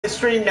The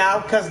stream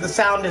now because the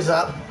sound is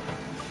up.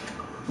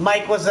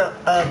 Mike was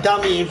a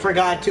dummy and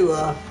forgot to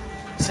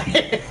say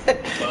it.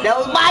 That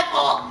was my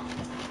fault.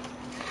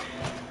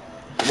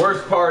 The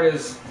worst part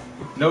is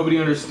nobody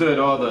understood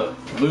all the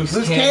loose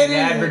cannon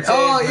advertisements.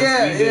 Oh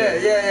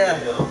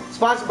yeah.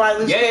 Sponsored by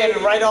Loose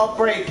Cannon, right off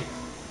break.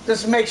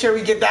 Just to make sure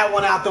we get that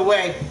one out the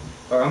way.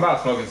 I'm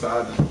about smoking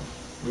side.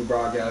 We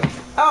broadcast.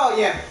 Oh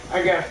yeah,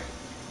 I guess.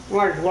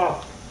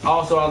 Well.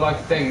 Also, I'd like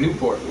to thank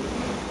Newport.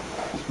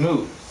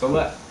 Smooth,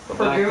 Select, the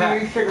For black giving me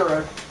pack.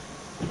 cigarettes.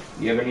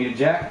 You ever need a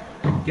jack?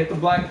 Get the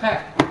black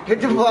pack. Get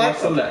the black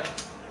Select.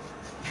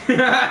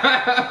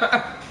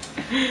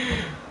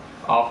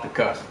 Off the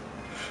cuff.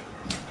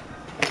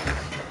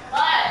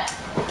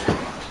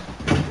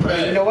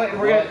 Hey, you know what?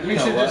 We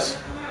should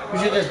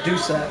just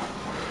deuce that.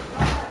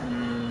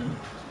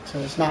 So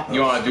it's not.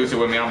 You want to deuce it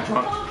with me? I'm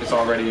drunk. It's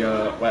already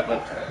wet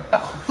lip.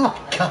 Oh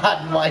my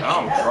God, Mike.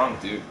 I'm drunk,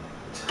 dude.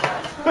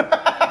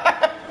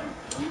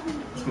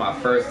 It's my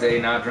first day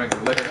not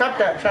drinking liquor. Shut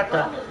that.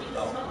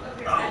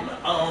 I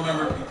don't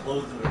remember if you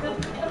closed it or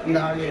opened it.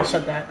 No, yeah,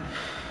 shut that.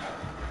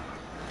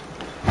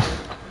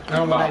 I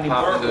don't know Pop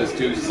anymore. those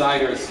two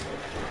ciders.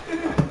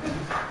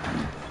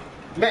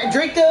 Man,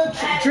 drink the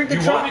You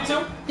want me trough.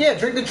 to? Yeah,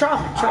 drink the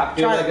trough. I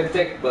feel like a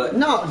dick, but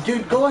No,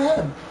 dude, go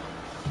ahead.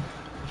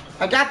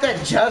 I got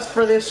that just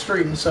for this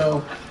stream,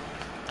 so.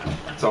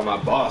 tell my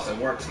boss at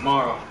work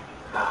tomorrow.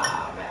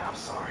 Ah, man, I'm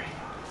sorry.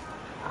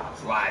 I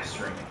was live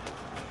streaming.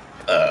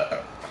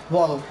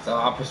 Well, So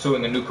I'm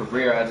pursuing a new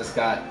career. I just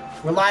got.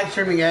 we're live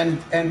streaming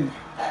and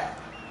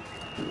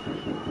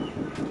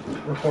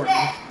recording.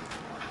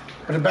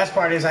 But the best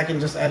part is I can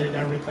just edit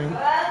everything.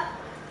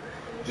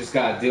 Just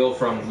got a deal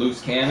from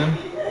Loose Cannon.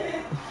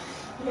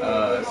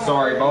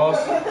 Sorry, boss.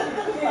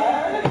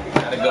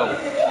 Gotta go.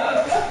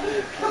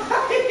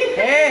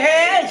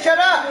 Hey, shut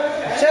up!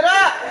 Shut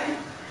up!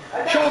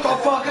 Shut the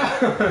fuck up!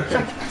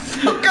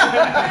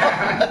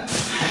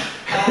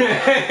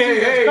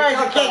 Jesus Christ,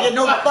 I can't get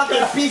no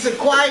fucking piece of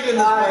quiet in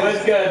this place.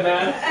 What's good,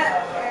 man?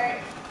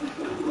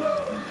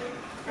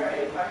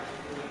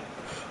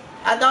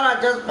 I thought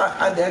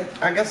I did.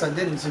 I guess I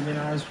didn't, to be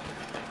honest.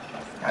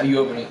 How you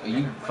open it?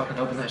 You fucking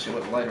open that shit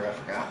with a lighter, I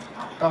forgot.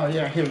 Oh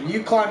yeah, here,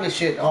 you climb this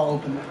shit, I'll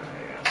open it.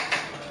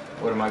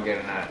 What am I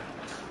getting at?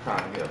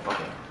 Trying to get a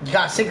fucking You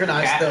gotta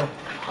synchronize cat. still.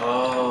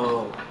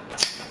 Oh.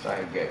 So I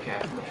can get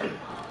cat.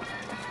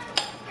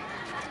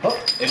 Oh,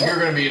 If you're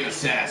gonna be an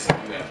assassin,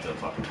 you have to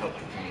fucking help the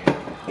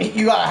community.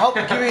 you gotta help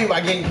the community by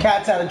getting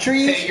cats out of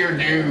trees Pay your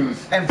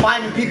dues. and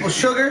finding people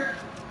sugar.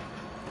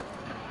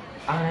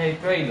 I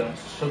pay them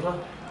sugar.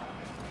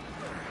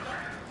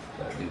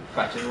 Gotta do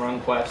fetch and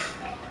run quests.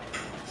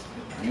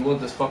 You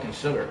want this fucking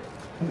sugar.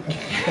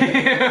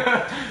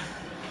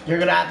 You're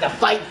gonna have to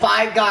fight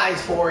 5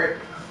 guys for it.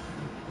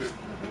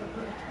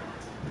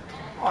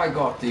 I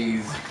got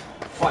these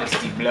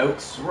feisty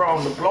blokes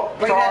around the block.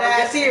 Bring that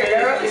ass here,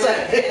 girl.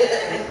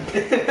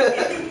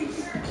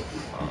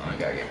 Oh, I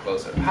gotta get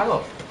closer. How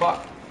the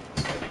fuck?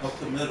 Up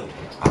the middle.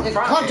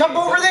 Come jump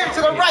over there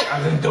to the right.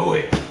 I didn't do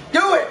it.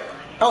 Do it.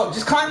 Oh,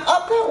 just climb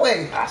up that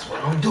way. That's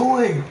what I'm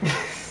doing.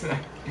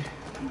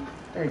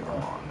 There you Come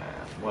go. on, man.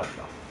 What the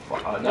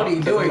fuck? What are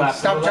you doing?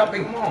 Stop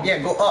jumping. Yeah,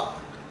 go up.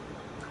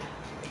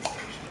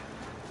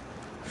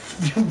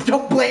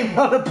 Don't blame it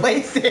on the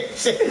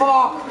PlayStation.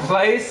 Fuck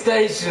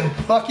PlayStation.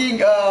 Fucking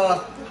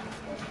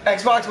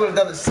Xbox would have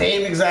done the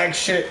same exact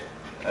shit.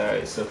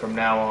 Alright, so from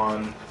now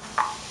on,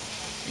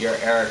 you're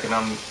Eric and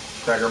I'm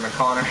Gregor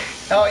McConnor.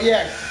 Oh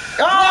yeah.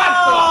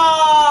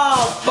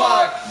 Oh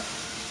fuck!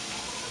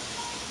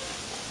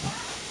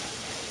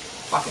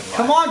 Fucking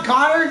Come on,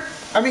 Connor.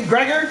 I mean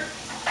Gregor.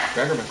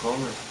 Gregor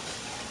McConnor.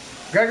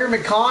 Gregor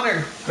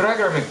McConnor.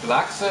 Gregor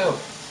McBlacksail.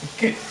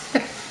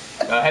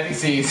 Heavy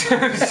seas.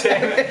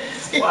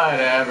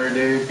 Whatever,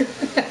 dude.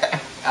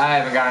 I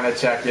haven't gotten a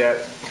check yet.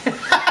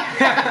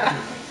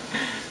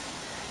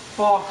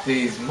 Fuck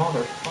these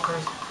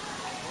motherfuckers.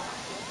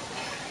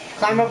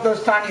 Climb up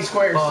those tiny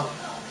squares.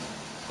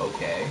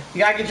 Okay. You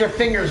gotta get your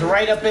fingers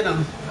right up in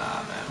them.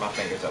 Nah, man, my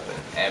finger's up in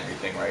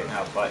everything right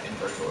now, but in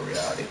virtual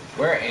reality.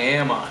 Where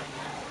am I?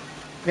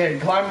 Yeah,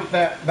 climb up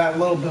that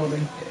little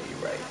building. Yeah, you're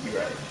right. You're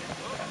right.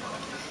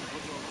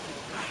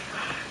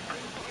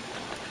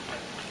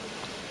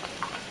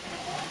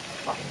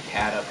 Fucking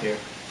cat up here.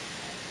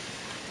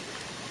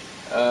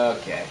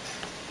 Okay.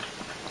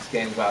 This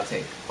game's about to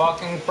take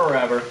fucking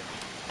forever.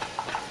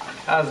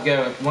 I was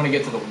gonna want to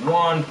get to the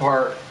one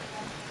part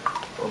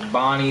where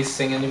Bonnie's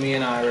singing to me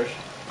in Irish.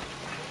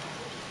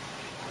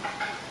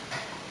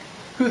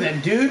 Who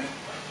then, dude?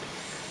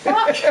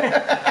 Fuck.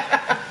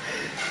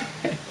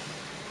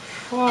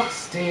 Fuck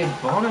Steve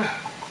Bonner.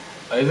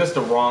 Is this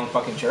the wrong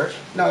fucking church?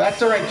 No, that's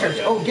the right church.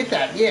 Oh, get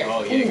that, yeah.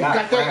 Oh, yeah, Ooh, got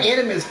got that fragment.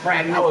 animus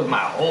fragment. That was my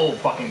whole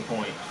fucking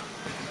point.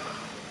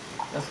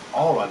 That's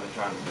all I've been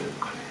trying to do.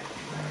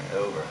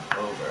 Over.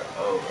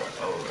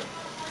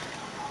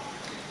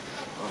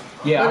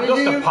 Yeah, What I'm did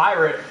just you- a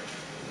pirate.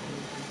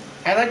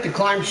 I like to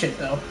climb shit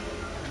though.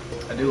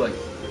 I do like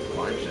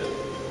climb shit.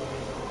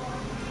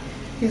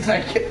 He's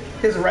like,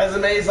 his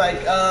resume is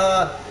like,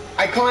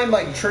 I climb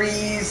like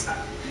trees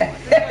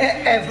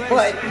and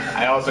like.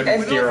 I also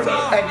can steer a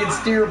boat. I can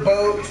steer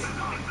boats.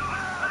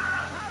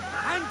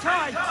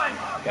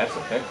 That's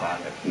a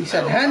pickpocket. He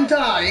said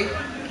hentai.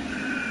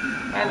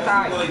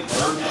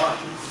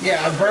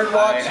 Yeah, bird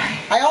watch.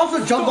 I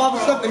also jump off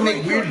of stuff and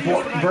make weird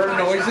bird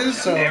noises.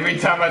 So every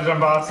time I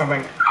jump off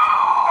something,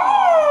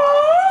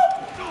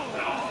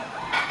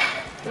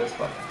 this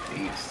fucking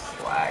thief's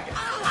slagging.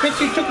 Bitch,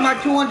 you took my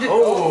 200.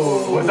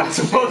 Oh, was I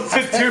supposed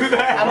to do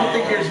that? I don't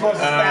think you're supposed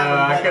to stab him.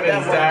 I could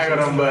have staggered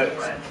him, but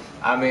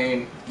I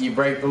mean, you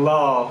break the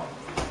law.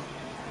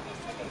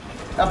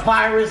 A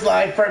pirate's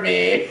life for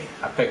me.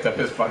 I picked up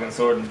his fucking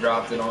sword and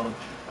dropped it on him.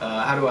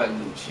 How do I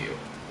loot you?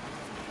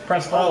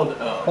 Press Hold O.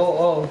 O. Ho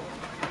O.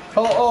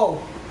 Ho O.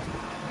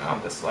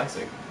 I'm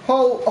dyslexic.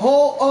 Ho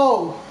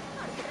O.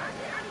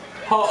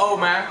 Ho oh,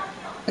 man.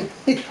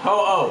 Ho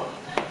oh.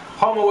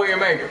 Homo where you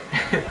make it.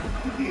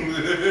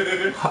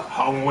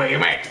 Homo where you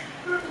make it.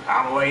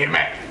 Homo where you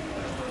make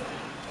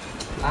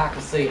it. I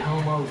can see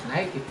homos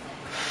naked.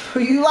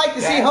 You like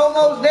to see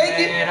homos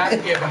naked? Man, I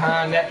can get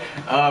behind that.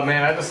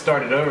 Man, I just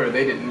started over.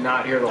 They did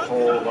not hear the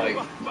whole, like,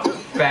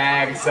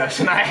 bag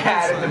session I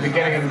had at the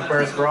beginning of the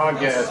first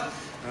broadcast.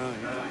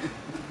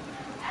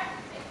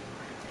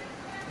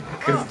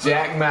 Because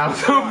Jack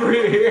Mouth over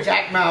here.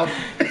 Jack Mouth.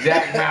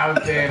 Jack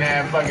Mouth didn't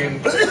have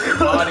fucking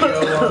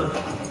audio on.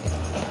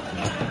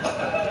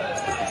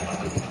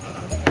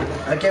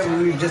 I can't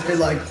believe we just did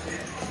like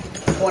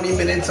 20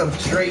 minutes of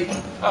straight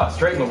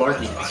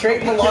Malarkey.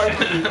 Straight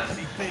malarkey.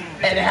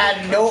 And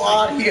had no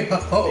audio.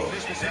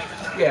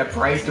 Yeah,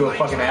 price to a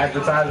fucking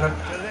advertisement.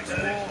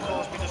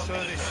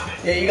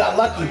 Yeah, you got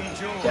lucky.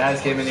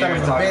 Jazz came in here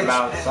and talked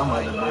about some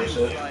other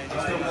bullshit.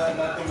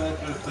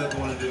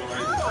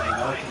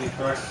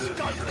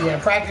 Yeah,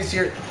 practice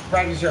your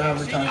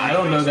advertising. I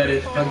don't know that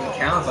it fucking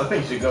counts. I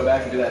think you should go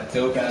back and do that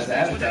dope ass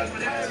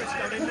advertisement.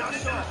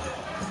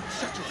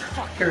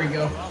 Here we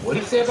go. What do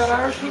you say about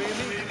Irishmen?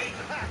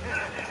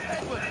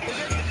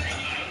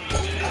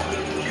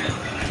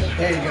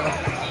 There you go.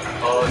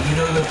 Oh, you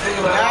know the thing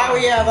about... Now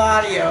we have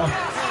audio.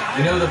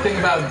 You know the thing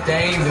about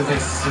Danes is they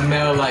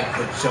smell like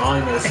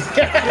vaginas.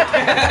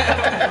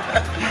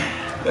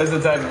 That's the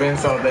type of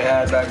insult they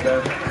had back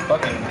then.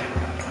 Fucking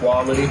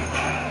quality.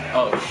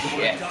 Oh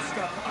shit.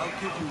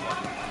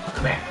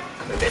 Come here,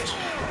 bitch.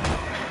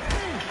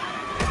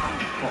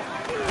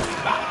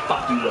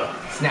 Fuck you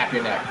up. Snap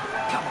your neck.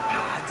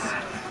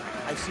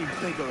 I've seen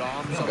bigger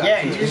arms.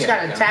 Yeah, you just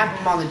gotta tap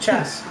him on the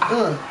chest.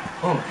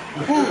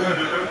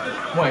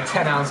 More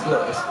 10-ounce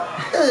gloves.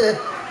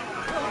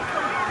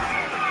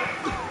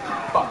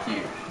 Fuck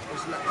you.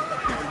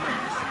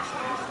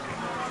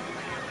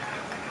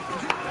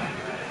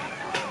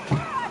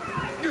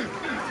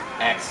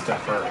 Extra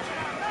hurt.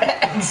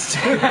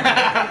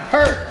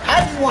 Hurt.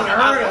 I just want to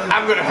hurt him.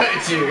 I'm gonna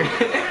hurt you.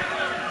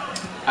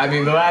 I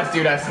mean, the last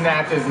dude I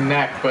snapped his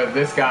neck, but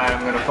this guy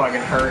I'm gonna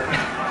fucking hurt.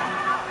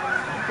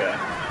 Okay.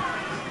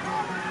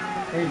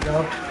 There you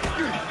go.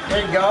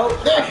 There you go.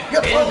 There you go.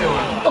 What are you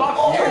doing? Fuck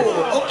you.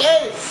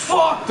 Okay.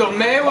 Fuck the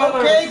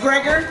Mayweather. Okay,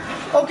 Gregor.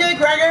 Okay,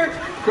 Gregor.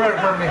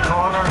 Gregor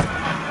McConnor.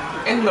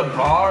 In the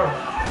bar.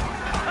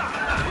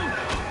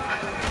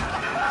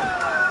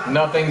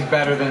 Nothing's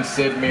better than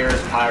Sid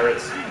Meier's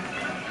Pirates.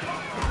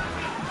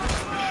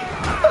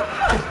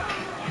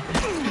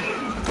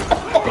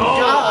 Oh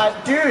God,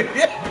 dude.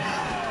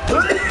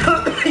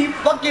 He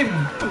fucking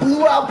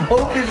blew out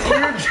both his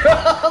eardrums.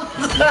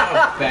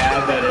 How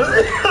bad that is.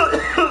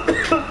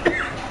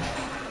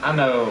 I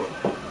know.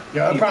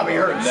 Yo, it probably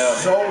hurt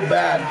so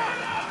bad.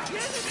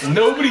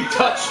 Nobody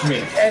touched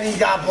me. And he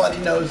got bloody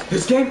nose.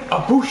 This game, a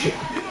bullshit.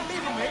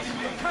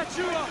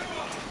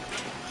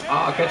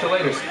 I'll catch you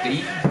later,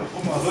 Steve.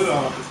 Put my hood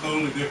on, it's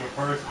totally different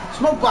person.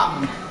 Smoke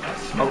bomb.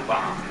 Smoke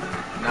bomb.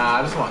 Nah,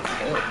 I just want to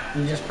kill.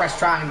 You just press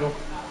triangle.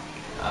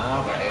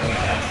 Okay.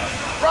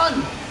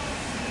 Run!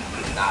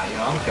 Nah, you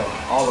know, I'm killing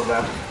all of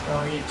them.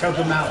 Oh, you choke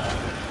him out.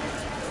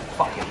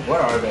 Fucking,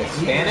 what are they?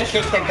 Spanish?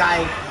 Kick that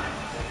guy.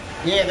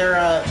 Yeah,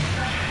 they're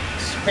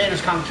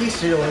Spanish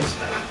conquistadors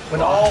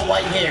with all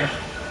white hair.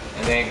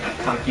 And they ain't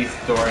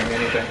conquistadoring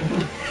anything.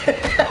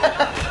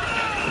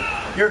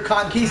 Your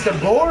conquista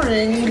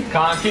boring.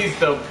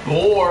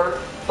 Conquistador?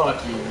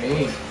 Fuck you,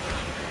 mean.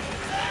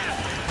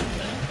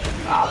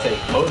 I'll take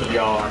both of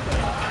y'all on.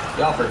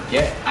 Y'all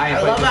forget. I ain't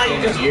I love played how this you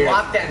game just in years.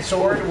 block that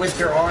sword with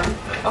your arm.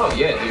 Oh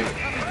yeah, dude.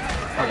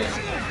 Okay.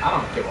 I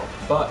don't give a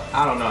fuck.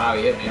 I don't know how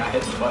he hit me. I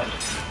hit the button.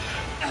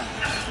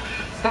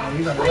 Stop.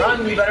 You better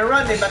run, you better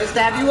run. They better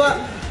stab you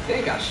up. They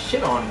ain't got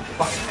shit on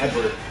fucking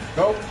Edward.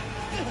 Oh.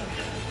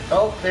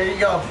 Oh, there you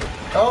go.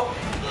 Oh.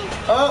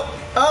 Oh.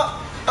 Oh.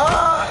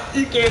 Oh.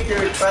 You can't do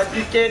it, bud.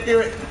 You can't do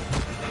it.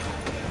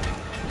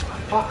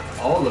 Fuck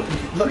all of you.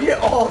 Look at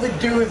all the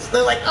dudes.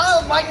 They're like,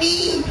 oh, my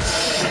knee.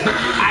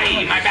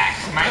 Aye, my back,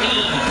 my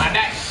knee, my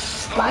back.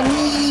 My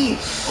knee.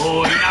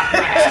 Oh, you knocked my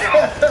head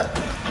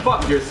off.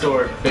 Fuck your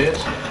sword, bitch.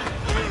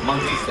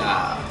 Monkey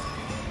style.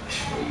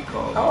 What do you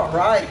call it? All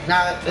right.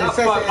 Now, it Now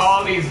says, fuck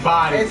all these it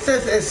bodies.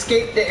 says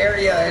escape the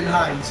area and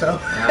hide, so.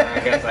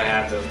 I guess I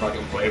have to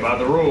fucking play by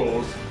the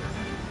rules.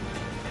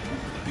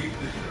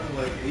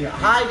 Yeah,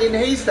 hide in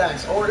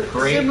haystacks or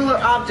Great. similar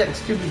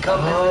objects to become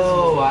Oh,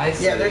 invisible. I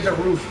see. Yeah, there's a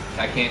roof.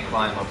 I can't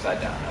climb upside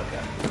down.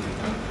 Okay.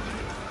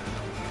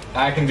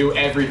 I can do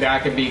everything. I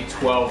can be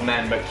 12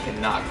 men, but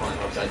cannot climb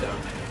upside down.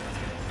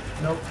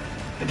 Nope.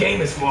 The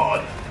game is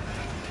flawed.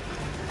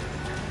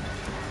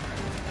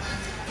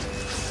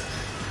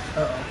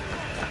 Uh-oh.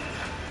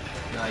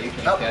 No, you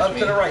can't Up- catch up me.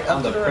 to the right, up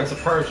I'm to the the Prince right.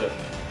 of Persia.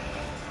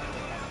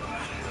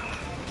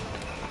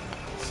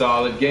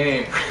 Solid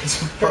game,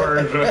 Prince of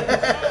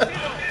Persia.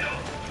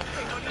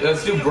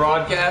 Let's do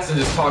broadcast and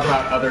just talk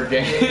about other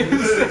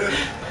games.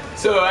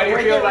 So how do you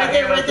Right feel there, about right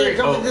there, Halo right there. 3?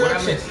 Jump Oh, into what that I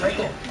shit. missed? Right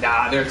there.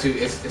 Nah, they're too.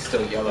 It's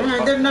still yellow. Man,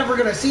 Fuck. they're never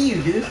gonna see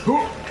you, dude.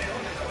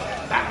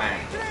 Batman.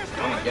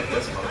 I'm gonna get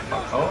this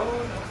motherfucker.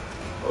 Oh,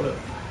 hold up.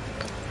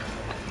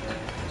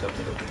 Jump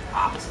to the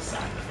opposite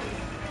side.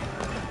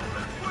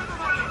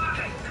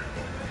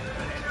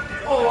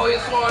 Oh,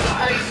 it's on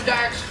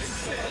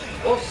haystacks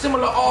or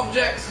similar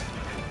objects.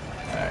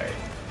 Alright,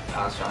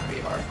 I was trying to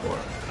be hardcore.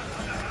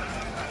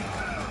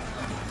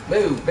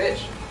 Move,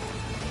 bitch.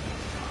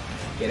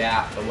 Get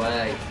out the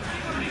way.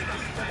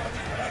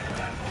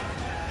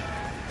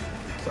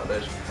 So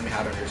bitch, let me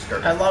hide under your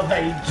skirt. I love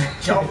that you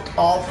jumped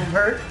off of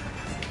her,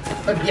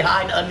 but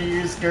behind under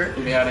your skirt.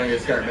 Let me hide under your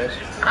skirt, bitch.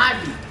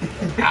 Hide me.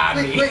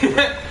 Hide me. Wait,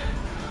 wait.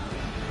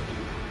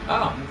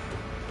 Oh.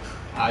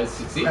 I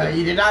succeeded.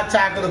 You did not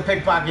tackle the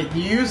pickpocket.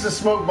 You used the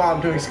smoke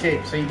bomb to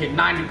escape, so you get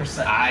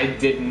 90%. I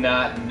did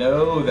not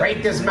know that.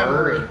 Rate this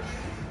memory.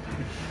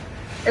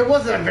 It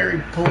wasn't a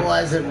very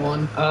pleasant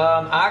one.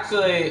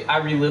 Actually, I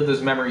relived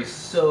this memory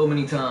so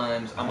many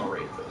times. I'm gonna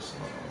rate this.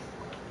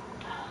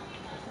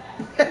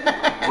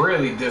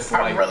 Really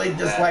dislike. I really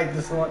dislike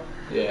this one.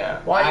 Yeah.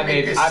 Why I you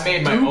make made this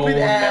my own stupid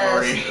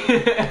ass-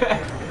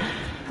 memory.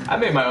 I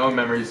made my own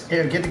memories.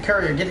 Here, get the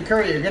courier, get the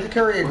courier, get the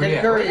courier, Where get you the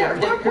at? courier, Where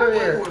get the you at?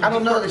 courier. Where- I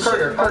don't know the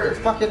courier, shit. courier.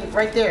 Fucking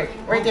right there,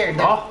 right there.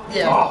 Oh,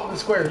 Yeah, oh. the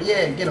square.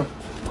 Yeah, get him.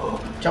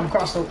 Jump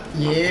across the. I'ma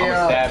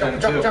Yeah. stab him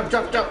Jump, too. jump,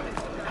 jump, jump,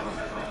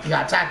 jump. You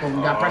gotta tackle him.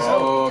 You gotta press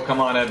O. Oh, come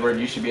on, Edward.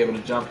 You should be able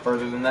to jump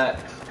further than that.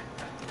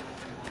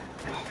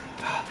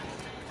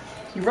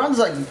 He runs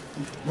like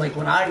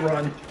when I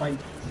run, like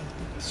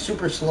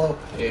super slow.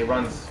 Yeah, he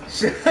runs.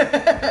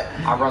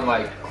 I run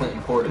like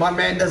Clinton Porter. My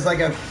man does like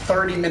a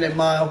 30-minute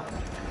mile.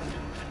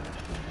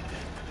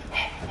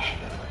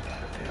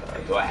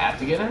 Do I have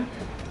to get him?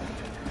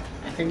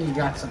 I think he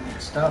got some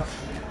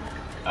stuff.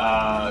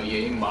 Yeah,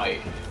 you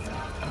might.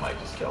 I might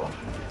just kill him.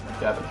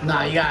 Do I have a-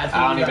 Nah, you got.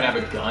 I don't even have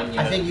a gun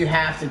yet. I think you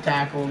have to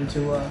tackle him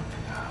to.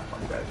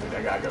 Fuck that, dude.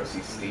 I gotta go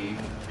see Steve.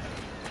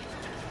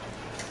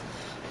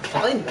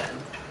 Find them.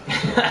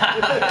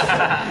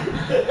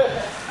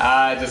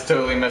 I just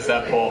totally missed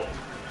that pull.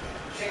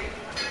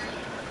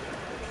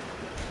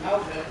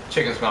 Okay.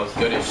 Chicken smells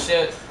good as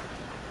shit.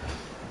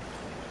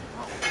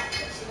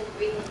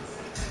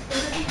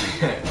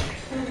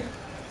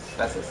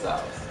 Special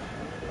sauce.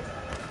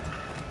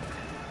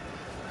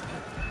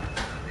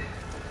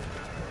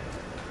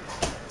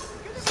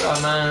 What's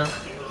up, man?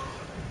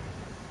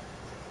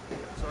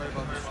 Sorry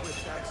about the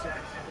Swiss accent.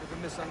 Bit of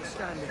a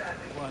misunderstanding.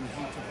 One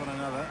heaped upon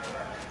another.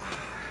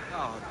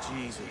 Oh,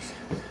 Jesus.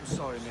 I'm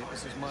sorry, mate.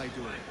 This is my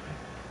doing.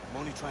 I'm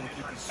only trying to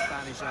keep these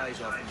Spanish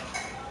eyes off me.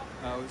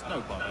 Oh, it's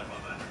no bother.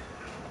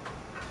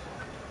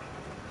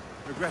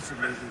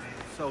 Regrettably,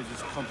 the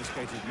soldiers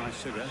confiscated my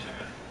sugar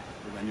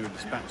with their new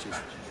dispatches.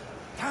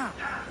 Damn!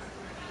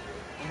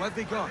 And where've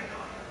they gone?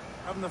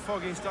 Haven't the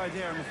foggiest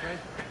idea, I'm afraid.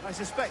 I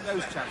suspect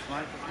those chaps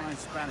might, but my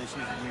Spanish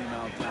isn't really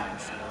nailed down,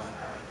 so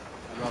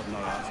I'd rather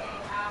not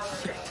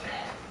ask. Shit.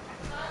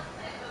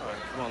 All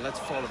right, come on, let's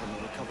follow them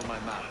and recover my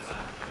maps.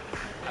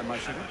 And my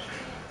sugar?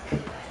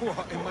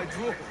 What, in my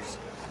drawers?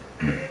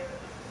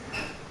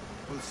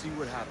 We'll see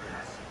what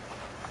happens.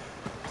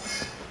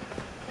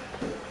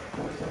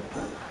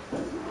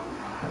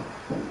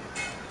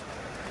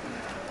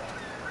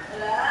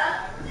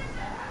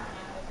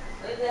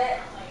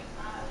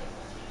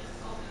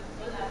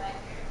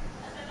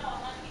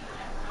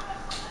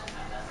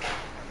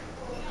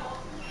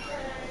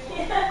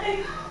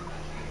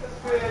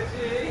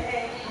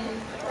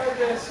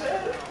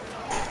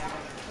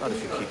 Not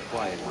if you keep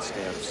quiet and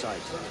stay out of sight.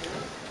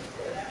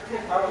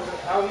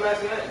 How's the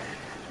last night?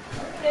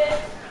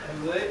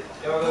 Good.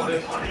 Y'all got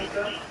big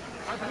stuff?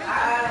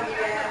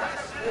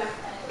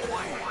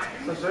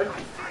 What's up, sir?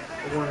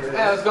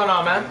 Hey, what's going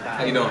on, man?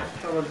 How you doing?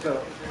 What's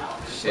up?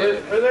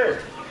 Shit. Where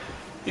there?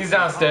 He's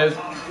downstairs.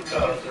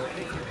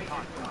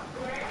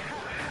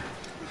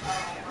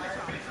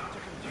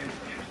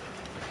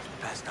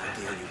 Best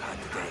idea you've had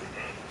today.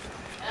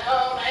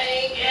 Oh my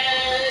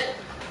god!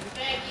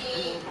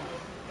 Becky!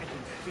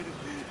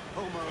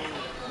 Homo,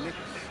 nix,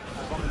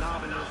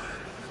 abominabilis,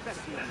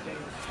 specium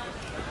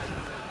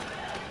deus.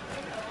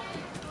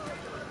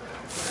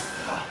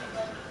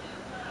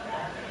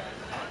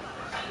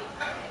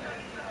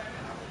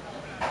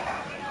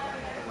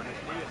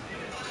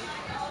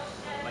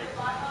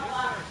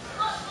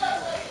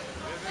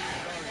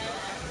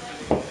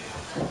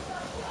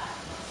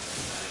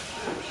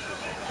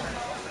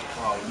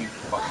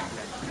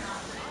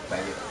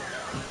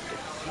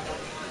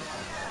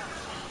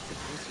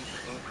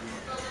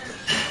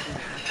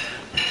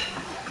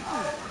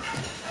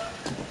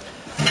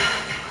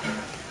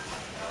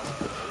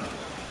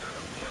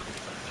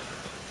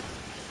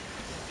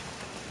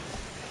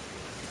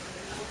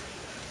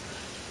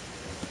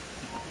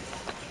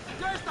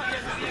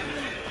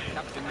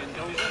 Captain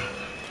Mendoza?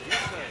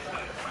 Yes, sir.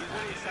 He's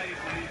very excited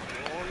to meet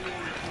you. All you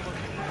must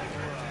be ready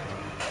for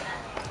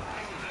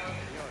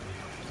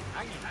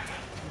hanging.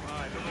 All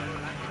right, look over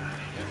hanging.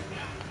 Yes,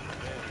 sir.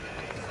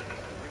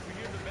 If we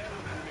hear the bell,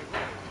 we may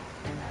go.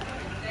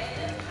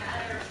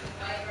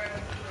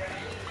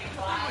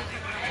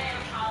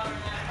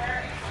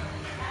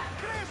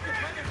 ¿Crees que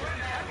puedes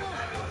escucharlo?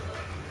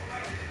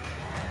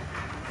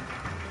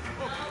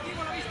 Oh,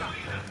 contigo la vista.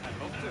 I'd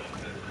love to.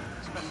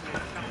 Especially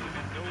if Captain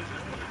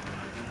Mendoza's looking for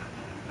me.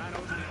 I know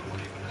it's the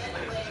money from the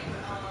slaves.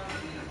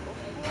 Of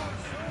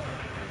course, sir.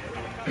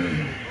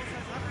 Captain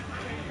Mendoza's happy to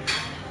pay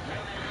you. We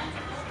have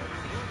deals to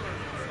sell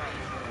rulers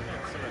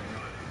and such. Excellent.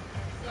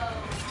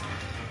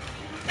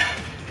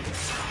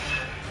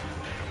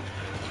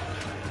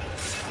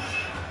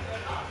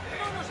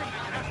 No nos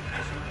engañarás con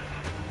eso.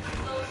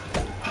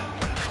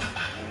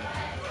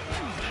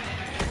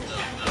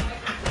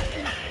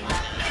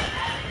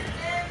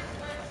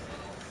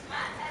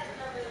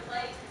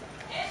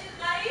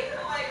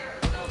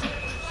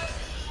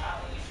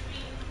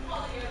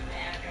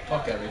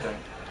 Fuck everything.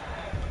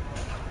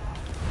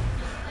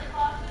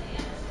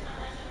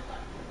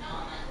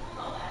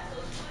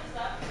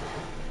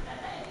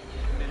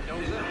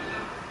 Mendoza?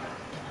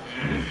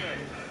 Yes, sir.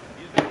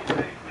 He's very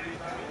excited to meet you.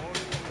 All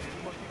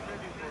you must be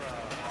ready for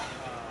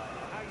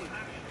hanging,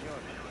 senor.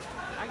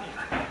 Hanging.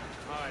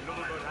 All right, look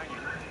about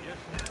hanging. Yes,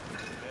 sir.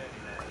 Very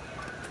nice.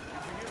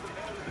 If you hear the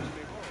bell, you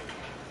may go.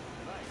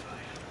 Right.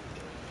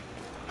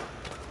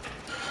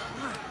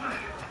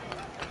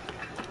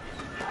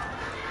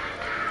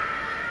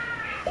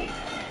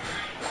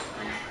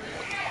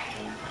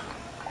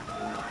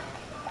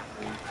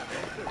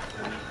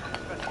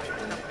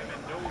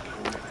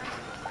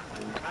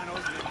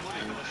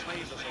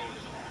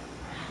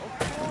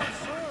 Of course,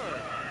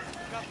 sir.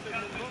 Captain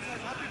Mendoza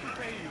is happy to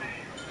pay you.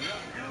 We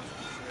have deals to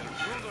sell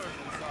rulers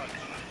and such.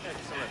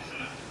 Excellent.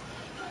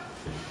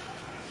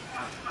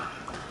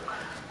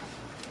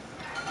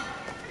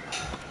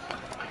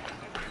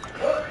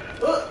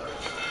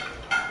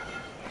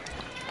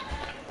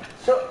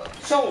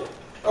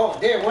 Oh,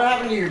 damn, what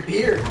happened to your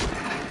beer?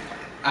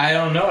 I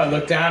don't know. I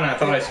looked down and I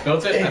thought I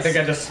spilt it. I think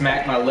I just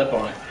smacked my lip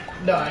on it.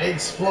 No, it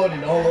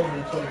exploded all over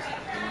the place.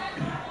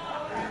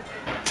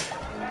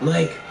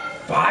 Like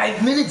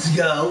 5 minutes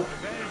ago.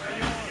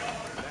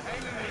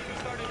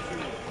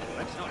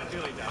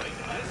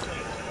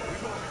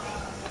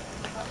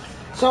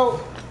 So,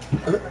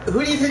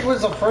 who do you think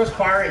was the first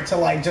pirate to,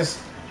 like, just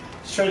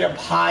straight up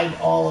hide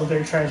all of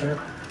their treasure?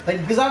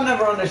 Like, because I've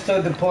never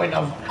understood the point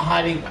of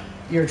hiding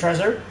your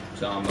treasure.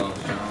 John Bones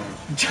Jones.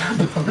 John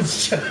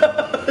Bones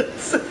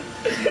Jones.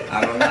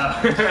 I don't know.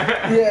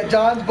 Yeah,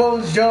 John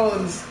Bones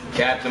Jones.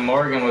 Captain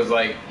Morgan was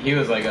like, he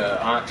was like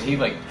he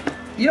like.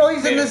 You know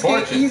he's in Made a this game.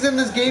 fortune. He's in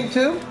this game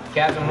too.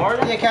 Captain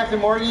Morgan? Yeah, Captain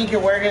Morgan. You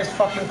can wear his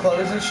fucking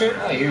clothes and shit.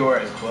 Oh, he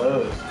wears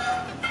clothes.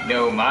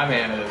 No, my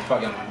man is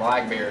fucking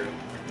Blackbeard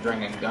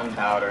drinking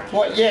gunpowder.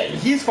 Well, yeah,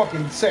 he's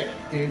fucking sick,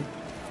 dude.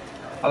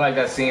 I like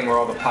that scene where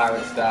all the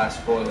pirates die.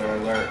 Spoiler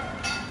alert.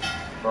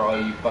 For all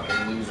you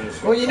fucking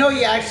losers. Well, you know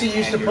he actually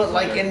used to And put your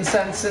like fucking-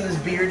 incense in his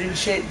beard and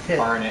shit to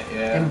Burn it,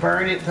 yeah. and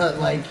burn it to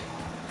like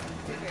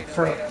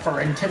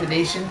for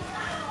intimidation.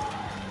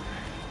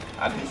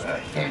 I do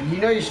that. And you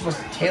know you're supposed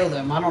to tail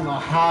them. I don't know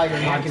how you're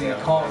not getting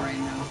Tail. caught right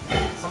now.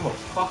 I'm a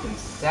fucking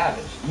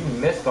savage. You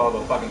missed all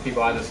the fucking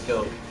people I just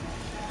killed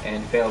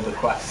and failed the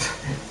quest.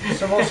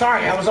 So, well,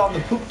 sorry, I was on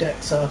the poop deck,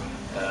 so.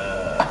 Poop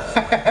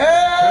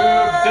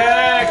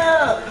deck!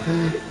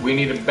 We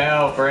need a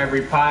bell for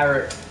every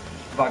pirate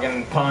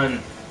fucking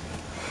pun.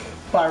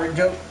 Pirate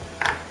joke.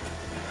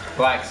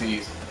 Black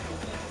Seas.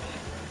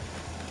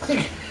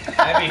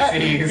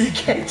 Heavy You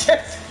Seas. can't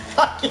just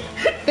fucking.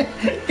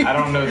 I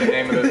don't know the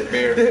name of this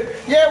beer.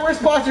 Yeah, we're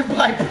sponsored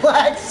by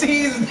Black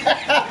Seas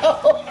now.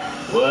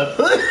 What?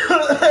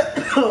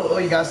 Oh,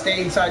 you gotta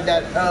stay inside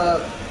that.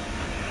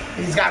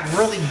 He's got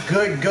really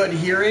good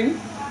hearing.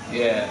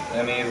 Yeah,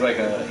 I mean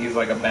he's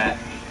like a bat.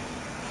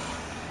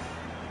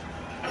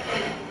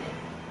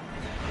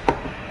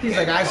 He's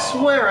like, I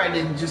swear I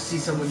didn't just see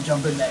someone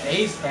jump in that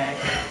haystack.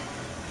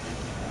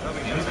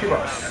 These people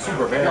are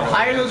super very. Yo,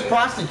 hire those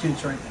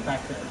prostitutes right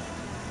back there.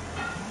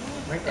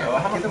 Right there. Oh,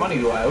 how much money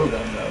do I owe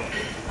them though?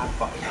 I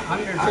fucking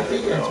 150?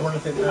 It's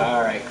worth it.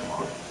 All right, come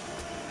on.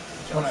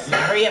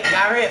 Hurry up,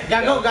 gotta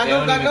go, gotta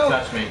go, gotta They don't even go.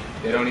 touch me.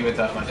 They don't even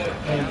touch my dick.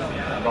 There you go.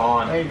 I'm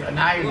gone. There you go.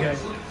 Now you're good.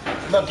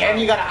 Look, and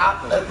you got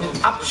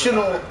an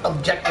optional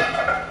objective.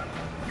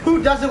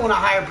 Who doesn't want to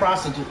hire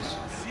prostitutes?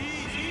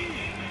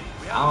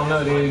 I don't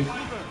know, dude.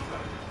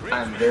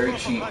 I'm very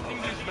cheap.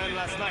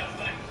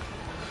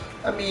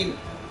 I mean,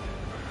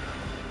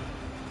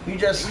 you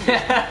just don't pay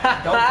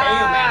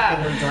them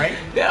afterwards, right?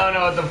 They don't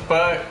know what the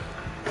fuck.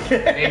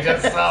 They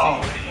just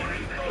saw.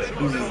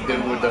 Who's this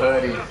dude with the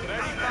hoodie?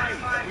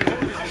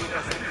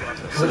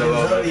 it a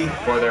little bit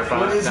before they're With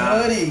fine. his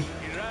hoodie.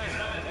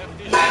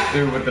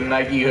 Dude with the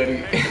Nike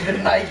hoodie. The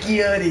Nike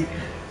hoodie.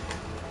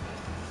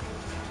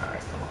 Alright,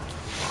 come on.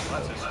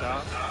 That's a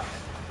start.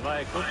 Lie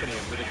accompany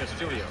him with a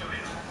Castillo.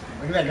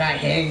 Look at that guy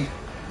hang.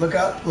 Look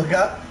up, look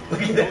up.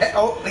 Look at that.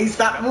 Oh, he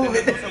stopped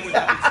moving.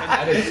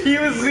 he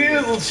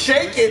was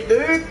shaking,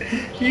 dude.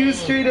 He was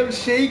straight up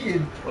shaking.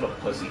 What a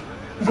pussy.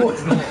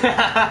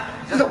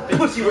 That's a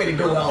pussy way to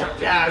go out.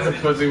 Yeah, it's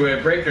a pussy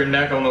way. Break their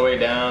neck on the way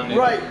down. Dude.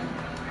 Right.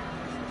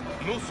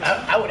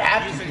 I would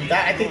have to do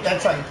that. I think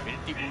that's like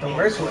the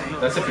worst way.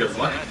 That's if you're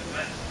lucky.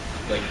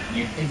 Like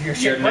If your your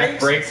shit neck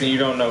breaks and you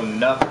don't know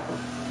nothing.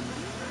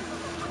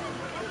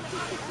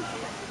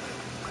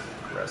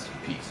 Rest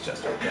in peace,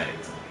 Chester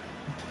Bennington.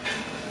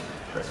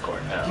 Chris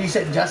Cornell. You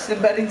said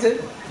Justin Bennington?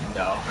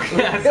 No,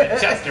 I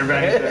said Chester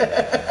Bennington.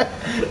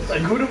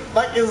 Like who the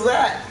fuck is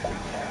that?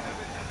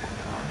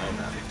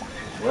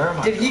 Where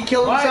am I? Did he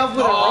kill himself with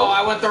a rope? Oh,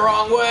 I went the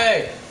wrong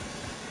way.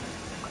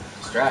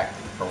 Distract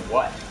for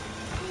what?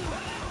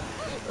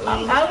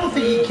 I don't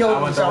think he killed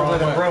I went the himself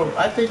with wrong a way. rope.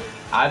 I think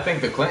I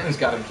think the Clintons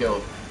got him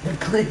killed. the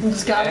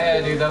Clintons got Yeah,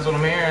 him. dude, that's what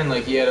I'm hearing.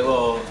 Like he had a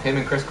little. Him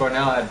and Chris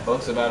Cornell had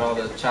books about all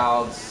the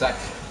child sex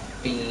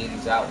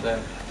fiends out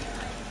there.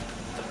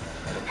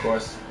 And of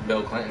course,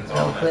 Bill Clinton's Bill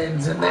all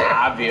Clinton's in there.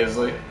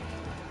 Obviously.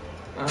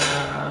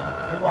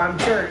 Well, I'm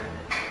sure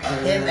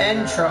him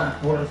and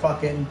Trump were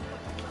fucking,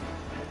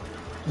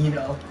 you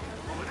know,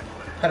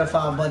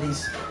 pedophile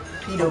buddies,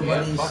 pedo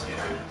buddies. Fuck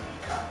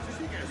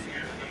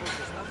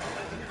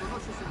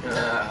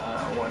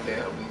yeah. One day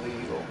it'll be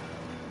legal.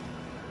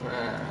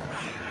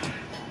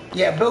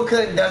 Yeah, Bill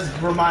Clinton does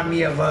remind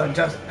me of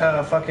just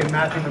fucking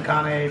Matthew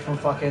McConaughey from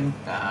fucking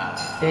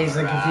Dazed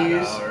and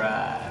Confused.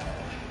 Alright.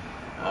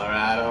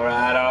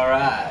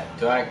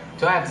 Do I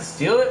have to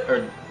steal it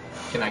or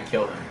can I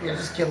kill him? Yeah,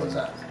 just kill his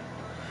ass.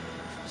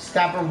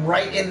 Stab him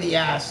right in the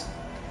ass.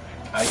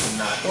 I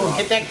cannot. Oh,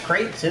 get that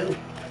crate too.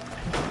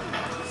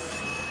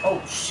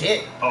 Oh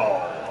shit.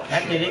 Oh,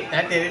 That did it.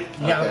 That did it.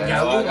 You gotta, Okay, you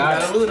gotta, well, I loot, got you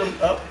gotta loot him.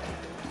 Up.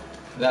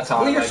 that's how.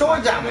 Pull I your like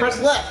swords my out.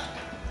 Press left.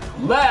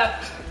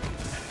 Left.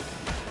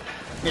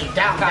 Yeah,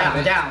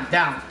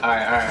 down.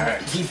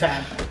 Alright.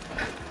 D-pad.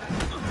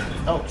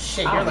 Oh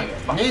shit, I you're don't like need a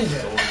fucking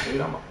ninja. sword,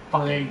 dude. I'm a Oh,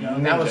 fucking there you go.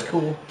 ninja. That was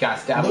cool. Got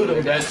stabbed Loot with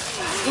him. that.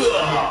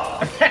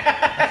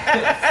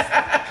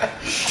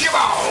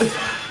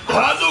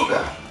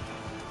 Hadouken!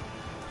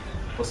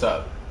 What's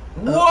up?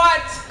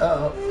 What?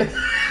 Uh-oh.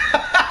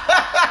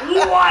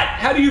 What?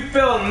 How do you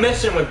fill a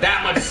mission with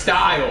that much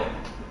style?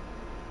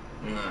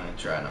 I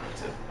try not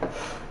to.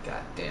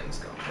 God damn, it's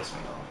gonna piss me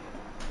off.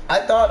 I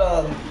thought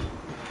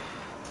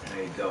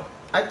There you go.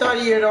 I thought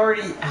he had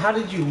already. How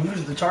did you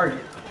lose the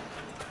target?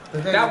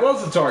 That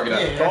was the target.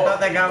 Yeah, I thought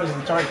that guy was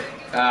the target.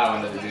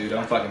 I don't know, dude.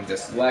 I'm fucking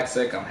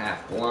dyslexic. I'm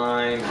half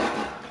blind.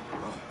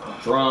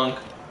 I'm drunk.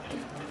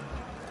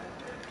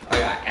 I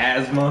got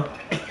asthma.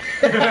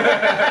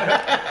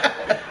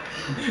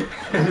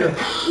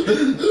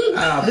 I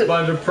got a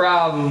bunch of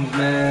problems,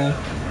 man.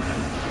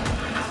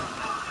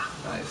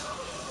 Nice.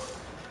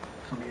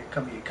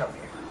 Come here.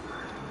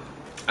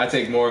 I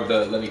take more of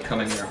the let me come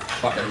in here and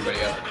fuck everybody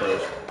up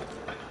approach.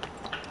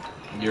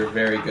 You're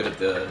very good at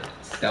the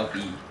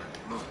stealthy,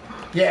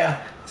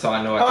 Yeah. so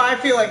I know Oh, I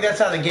feel like that's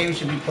how the game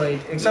should be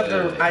played. Except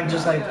Yeah, for I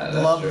just like yeah, that's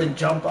love true. to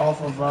jump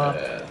off of.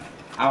 I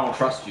don't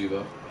trust you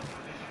though.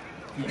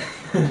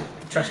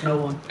 Trust no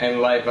one. And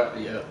life,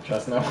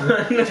 trust no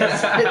one.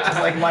 just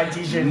like my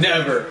T-shirt.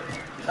 Never.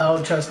 I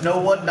don't trust no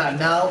one. Not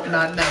now.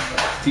 Not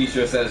never.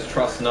 T-shirt says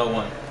trust no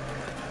one.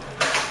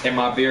 And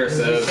my beer Does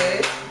it says say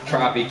it?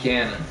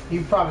 Tropicana.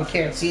 You probably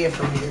can't see it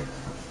from here.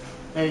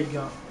 There you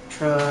go.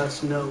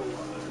 Trust no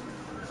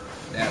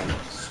one. That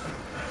works.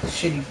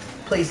 Shitty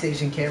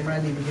PlayStation camera.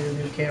 I need to get a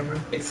new camera.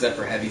 Except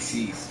for heavy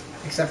seas.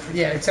 Except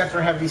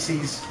for heavy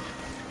seas.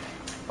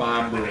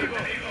 Bomb brew.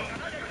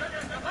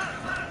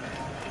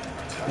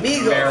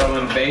 Migo.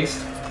 Maryland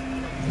based.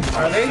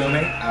 Are they?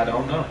 Assuming. I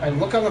don't know. I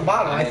look on the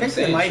bottom. I think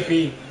they Insane might shit.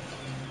 be.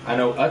 I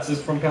know Utz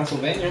is from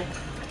Pennsylvania.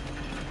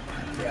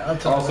 Yeah, I'll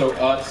tell Also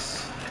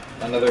Utz,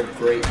 another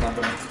great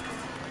company.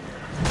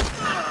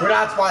 We're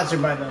not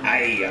sponsored by them.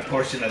 Aye, a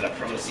portion of the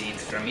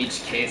proceeds from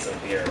each case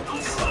of beer will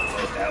be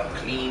supported out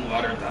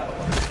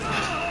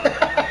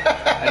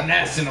cleanwater.org. A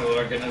national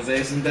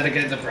organization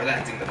dedicated to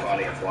protecting the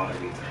body of water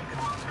we drink.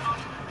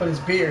 But it's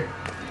beer.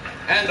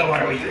 And the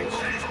water we use.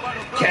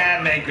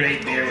 Can't make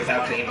great beer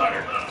without clean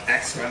water.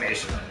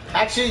 Exclamation.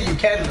 Actually, you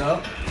can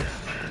though.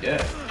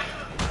 Yeah.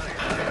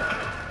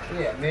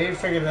 Yeah, they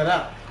figured that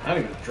out. I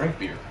don't even drink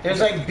beer.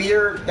 There's like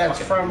beer that's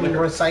Fucking from liquor.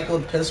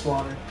 recycled piss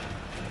water.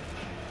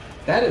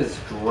 That is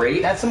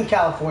great. That's some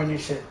California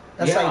shit.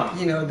 That's Yeah. like,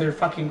 you know, they're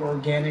fucking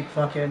organic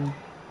fucking...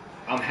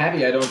 I'm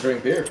happy I don't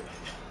drink beer.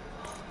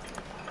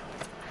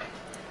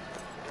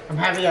 I'm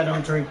happy I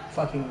don't drink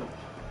fucking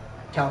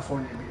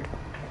California beer.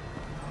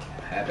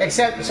 Happy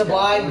Except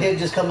Sublime did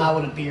just come out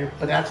with a beer,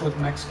 but that's with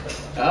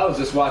Mexico. I was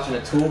just watching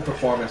a Tool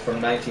performance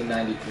from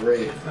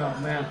 1993. Oh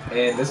man.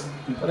 And this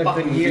What a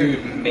fucking good year.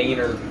 dude,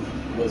 Maynard,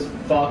 was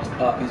fucked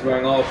up. He's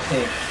wearing all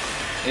pink.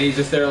 And he's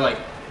just there like,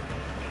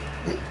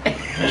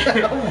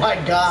 Oh my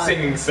god.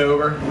 Singing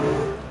sober.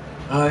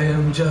 I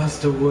am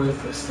just a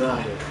worthless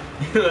liar.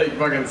 Like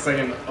fucking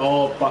singing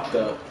all fucked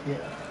up. Yeah.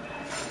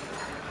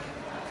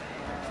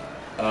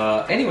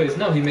 Anyways,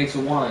 no, he makes a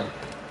wine.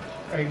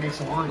 Or he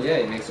makes a wine. Yeah,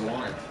 he makes a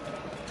wine.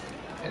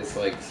 It's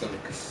like some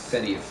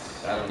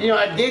cassettis. I don't know. You know,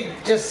 I did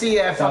just see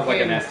that Sounds like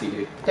fucking... an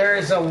STD. There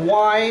is a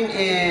wine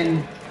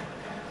in...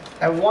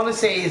 I want to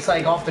say it's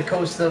like off the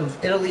coast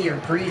of Italy or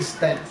Greece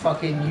that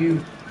fucking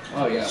you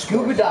Oh yeah.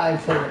 scuba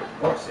dive for it. Of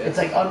course, yeah. It's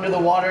like under the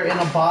water in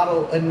a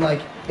bottle and like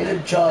in a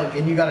jug,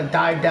 and you gotta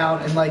dive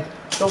down, and like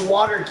the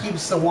water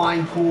keeps the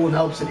wine cool and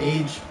helps it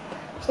age.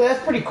 So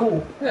that's pretty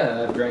cool.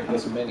 Yeah, I've drank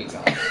this many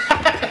times.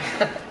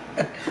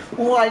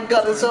 Wine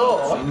got us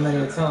all. So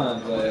many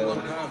times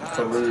I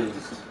perused.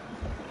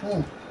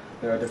 Hmm.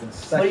 There are different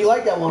sections. But you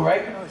like that one,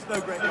 right?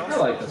 I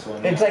like this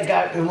one. It's like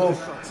got a little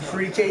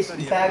free taste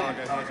in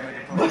fact.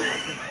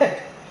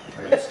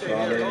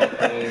 Strawberry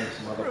cream,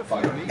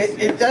 motherfucker.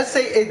 It does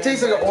say it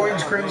tastes like an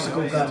orange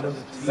creamsicle kind of.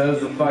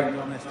 Says the fuck.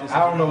 I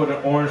don't know what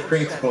an orange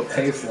creamsicle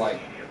tastes like.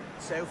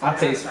 I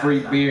taste free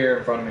beer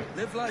in front of me.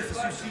 Live life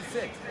as you see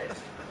fit.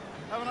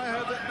 Haven't I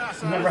heard that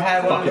NASA? You never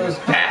had one of those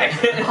Bag.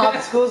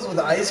 popsicles with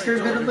the ice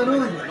cream in the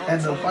middle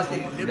and the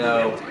fucking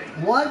No,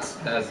 what?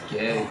 that's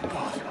gay.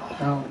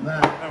 Oh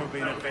man. That would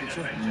be an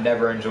adventure.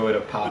 Never enjoyed a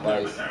pop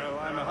ice. Oh,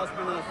 I'm a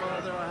husband and a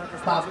father. I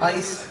have Pop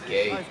responsibilities. ice.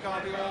 Gay. Life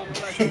can't be all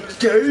pleasure, but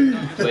It's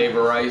it's- gay.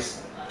 Flavor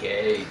ice.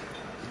 Gay.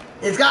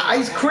 It's got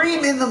ice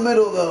cream in the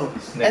middle though,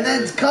 and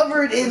then it's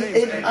covered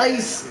in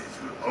ice.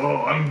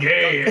 Oh, I'm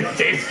gay and it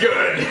tastes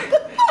good.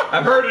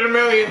 I've heard it a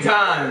million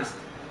times.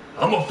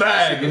 I'm a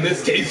fag and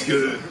this tastes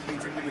good.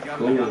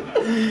 Cool.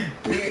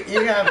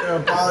 You're gonna have to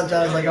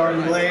apologize like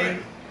Artie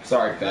Lang.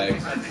 Sorry,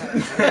 fags.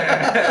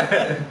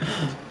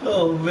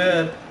 Oh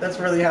man, that's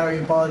really how he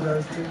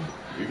apologized too.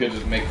 You could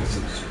just make the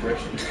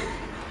subscription.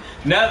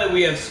 Now that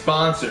we have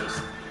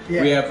sponsors,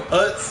 Yeah. we have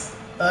Utz,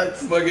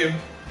 fucking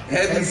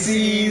Heaven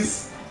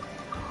Seas,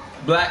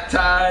 Black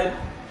Tide,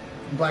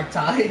 Black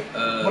tie.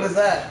 Uh, What is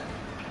that?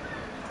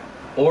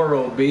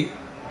 Oral B.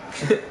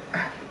 You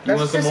That's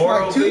want some just my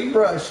Oral B?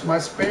 toothbrush, my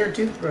spare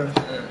toothbrush.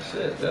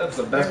 Shit, that's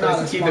the best They're not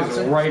place to a keep it,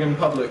 sponsor. is right in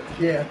public.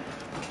 Yeah.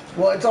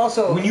 Well, it's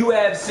also When you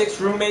have 6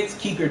 roommates,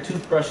 keep your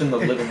toothbrush in the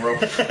living room.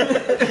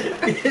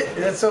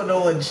 that's so no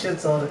one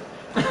shits on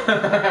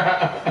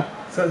it.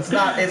 So it's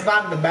not in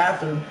the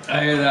bathroom.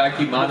 I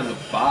keep mine in the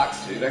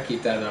box, dude. I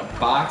keep that in a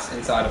box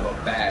inside of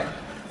a bag.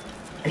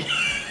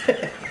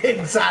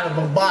 Inside of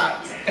a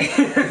box.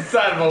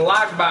 Inside of a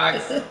locked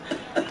box.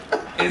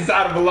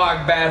 Inside of a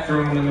locked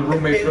bathroom, and the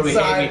roommates really hate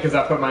me Inside. because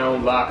I put my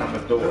own lock on the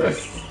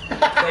doors. They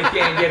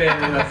can't get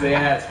in unless they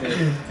ask me,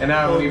 and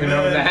I don't even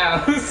know the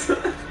house.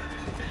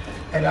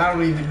 And I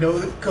don't even know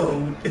the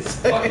code. It's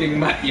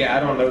Fucking yeah, I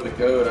don't know the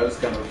code. I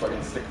just got a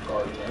fucking sticker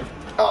card in there.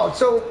 Oh,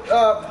 so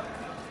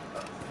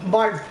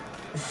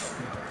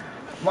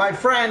my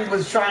friend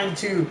was trying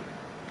to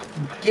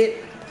get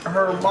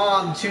her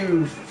mom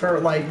to for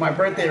like my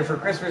birthday or for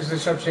Christmas or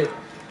some shit.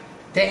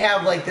 They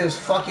have like this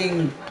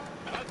fucking.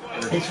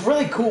 It's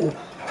really cool.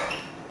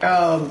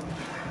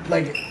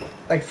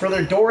 Like for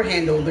their door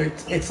handle,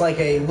 it's like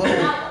a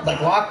little like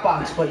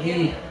lockbox, but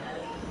you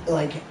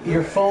like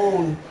your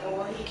phone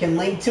can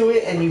link to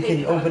it and you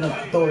can open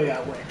up the door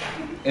that way.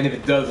 And if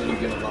it doesn't, you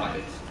can unlock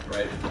it,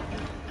 right?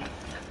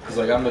 Because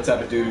like I'm the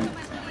type of dude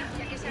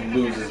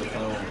who loses a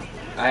phone.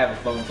 I have a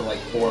phone for like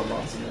 4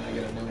 months and then I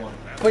get a new one.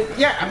 But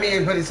yeah, I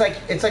mean, but it's like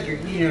your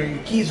your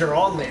keys are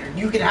on there.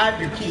 You can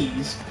have your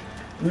keys,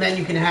 and then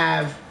you can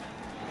have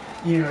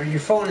your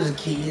phone as a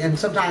key. And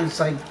sometimes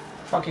like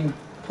fucking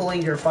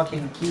pulling your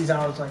fucking keys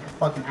out is like a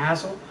fucking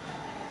hassle.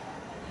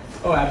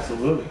 Oh,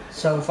 absolutely.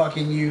 So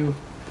fucking you.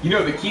 You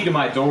know, the key to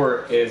my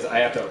door is I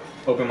have to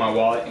open my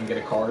wallet and get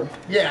a card.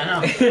 Yeah,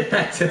 I know.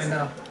 That's I just,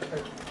 know.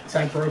 So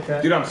I broke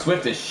that. dude, I'm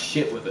swift as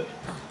shit with it.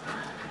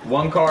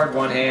 One card,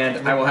 one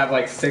hand. I will have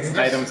like 6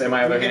 items in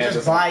my other We can hand.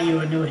 just buy you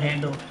a new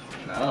handle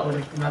No.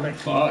 with another key.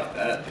 Fuck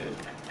that, dude.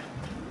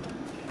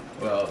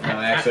 Well, no,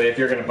 actually, if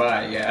you're gonna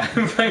buy it, yeah.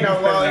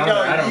 No, well,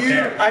 I don't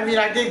care. I mean,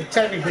 I did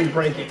technically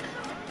break it,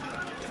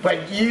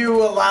 but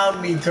you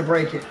allowed me to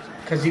break it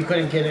because you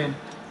couldn't get in.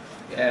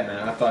 Yeah,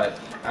 man. I thought.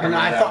 I And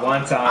remember I that thought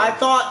one time. I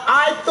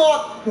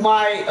thought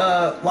my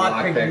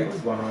lockpick lockpick.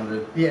 was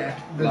 100. Yeah.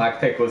 the-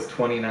 Lockpick was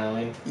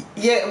 29.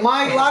 Yeah,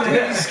 my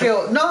lockpick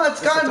skill. No,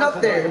 it's gotten up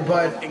there,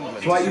 but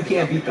That's why you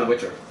can't beat The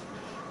Witcher.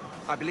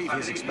 I believe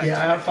he's expecting.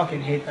 yeah, I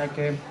fucking hate that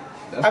game.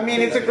 That's I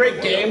mean, it's a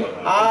great game.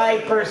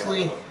 I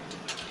personally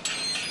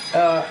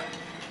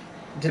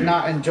did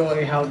not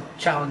enjoy how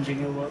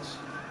challenging it was.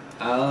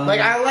 Like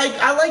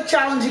I like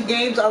challenging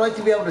games. I like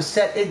to be able to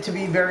set it to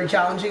be very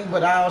challenging,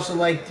 but I also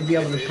like to be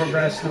able to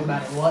progress no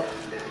matter what.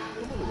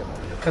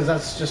 Because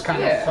that's just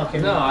kind of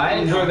fucking. No, I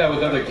enjoy that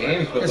with other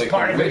games, but It's like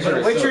part of The it.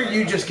 But Witcher, Witcher,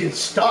 you just get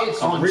stuck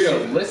it's on shit.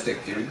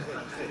 realistic, dude.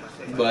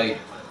 Like,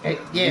 Yeah,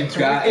 You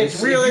got- it's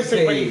if you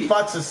realistic, but he pay-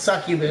 fucks a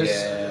succubus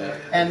yeah,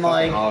 and fucking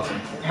like awesome.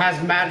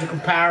 has magical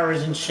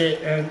powers and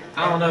shit. And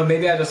I don't know.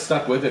 Maybe I just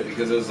stuck with it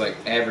because it was like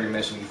every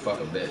mission you fuck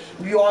a bitch.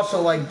 you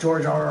also like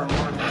George R.R.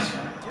 Martin's.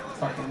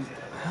 fucking.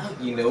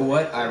 You know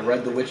what? I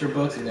read the Witcher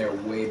books and they're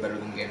way better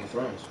than Game of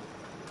Thrones.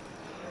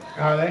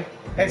 Are they?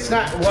 It's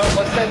not. What's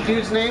that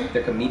dude's name?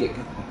 They're comedic.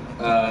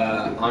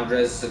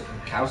 Andres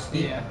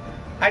Sikowski. Yeah.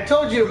 I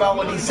told you about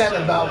what he said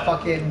about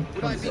fucking.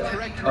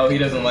 Oh, he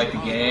doesn't like the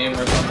game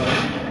or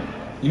something.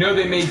 You know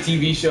they made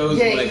TV shows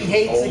Yeah, like he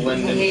hates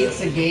Poland he hates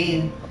the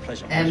game,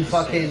 and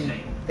fucking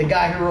the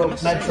guy who wrote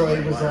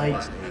Metroid was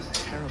like,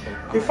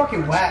 "You're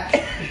fucking whack."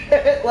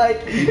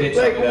 like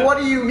what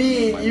do you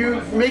mean?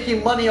 You're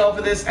making money off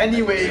of this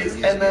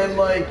anyways, and then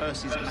like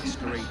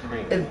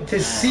and to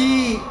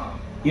see.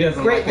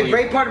 The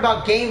great part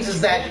about games is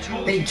that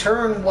they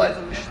turn what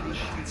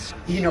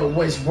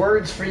was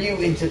words for you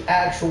into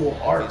actual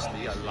art.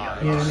 You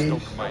know what I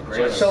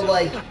mean? So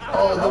like,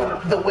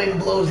 oh, the wind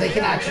blows. They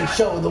can actually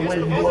show the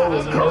wind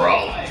blows.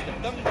 Correct.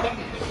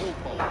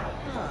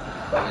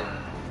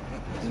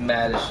 He's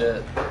mad as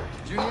shit.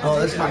 Oh,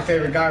 this is my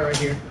favorite guy right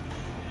here.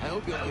 I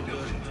hope your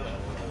version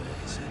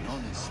is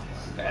honest.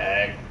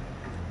 Bag.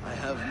 I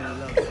have no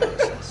love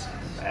for us.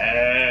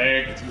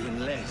 Bag.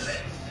 Even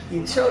less.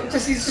 He's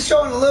just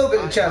showing a little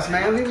bit of chest,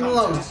 man. Leave him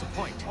alone.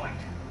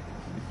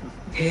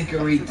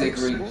 Hickory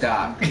dickory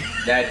dock.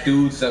 That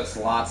dude sucks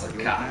lots of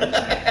cock.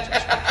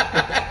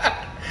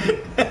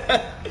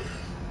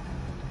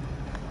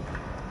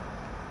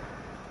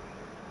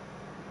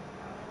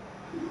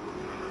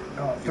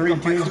 Oh, 3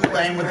 dudes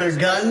playing with their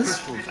guns.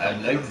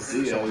 I'd like to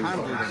see how we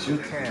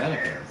shoot the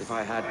If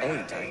I had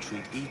 8, I'd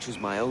treat each as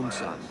my own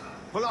son.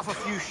 Pull off a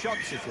few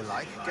shots if you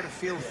like. Get a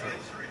feel for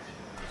it.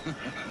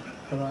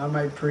 Hold on, I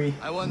might pre.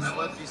 I once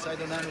fought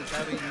beside a man who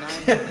carried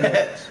 9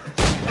 bullets.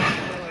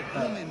 Well, I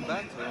put him in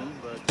battle,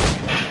 but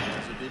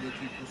his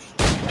ability to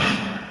swing.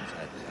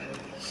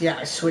 Yeah,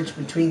 I switch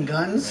between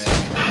guns.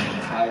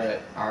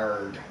 Pirate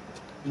Arg.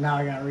 Now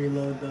I gotta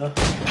reload though.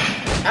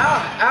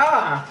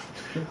 Ah!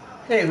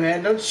 Hey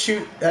man, don't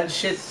shoot that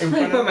shit in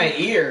front of my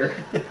ear.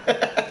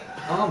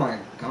 Oh my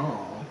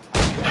god.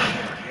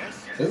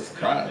 Jesus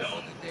Christ.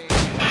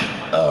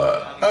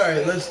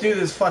 Alright, let's do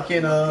this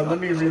fucking, let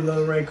me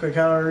reload right quick.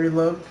 How do I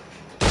reload?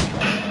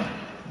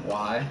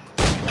 Why?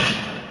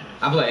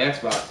 I play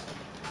Xbox.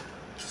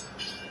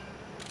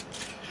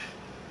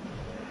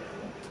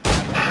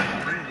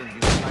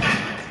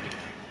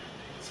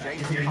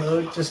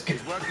 Reload, just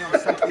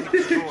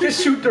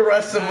shoot the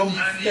rest of them.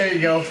 There you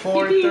go,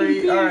 4,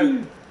 3,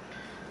 alright.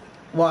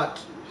 Watch.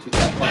 Shoot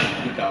that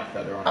fucking peacock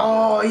feather on.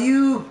 Oh,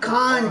 you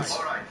cunt!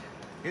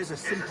 Here's a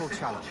simple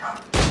challenge.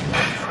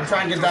 I'm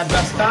trying to get that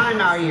best time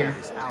out here.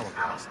 This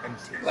hourglass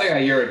empty.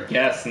 Like you're a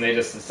guest and they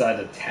just decide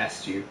to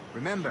test you.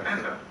 Remember,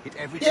 hit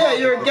every Yeah, target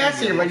you're a within guest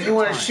here, your but you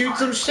want to time. shoot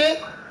some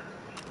shit?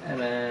 Hey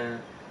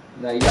man.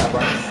 No, you gotta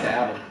run and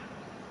stab him.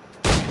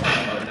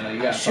 Oh no,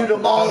 you gotta Shoot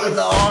them all in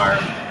the arm.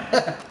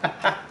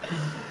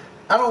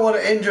 I don't want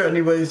to injure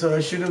anybody, so I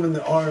shoot him in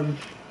the arm.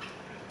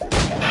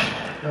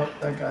 Nope,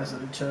 that guy's in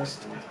the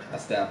chest. I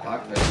stab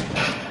pocket.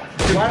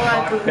 Why do I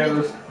have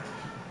to...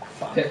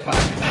 Hit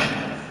pockets.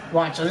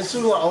 Watch, this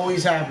is what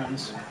always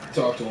happens.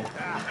 Talk to him.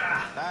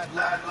 Bad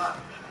luck.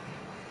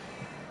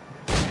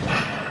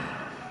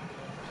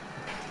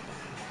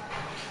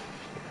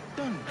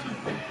 Duncan.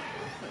 Well,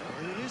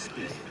 it is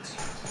good.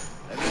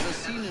 I've never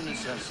seen an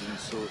assassin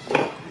so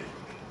equal.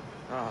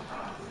 Ah,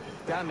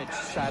 damage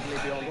sadly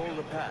beyond all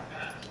repair.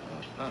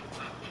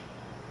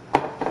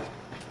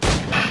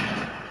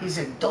 He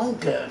said,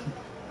 Duncan.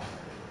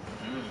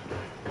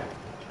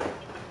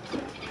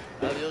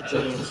 Have your It's a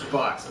choice.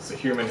 box. It's a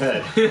human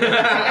head.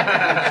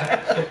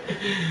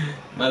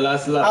 My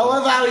last love. I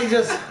love how he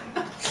just,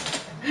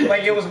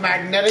 like it was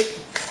magnetic.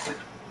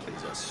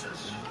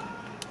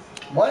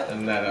 What?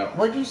 And that up.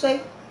 What'd you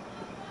say?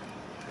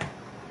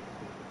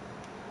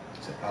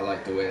 I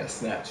like the way I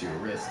snapped your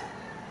wrist.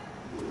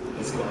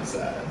 Let's go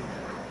inside.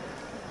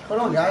 Hold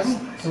on, guys.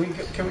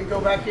 Can we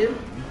go back here?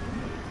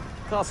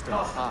 Custom,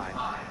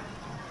 aye.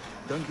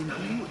 Duncan,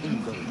 can you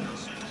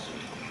indulge?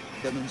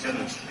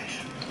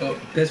 Demonstration. Oh,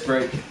 piss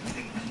break.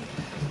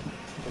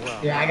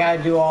 Yeah, I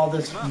gotta do all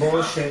this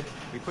bullshit.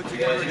 We put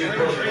together your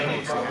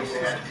arrival.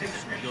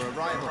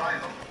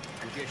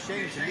 We'd be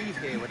ashamed to leave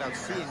here without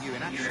seeing you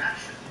in action.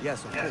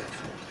 Yes, of course.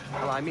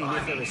 Well, I mean,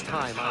 if there is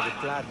time, I would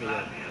gladly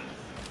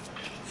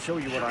show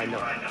you what I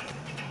know.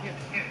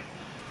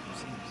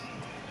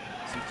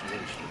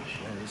 Situation,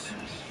 yes.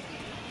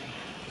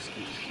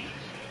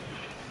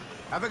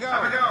 Have a go.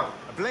 A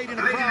blade in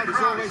a crowd is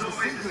always the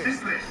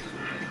simplest.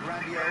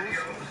 Grandiose.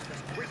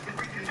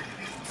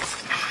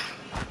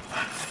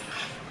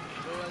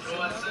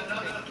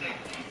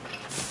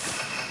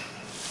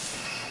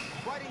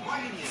 Quite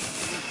ingenious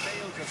to use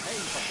bales of hay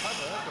for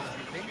cover, don't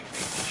you think?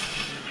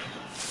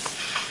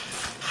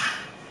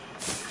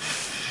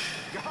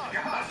 God,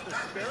 that's the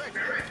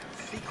spirit.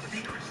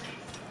 Secrecy.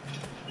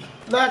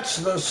 That's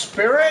the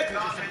spirit.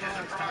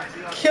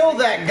 Kill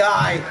that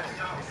guy.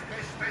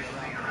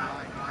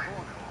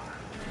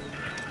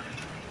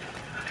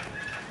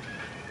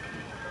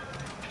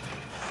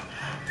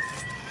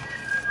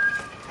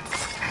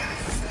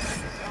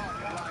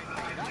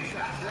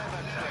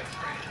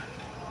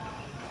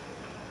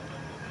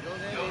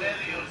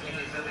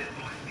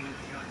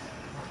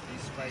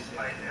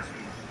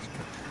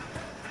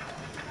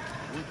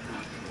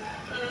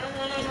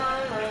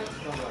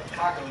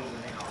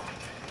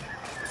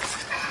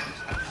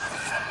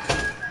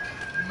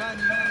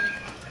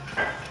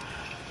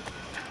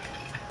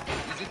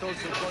 Is it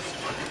also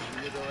possible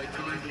to deliver a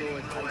killing blow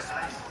at high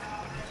speed?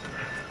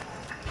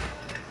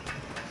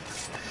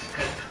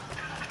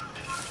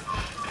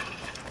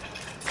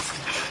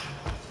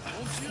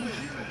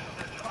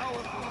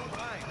 Powerful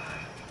mind.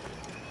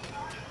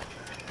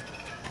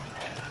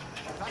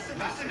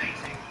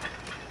 Fascinating.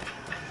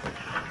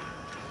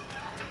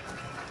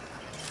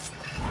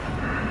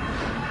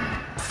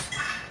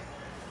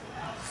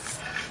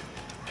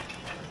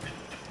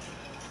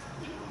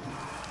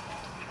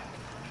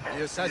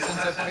 The assassins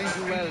have trained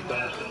you well,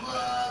 Drunken.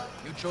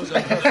 You chose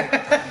a perfect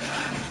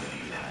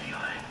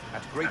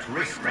At great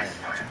risk, I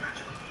imagine.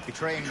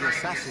 Betraying the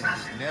assassins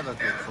is never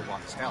good for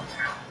one's health.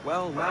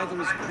 Well,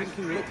 neither is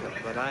drinking liquor,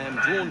 but I am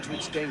drawn to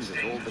its dangers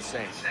all the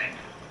same.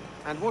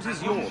 And what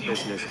is your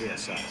business here,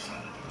 sir?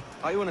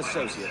 Are you an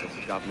associate of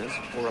the governor's,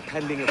 or a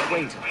pending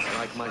acquaintance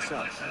like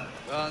myself?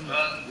 gun,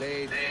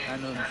 blade,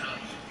 cannons,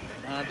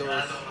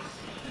 tornadoes,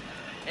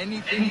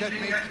 anything that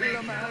may kill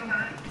a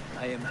man,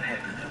 I am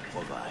happy to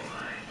provide.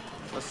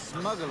 A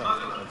smuggler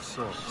of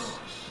sorts.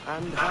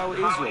 And how is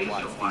your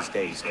wife these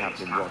days,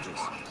 Captain Rogers?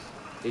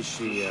 Is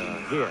she,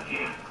 here,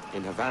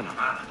 in Havana?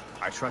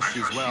 I trust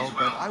she's well,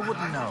 but I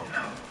wouldn't know.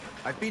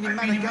 I've been in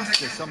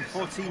Madagascar some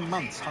 14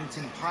 months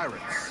hunting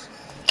pirates.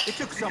 It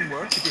took some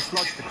work to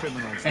dislodge the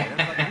criminals there,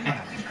 but we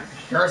managed.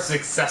 Her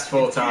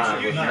successful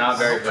time was not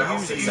very To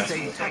use these successful.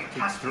 same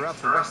tactics throughout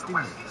the West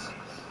Indies.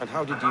 And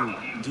how did you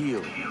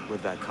deal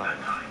with that kind?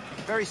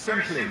 Very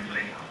simply.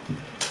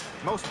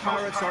 Most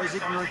pirates are as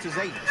ignorant as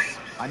apes.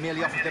 I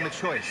merely offered them a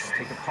choice.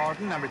 Take a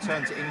pardon and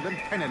return to England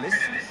penniless,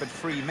 but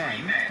free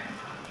men.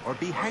 Or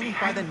be hanged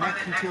by the neck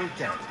until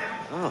dead.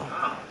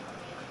 Oh.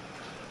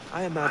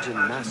 I imagine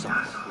Nassau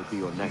would be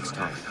your next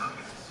target.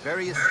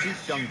 Very astute,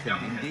 Duncan,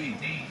 indeed.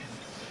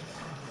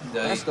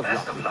 Best of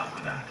luck.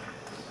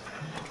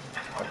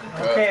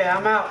 Okay,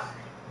 I'm out.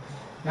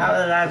 Now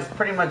that I've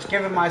pretty much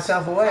given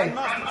myself away.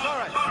 Master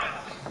Torres!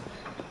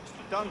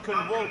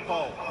 Duncan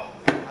Walpole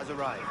has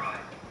arrived.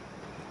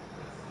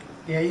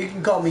 Yeah, you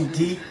can call me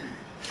D.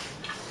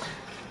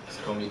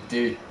 Just call me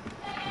D.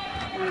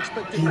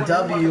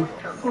 DW.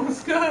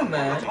 What's good,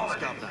 man?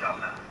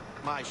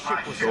 My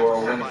ship was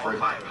Dora shot by Winfrey.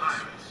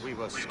 pirates. We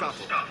were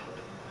scuttled.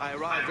 I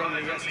arrived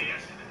only yesterday.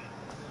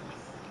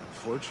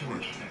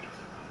 Fortunate.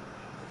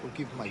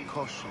 Forgive my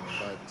caution,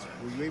 but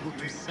were you able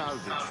to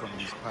salvage from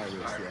these pirates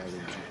the island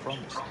you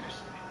promised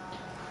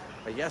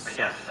me? Yes,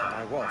 sir,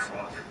 I was.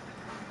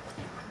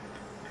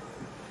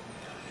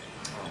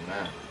 Oh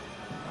man,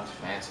 that's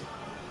fancy.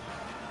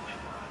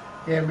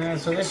 Yeah, man,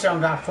 so this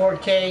song got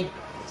 4K,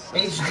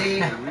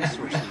 HD,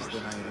 Resources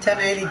than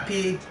I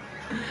 1080p.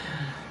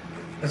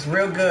 It's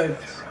real good.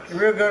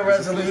 Real good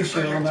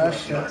resolution on that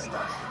shit.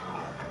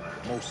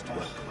 most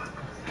welcome.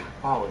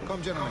 Oh,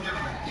 Come, gentlemen.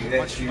 You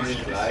guys stream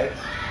this live?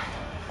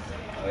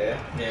 Oh yeah?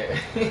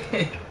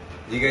 yeah.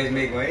 You guys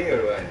make money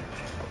or what?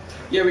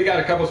 Yeah, we got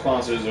a couple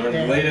sponsors. The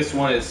Yeah. latest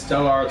one is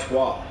Stella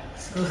Artois.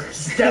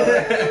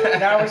 Stellar.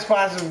 Now we're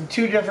sponsored from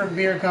 2 different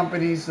beer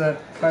companies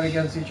that fight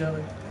against each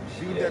other.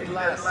 Viewed at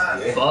last.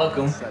 Fuck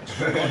 'em. Such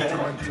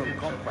continental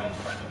company.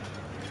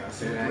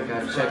 I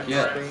gotta check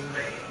yet.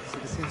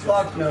 Citizens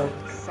Fuck no. of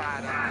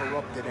sad and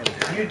corrupted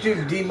empire.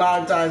 YouTube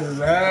demonetizes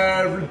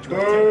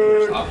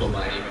everything. I'll put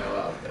my email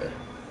out there.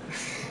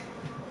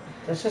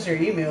 That's just your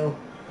email.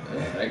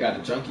 Yeah, I got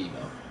a junk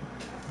email.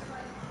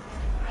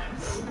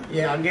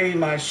 Yeah, I'll give you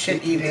my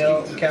shit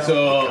email account.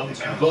 So,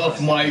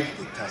 buffmike,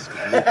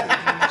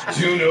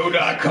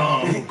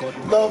 Juno.com,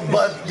 Love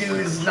Buff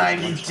Dudes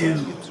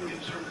 92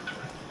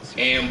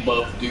 and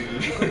buff dude,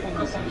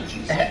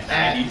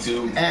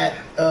 92. at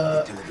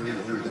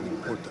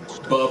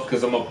Buff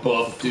because I'm a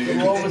buff dude.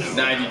 What was-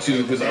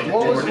 92 because I'm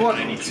what was born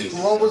in one? 92.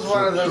 What was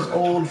one of those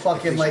old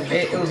fucking like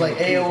it was like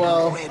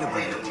AOL, Incredible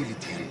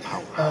utility and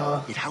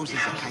power. It houses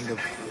a kind of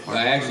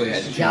I actually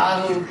had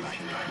Yahoo,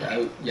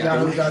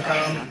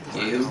 Yahoo.com.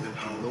 Yahoo.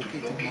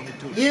 located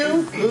monitor.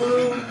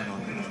 Yahoo.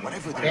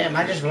 Whatever the Damn,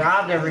 I just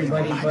robbed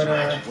everybody,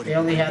 but they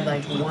only had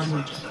like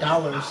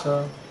 $1,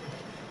 so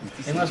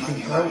they must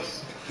be broke.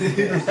 I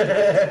didn't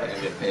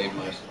get paid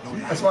much.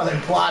 That's why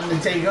they're plotting to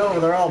take over.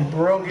 They're all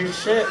broke as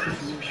shit.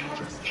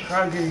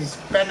 Probably because he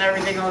spent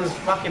everything on his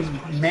fucking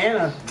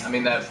mana. I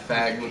mean, that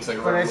fag looks like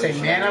a What did I say?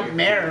 Mana?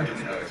 Mare.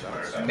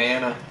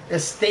 Mana.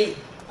 Estate.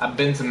 I've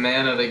been to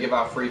Mana. They give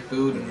out free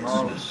food and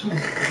Mana.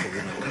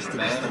 one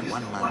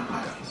man who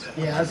does.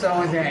 Yeah, that's the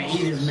only thing I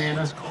eat is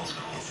mana.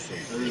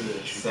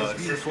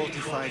 Sucks.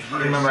 45 years. I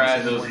remember I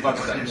had those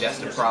fucking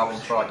digestive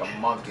problems for like a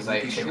month because I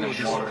ate chicken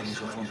and water.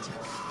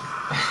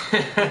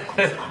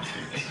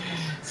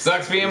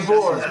 Sucks being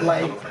poor.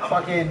 Like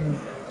fucking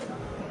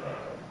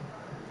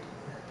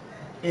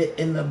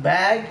In the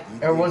bag,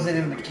 or was it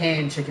in the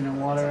can? Chicken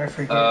and water, I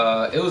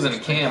forget. It was in a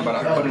can, but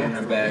I put it in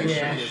a bag.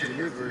 Yeah.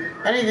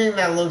 Anything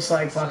that looks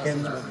like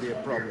fucking.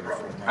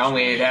 I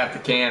only ate half the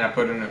can. I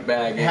put it in a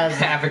bag. Has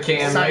Half a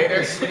can later.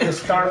 The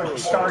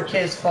Star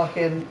Kiss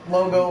fucking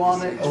logo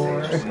on it,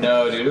 or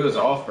no, dude, it was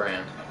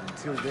off-brand.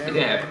 It didn't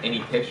have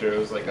any picture. It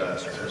was like a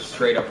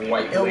straight up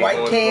white. A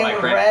white can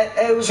with red.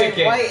 It was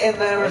chicken. Like white, and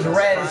then it was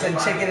red. It said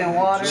chicken and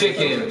water.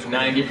 Chicken,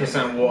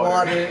 90%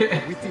 water.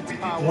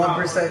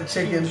 1%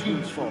 chicken.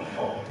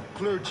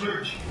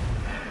 Clergy.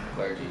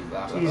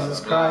 Blah, blah,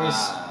 Jesus blah,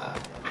 Christ. blah.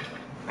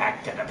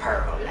 Back to the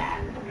Purple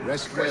Land.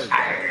 Rest well.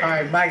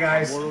 Alright, bye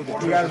guys. You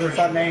guys were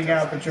fun to hang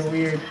out, but you're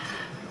weird.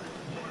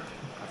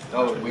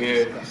 Oh,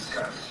 weird.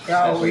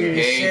 Oh, weird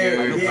as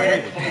shit. dude.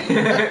 Yeah.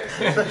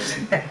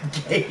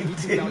 Gay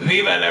dude.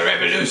 Viva la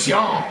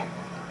Revolution!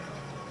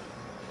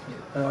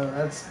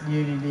 That's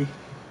UDD.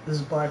 This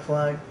is Black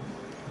Flag.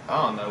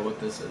 I don't know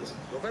what this is.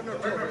 Governor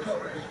Torres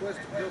requests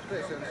your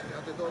presence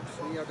at the docks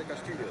near the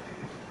Castillo.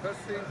 First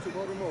thing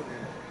tomorrow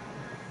morning.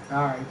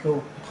 Alright,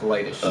 cool.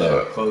 Polite as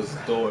shit. Close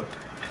the door.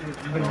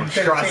 But you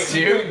Trust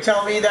you? couldn't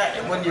tell me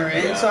that when you're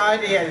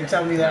inside? You had to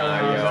tell me that when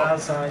I was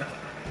outside.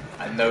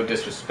 No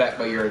disrespect,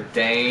 but you're a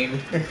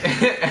Dane.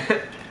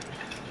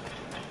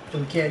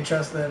 We can't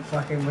trust that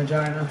fucking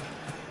vagina.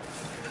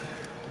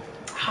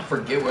 I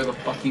forget where the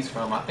fuck he's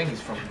from. I think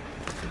he's a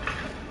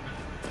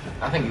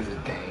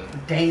Dane.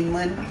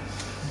 Daneland?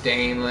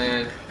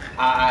 Daneland.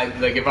 I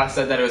like if I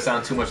said that it would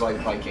sound too much like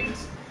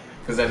Vikings.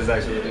 Because that is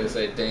actually what they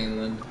say,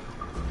 Daneland.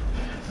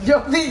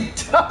 Yo, they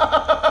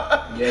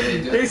Yeah,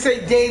 they do. They say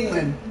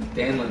Daneland.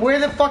 Daneland. Where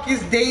the fuck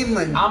is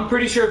Daneland? I'm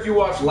pretty sure if you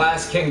watch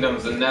Last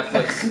Kingdoms, the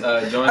Netflix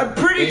joint. I'm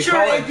pretty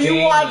sure if you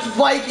watch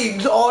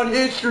Vikings on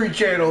History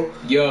Channel.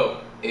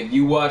 Yo, if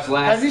you watch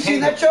Last Have you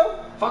seen that show?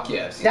 Fuck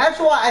yeah, I've seen That's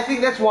why I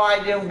think that's why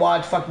I didn't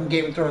watch fucking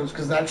Game of Thrones,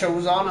 because that show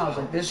was on. I was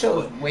like, this show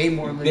is way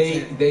more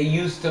legit. They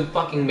used to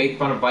fucking make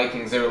fun of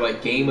Vikings. They were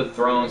like, Game of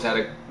Thrones had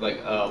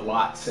a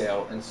lot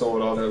sale and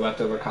sold all their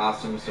leftover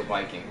costumes to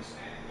Vikings.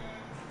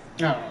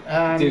 No,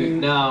 dude,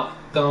 no,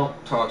 don't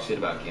talk shit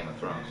about Game of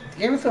Thrones.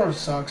 Game of Thrones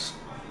sucks.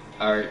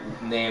 Alright,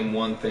 name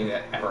one thing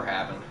that ever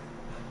happened.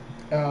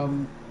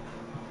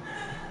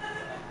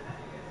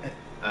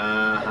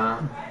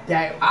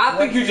 I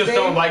think you just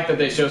don't like that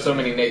they show so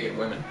many naked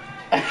women.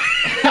 That's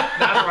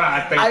what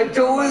I think. I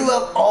totally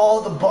love all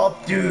the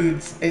buff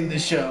dudes in the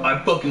show.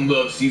 I fucking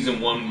love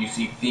season 1 when you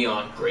see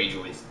Theon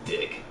Greyjoy's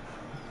dick.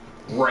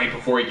 Right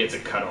before he gets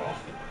it cut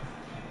off.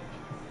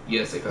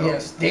 Yes, it goes.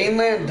 Yes,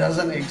 Daneland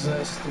doesn't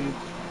exist, dude.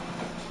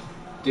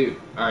 Dude,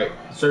 alright,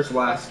 search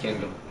Last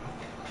Kingdom.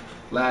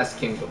 Last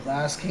Kingdom.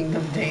 Last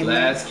Kingdom, Daneland.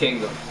 Last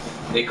Kingdom.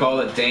 They call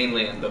it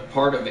Daneland. The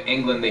part of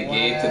England they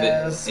gave to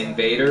the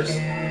invaders,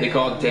 they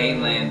call it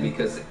Daneland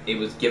because it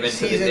was given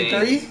to the Danes.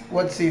 Season 3?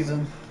 What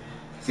season?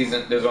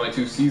 There's only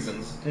 2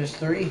 seasons. There's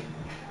 3.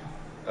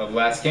 Of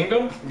Last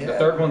Kingdom? Yeah. The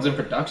 3rd one's in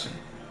production.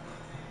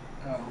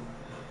 Oh.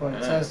 But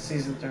it says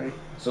season 3.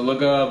 So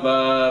look up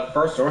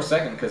 1st or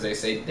 2nd because they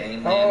say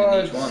Daneland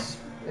in each one.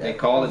 Yeah. They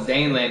call it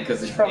Daneland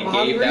because they gave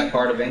Hungary? that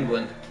part of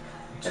England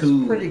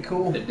to pretty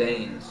cool. the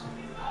Danes.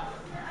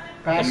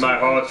 Pass In my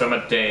heart, I'm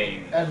a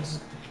Dane.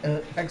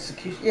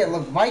 Execution. Yeah,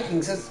 look,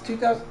 Vikings. That's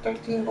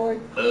 2013, boy.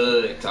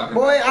 Talking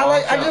Boy,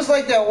 about I just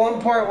like that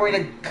one part where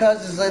the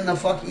cuz is in the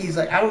fuck. He's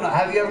like, I don't know.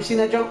 Have you ever seen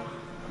that joke?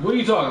 What are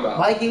you talking about?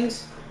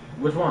 Vikings.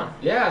 Which one?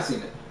 Yeah, I've seen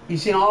it. You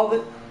seen all of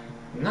it?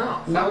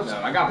 No, no.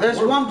 I got. There's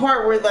one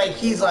part where like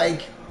he's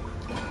like,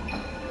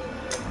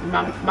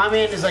 my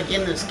man is like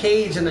in this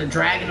cage and they're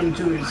dragging him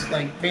to his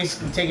like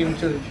basically taking him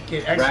to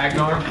get executed.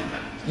 Ragnar.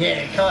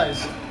 Yeah,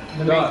 cuz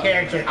the main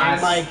character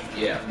and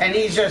and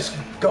he's just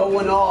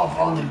going off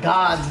on the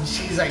gods and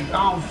she's like,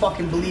 I don't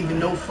fucking believe in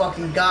no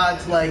fucking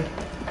gods. Like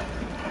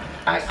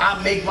I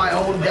make my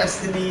own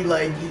destiny.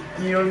 Like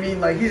you know what I mean?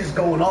 Like he's just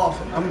going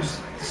off. I'm just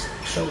this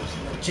show's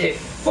legit.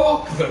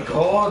 Fuck the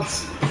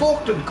gods.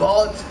 Fuck the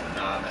gods.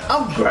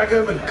 I'm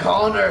Gregor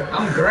McConnor.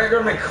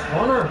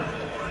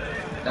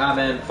 Nah,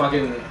 man,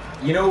 fucking.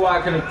 You know why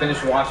I couldn't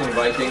finish watching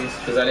Vikings?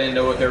 Because I didn't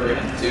know what they were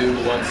gonna do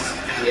once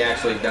he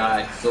actually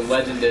died. So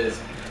legend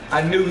is,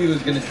 I knew he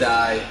was gonna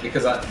die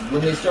because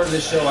when they started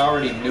this show, I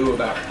already knew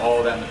about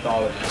all that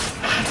mythology.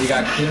 He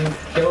got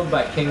killed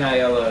by King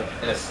Aiella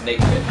in a snake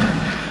pit.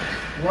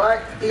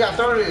 What? He got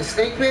thrown in a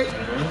snake pit?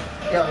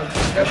 Mm-hmm. Yo,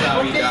 that's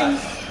how he died.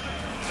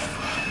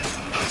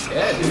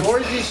 Yeah, dude.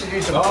 Warriors should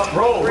do some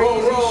roll.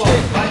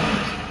 shit.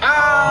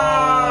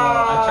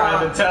 I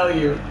tried to tell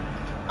you.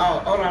 Oh,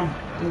 hold on.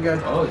 I'm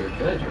good. Oh, you're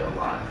good. You're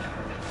alive.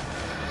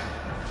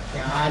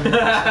 God.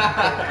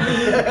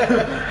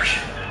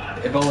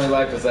 If only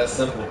life was that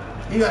simple.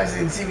 You guys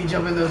didn't see me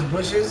jump in those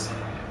bushes.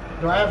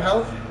 Do I have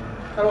health?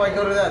 How do I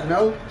go to that?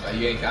 No.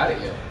 You ain't got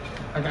it yet.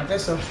 I got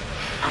this though.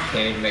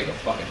 Can't even make a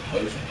fucking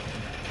potion.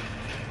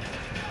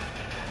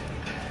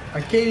 I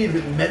can't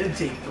even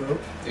meditate, bro.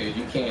 Dude,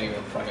 you can't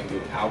even fucking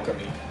do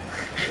alchemy.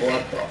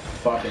 What the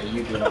fuck are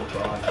you doing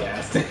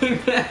broadcasting?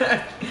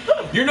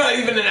 You're not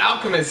even an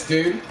alchemist,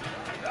 dude.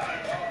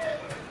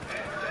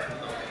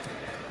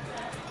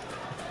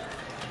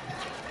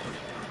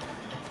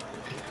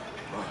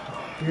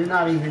 You're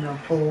not even a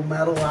full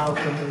metal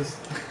alchemist.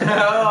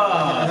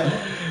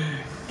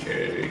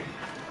 Okay.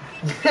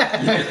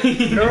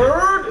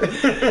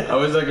 Nerd! I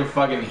was like a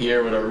fucking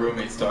hear what our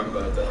roommates talk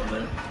about down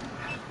there.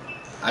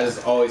 I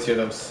just always hear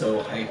them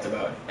so hyped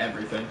about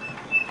everything.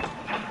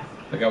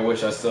 Like I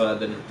wish I still had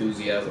that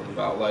enthusiasm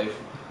about life.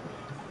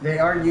 They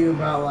argue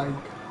about like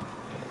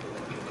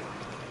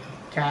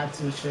cats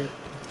and shit.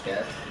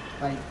 Cats?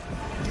 Like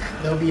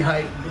they'll be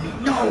hyped.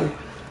 No!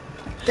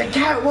 That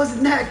cat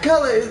wasn't that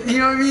color. You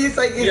know what I mean? It's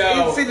like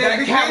it's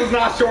that cat was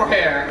not short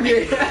hair.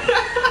 Yeah.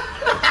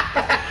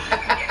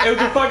 It was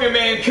a fucking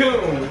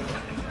Mancoon.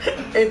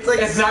 It's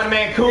like it's not a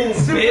Mancoon,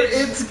 it's super,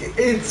 bitch.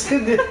 It's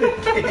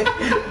significant,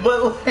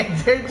 but like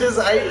they're just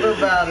hype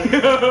about it.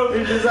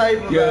 They're just hype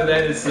about it. Yo,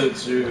 that is so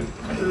true.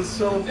 It's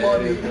so funny.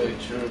 That is really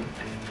true.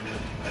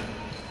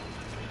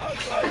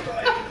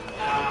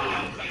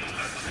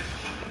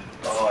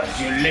 Oh,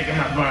 you're licking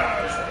my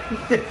balls.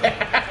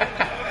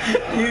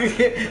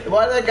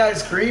 Why did that guy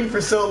scream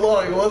for so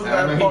long? It wasn't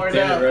that far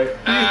down. Right?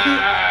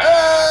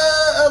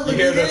 Look, he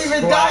didn't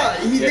even die.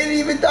 He didn't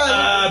even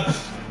die.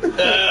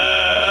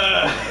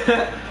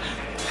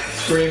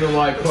 Screaming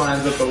while he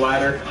climbs up the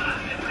ladder.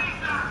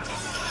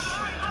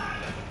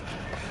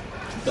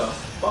 The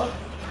fuck?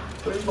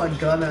 Where's my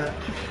gun at?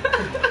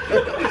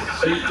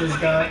 Shoot this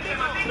guy.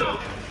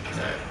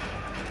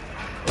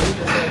 What did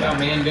you say about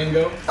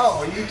Mandingo?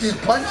 Oh, you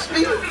just punched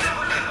me?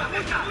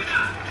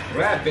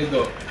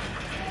 Rapido.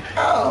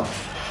 Oh.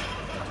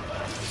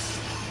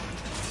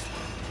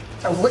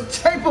 What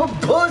type of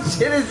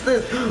bullshit is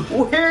this?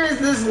 Where is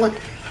this like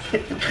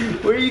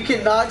where you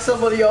can knock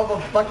somebody off a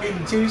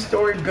fucking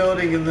 2-story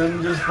building and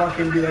then just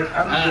fucking be like,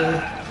 I'm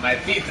good. My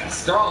feet are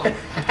strong. I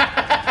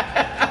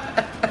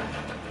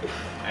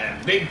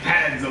have big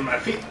pads on my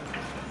feet.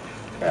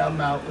 Yeah, I'm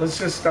out. Let's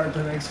just start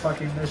the next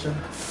fucking mission.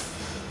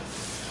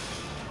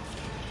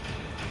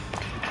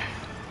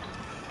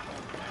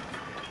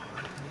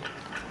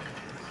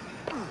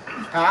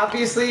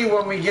 Obviously,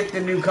 when we get the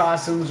new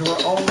costumes,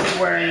 we're only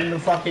wearing the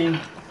fucking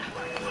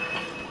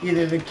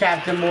either the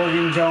Captain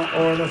Morgan jump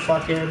or the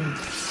fucking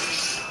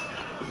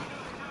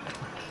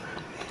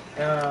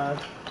the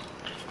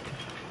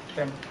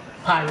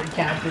pirate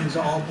captain's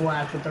all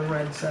black with the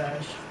red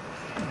sash.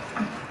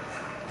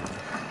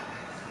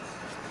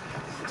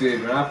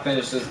 Dude, when I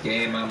finished this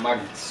game, my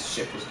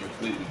shit was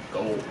completely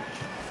gold.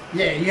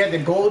 Yeah, you had the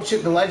gold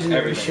shit, the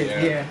legendary Everything,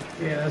 shit.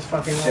 Yeah, that's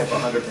fucking shit,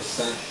 awesome.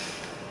 100%.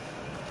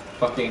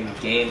 Fucking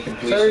game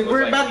completion. So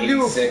we're was about like to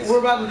 86. do we're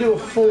about to do a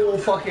full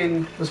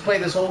fucking. Let's play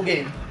this whole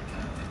game.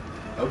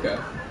 Okay.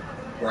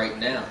 Right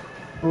now.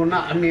 Well,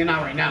 not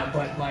right now,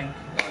 but like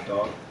My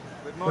dog.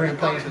 we're gonna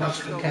play as much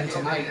as we can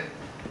tonight,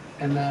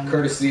 and then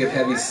Courtesy of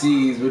Heavy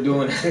Seas, we're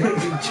doing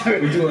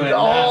we're doing a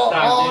all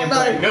non-stop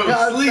night, gameplay.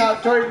 No sleep.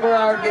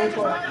 24-hour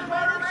gameplay.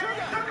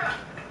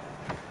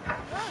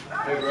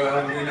 Hey bro,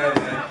 have a good night,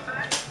 man.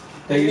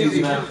 Take it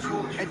easy, man.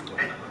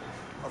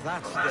 Oh,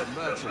 that's the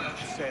merchant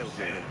sailed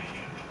here.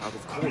 Out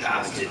of course,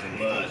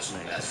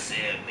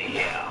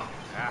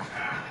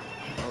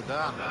 Well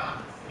done.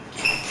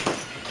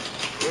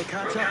 we'll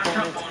catch up on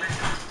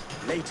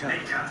it later.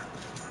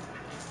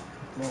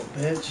 Little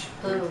bitch.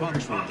 Very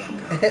punctual,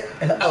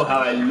 Duncan. Oh, how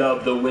I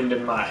love the wind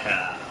in my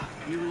hair.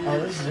 Oh,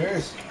 this is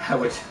yours.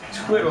 How it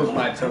twiddles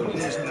my toes.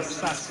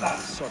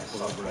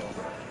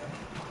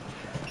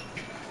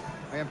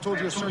 I am told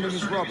your surname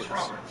is Roberts.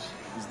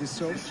 Is this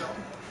so?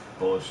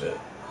 Bullshit.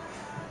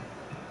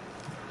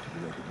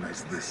 You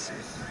recognize this?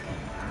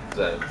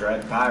 The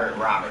Dread Pirate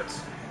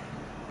Roberts.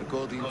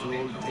 According to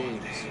old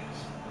tales,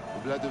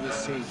 the blood of a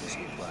sage is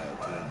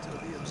required to enter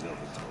the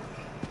observatory.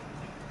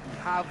 We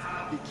have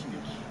the key.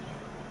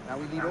 Now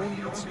we need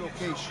only its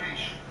location.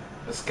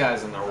 This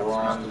guy's in the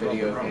wrong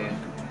video game.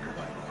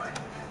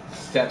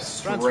 Steps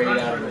straight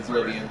out of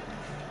Oblivion.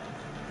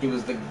 He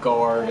was the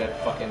guard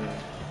at fucking...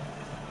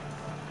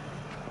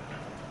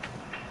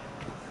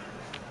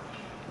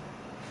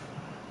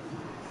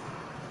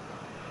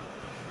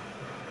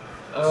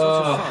 Such a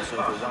fuss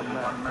over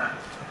one man.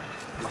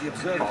 Is the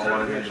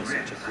observatory really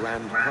such a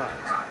grand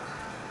prize?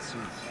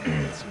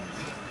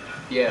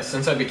 Yeah,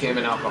 since I became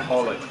an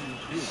alcoholic,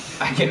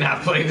 I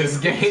cannot play this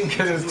game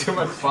because there's too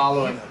much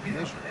following.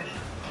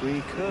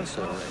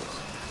 Precursor race.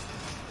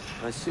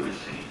 I see.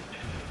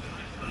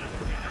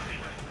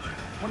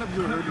 One of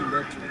your early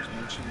letters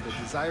mentioned the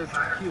desire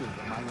to kill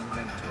the Mayan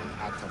mentor,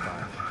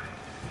 Atabar.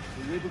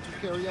 Were you able to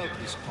carry out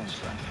this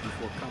contract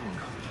before coming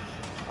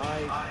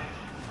here?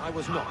 I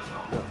was not.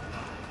 No.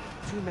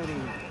 Too many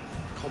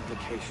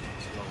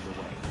complications along the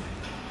way.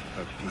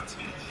 A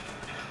pity.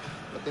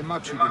 But the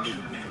much you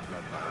delivered with the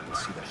blood vial will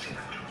see that you're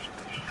finished.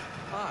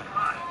 Ah,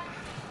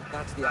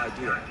 that's the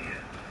idea.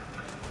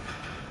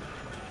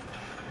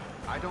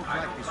 I don't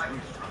like this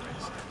route,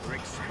 Torres. We're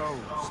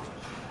exposed.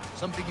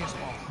 Something is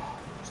wrong.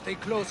 Stay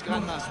close,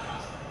 Grandmaster.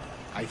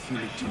 I feel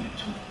it too. Do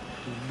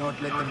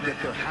not let them get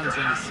their hands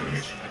on the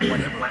sage, at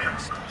whatever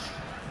cost.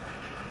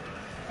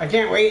 I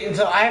can't wait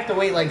until I have to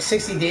wait like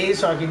 60 days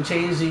so I can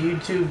change the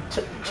YouTube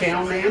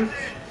channel name.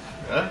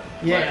 Really?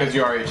 Yeah. Because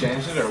you already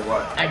changed it, or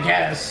what? I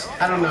guess.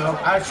 I don't know.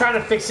 I was trying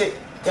to fix it.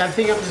 I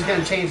think I'm just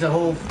gonna change the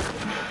whole. Ooh,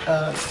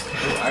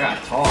 I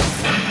got tall.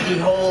 The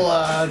whole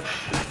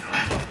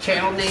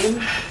channel name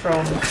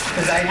from,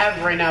 because I have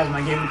it right now as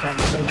my gaming tag,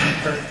 so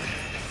it's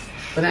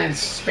but then it's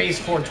space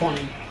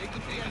 420.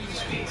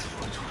 Space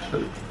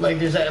 420. Like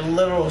there's a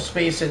literal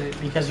space in it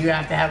because you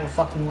have to have a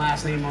fucking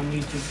last name on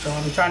YouTube. So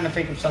I'm trying to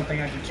think of something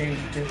I can change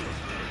it to.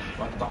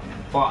 What the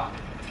fuck?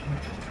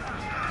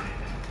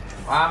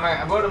 Why am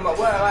I? What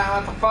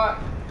the fuck?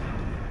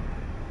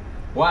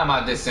 Why am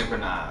I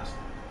desynchronized?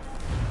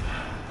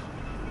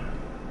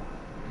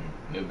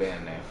 New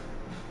band name.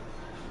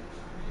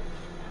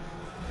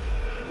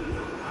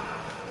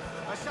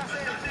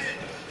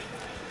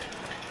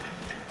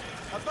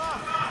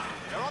 Above!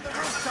 They're on the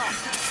rooftop!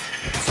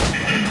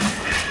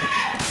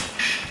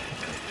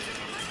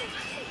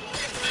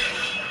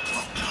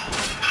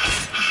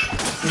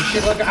 You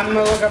should look. I'm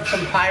gonna look up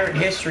some pirate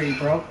history,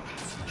 bro.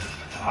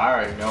 I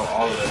already know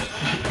all of it.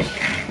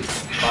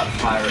 But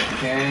Pirate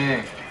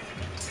King.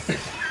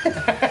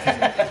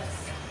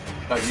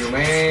 Like you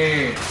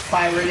mean?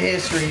 Pirate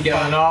history.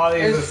 Killing all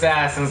these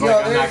assassins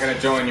like I'm not gonna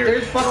join your.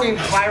 There's fucking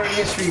pirate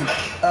history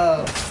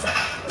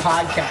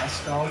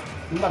podcast, dog.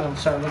 I'm about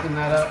to start looking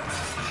that up.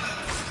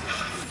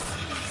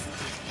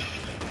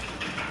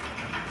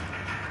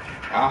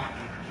 Ah.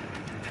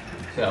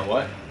 So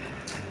what?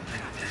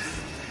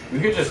 We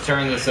could just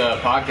turn this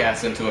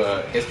podcast into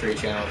a history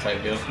channel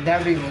type deal.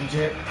 That'd be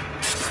legit.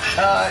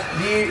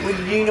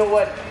 Do you know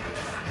what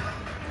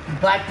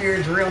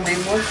Blackbeard's real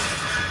name was?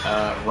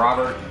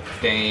 Robert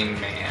Dane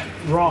Man.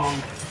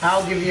 Wrong.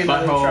 I'll give you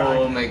another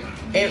try.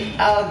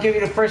 I'll give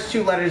you the first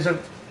two letters of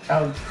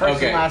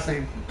first and last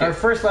name. Or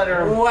first letter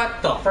of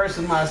what the first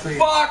and last name.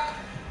 Fuck!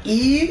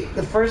 E,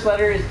 the first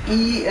letter is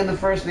E in the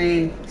first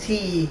name,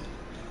 T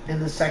in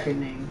the second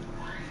name.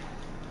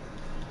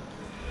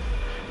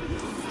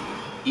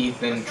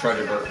 Ethan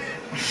Trudgeberg.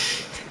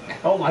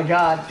 Oh my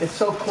god, it's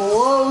so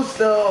close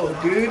though,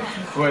 dude.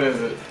 What is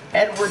it?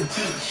 Edward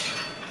Teach.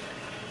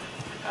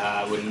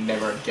 I would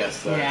never have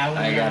guessed that. Yeah,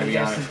 I gotta be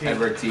honest.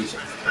 Edward Teach.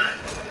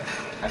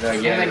 I feel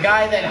like, and the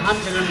guy that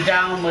hunted him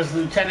down was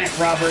Lieutenant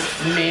Robert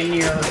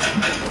Maynard.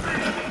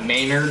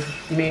 Maynard?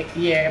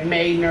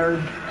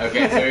 Maynard.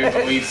 Okay, so he was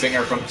the lead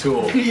singer from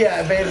Tool.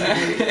 Yeah,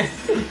 basically.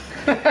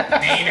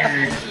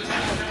 Maynard.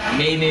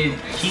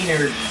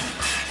 Keenard.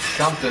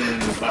 Something in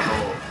the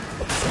butthole.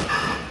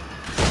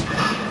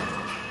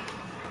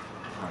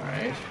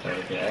 Alright,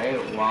 okay,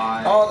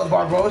 why? Oh, the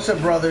Barbosa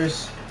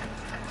brothers.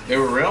 They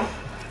were real?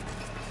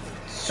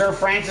 Sir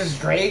Francis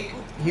Drake,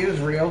 he was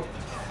real.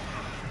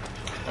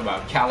 How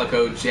about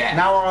Calico Jack?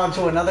 Now we're on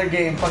to another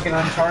game, fucking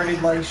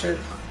Uncharted like shit.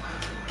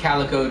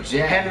 Calico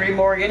Jack. Henry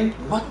Morgan.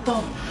 What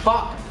the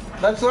fuck?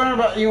 Let's learn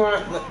about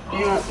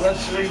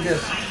let's read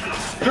this.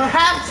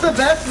 Perhaps the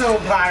best known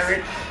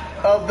pirate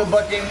of the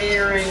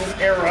buccaneering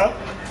era,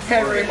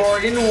 Henry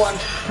Morgan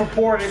once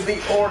purportedly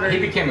ordered. He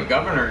became a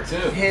governor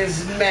too.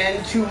 His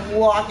men to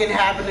lock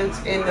inhabitants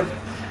in the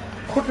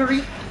Puerto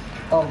Maguito.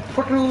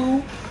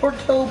 Puerto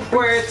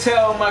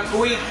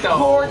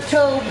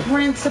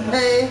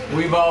Principe.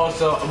 We've all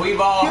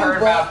heard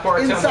about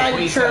Puerto inside Maguito.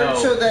 the church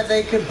so that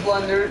they could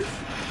plunder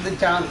the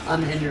town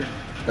unhindered.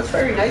 That's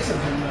very nice of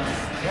him, though.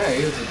 Yeah,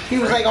 he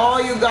was like, "Oh,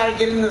 you gotta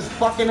get in this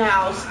fucking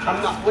house.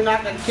 We're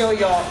not gonna kill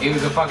y'all." He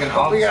was a fucking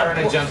officer and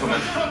a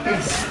gentleman.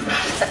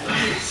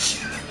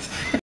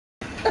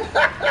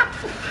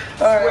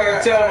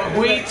 Puerto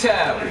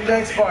Maguito.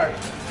 Next part.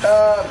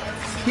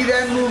 He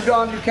then moved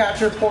on to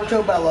capture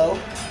Portobello,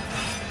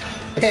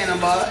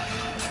 Panama,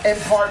 in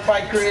part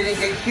by creating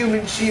a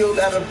human shield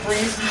out of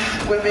priests,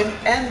 women,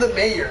 and the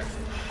mayor.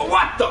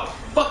 What the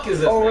fuck is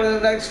this? Over the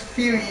next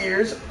few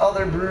years,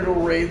 other brutal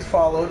raids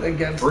followed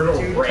against the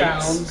two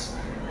towns.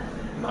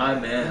 My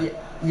man.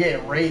 Yeah,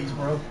 raids,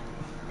 bro.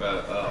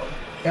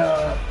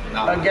 No.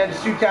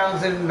 Against two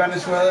towns in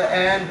Venezuela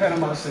and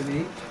Panama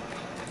City.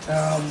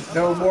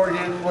 Though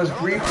Morgan was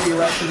briefly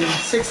elected in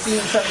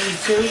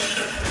 1672,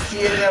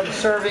 he ended up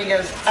serving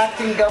as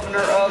acting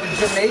governor of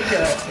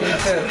Jamaica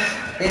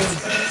in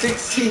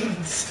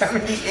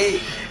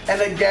 1678,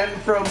 and again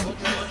from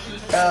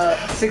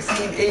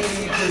 1680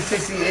 to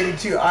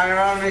 1682.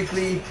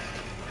 Ironically,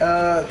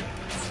 the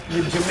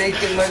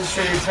Jamaican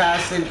legislature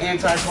passed an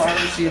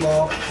anti-piracy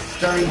law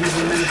during his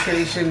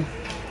administration,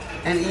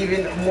 and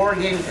even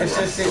Morgan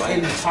assisted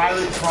in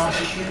pirate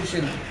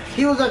prosecution.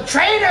 He was a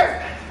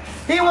traitor!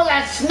 He was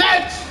a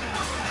snitch!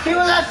 He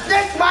was a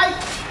snitch, Mike!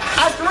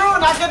 I threw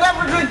it. I could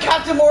never drink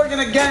Captain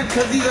Morgan again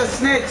because he's a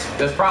snitch.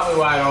 That's probably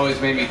why it always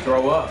made me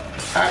throw up.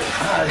 I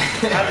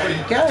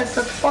would guess.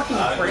 That's fucking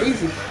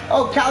crazy.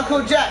 Oh,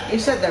 Calico Jack. You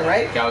said that,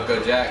 right? Calico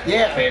Jack.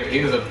 Yeah.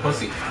 He was a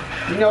pussy.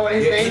 You know what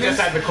his name is? He just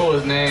had the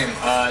coolest name.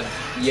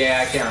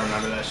 Yeah, I can't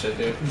remember that shit,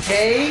 dude.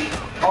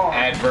 J.R.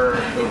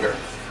 Adver Cougar.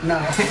 No.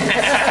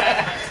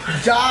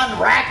 John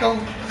Rackham.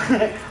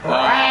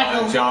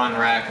 Rackham. John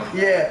Rackham.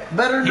 Yeah,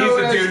 better He's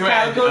known the as dude who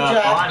had Calico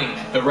Jack. Bonnie,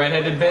 the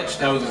redheaded bitch.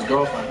 That was his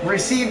girlfriend.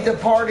 Received a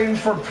pardon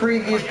for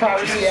previous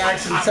piracy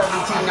acts in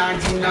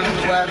 1719.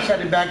 Nonetheless,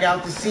 headed back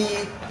out to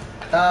sea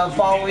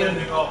following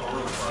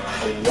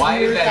Why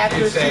did years that after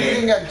dude say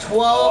seizing a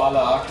 12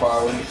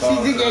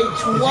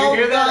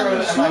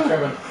 gun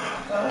sloop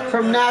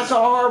from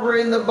Nassau Harbor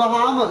in the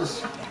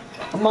Bahamas.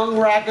 Among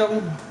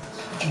Rackham's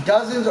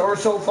dozens or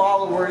so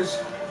followers,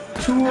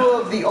 2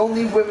 of the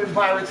only women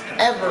pirates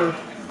ever.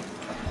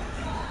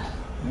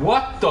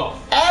 What the?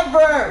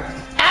 Ever!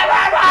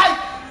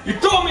 You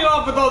throw me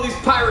off with all these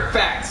pirate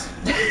facts.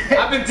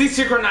 I've been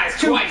desynchronized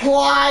to twice.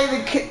 ply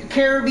the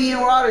Caribbean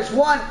waters.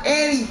 1,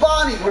 Annie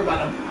Bonnie. We're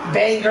about to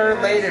bang her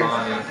later.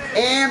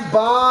 Anne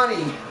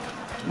Bonnie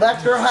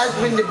left her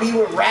husband to be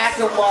with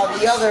Rackham, while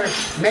the other,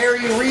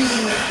 Mary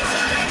Reed,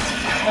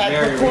 had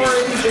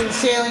purportedly been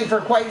sailing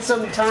for quite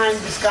some time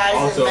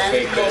disguised in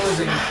men's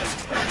clothing.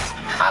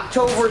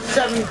 October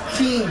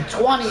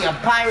 1720, a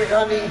pirate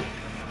hunting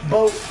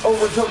boat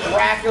overtook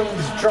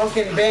Rackham's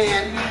drunken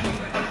band.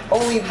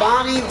 Only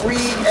Bonnie,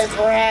 Reed, and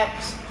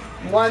perhaps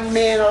one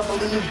man are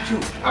believed to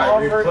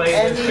offer any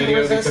this video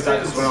resistance. because I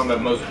just went on the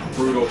most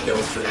brutal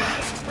kill streak.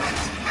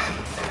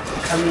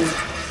 I mean,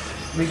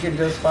 we can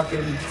just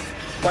fucking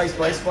splice.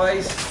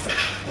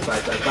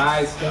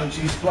 Guys. Don't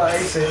you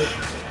splice it.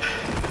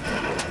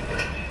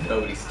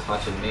 Nobody's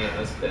touching me in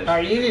this bitch.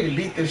 Alright, you need to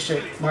beat this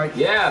shit, Mike.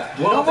 Yeah,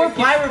 well, no more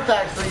pirate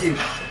facts for you.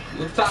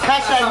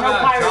 Hashtag no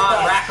pirate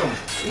John facts. Rackham.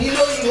 You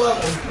know you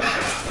love him.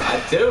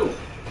 I do.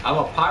 I'm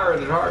a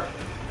pirate at heart.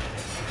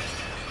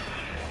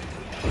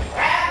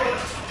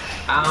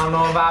 I don't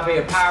know if I'll be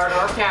a pirate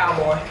or a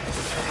cowboy.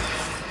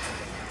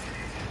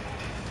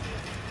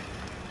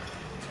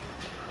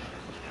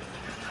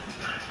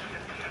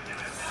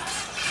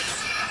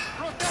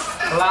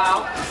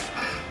 Hello?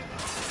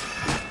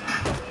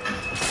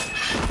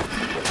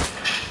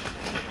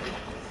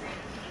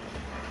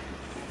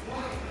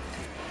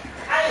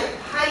 I am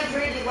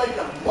hydrated like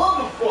a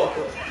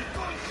motherfucker.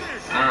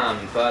 I'm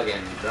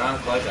fucking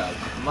drunk like a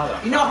mother.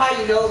 You know how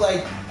you know,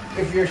 like,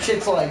 if your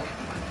shit's like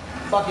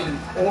fucking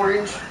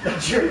orange,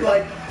 that you're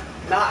like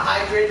not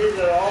hydrated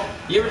at all?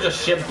 You ever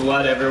just shit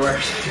blood everywhere?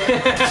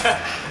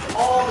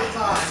 All the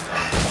time.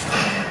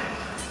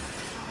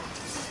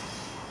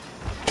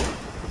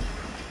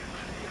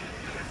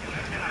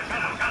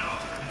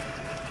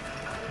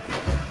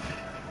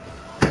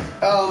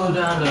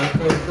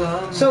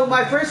 So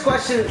my first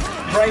question,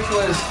 Bryce,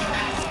 was,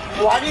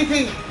 why do you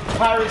think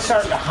pirates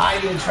started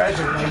hiding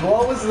treasure? Like,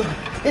 what was the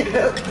point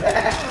of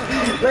that?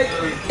 Like,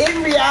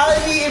 in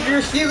reality, if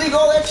you're stealing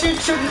all that shit,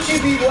 shouldn't you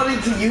be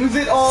wanting to use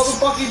it all the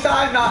fucking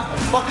time, not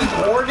fucking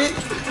hoard it?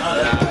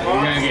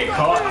 You're gonna get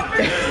caught.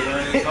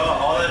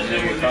 All that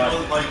shit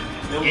was like.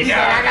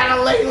 Yeah, I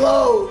gotta lay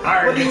low.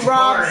 When he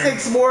robbed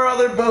 6 more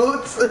other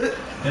boats. And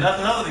that's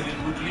another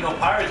thing. You know,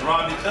 pirates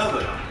rob each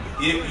other.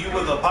 If you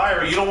was a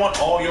pirate, you don't want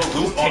all your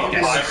loot on a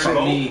pirate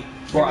boat.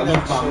 Before I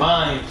lose my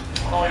mind.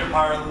 All your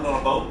pirate loot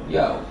on a boat.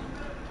 Yo.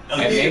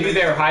 And maybe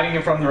they were hiding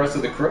it from the rest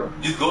of the crew.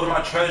 Just go to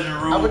my treasure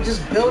room. I would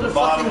just build a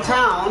fucking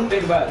town.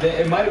 Think about it.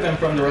 It might have been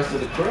from the rest of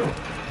the crew.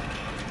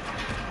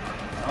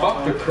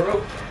 Fuck the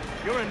crew.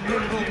 You're a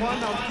nimble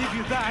one, I'll give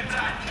you that.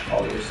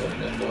 Oh, you're so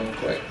nimble and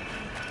quick.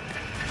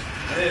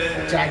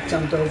 Jack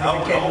jumped over the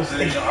cable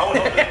stick.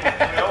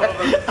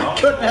 I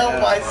couldn't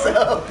help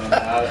myself. I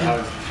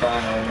was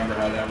trying to remember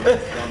how that was.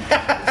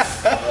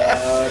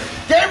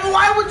 David,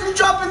 why would you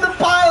jump in the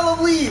pile of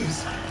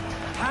leaves?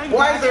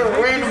 Why is there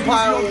a random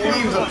pile of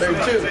leaves up there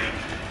too?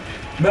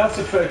 Mass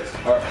Effect.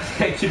 Or,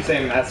 I keep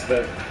saying Mass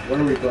Effect. What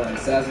are we playing?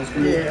 Assassin's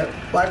Creed? Yeah,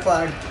 Black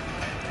Flag.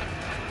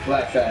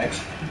 Black Flag.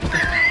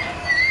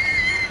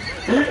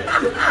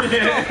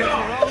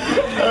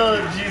 Oh,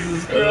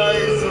 Jesus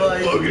Christ,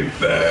 like. Fucking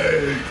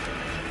fag.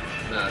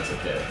 No, it's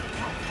okay.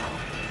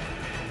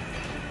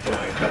 Put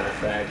my couple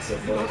fags so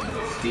far.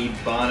 Steve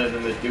Bonnet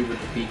and the dude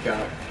with the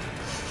peacock.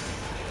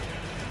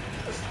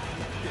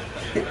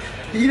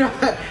 You know,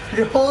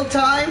 the whole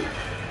time,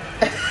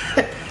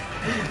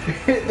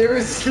 there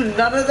was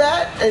none of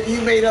that, and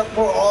you made up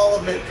for all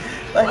of it.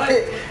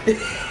 Like,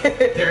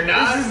 They're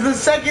not? This is the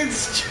second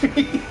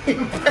stream.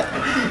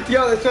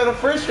 Yo, so the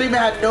first stream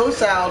had no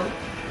sound.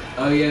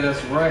 Oh yeah,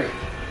 that's right.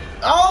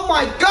 Oh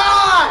my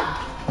God!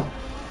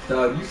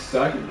 Dog, you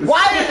suck at this.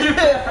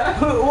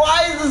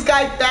 Why is this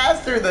guy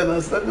faster than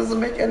us? That doesn't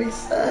make any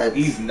sense.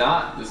 He's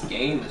not. This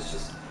game is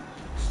just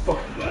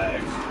fucking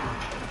lag.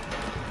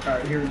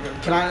 Alright, here we go.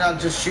 Can I not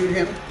just shoot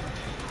him?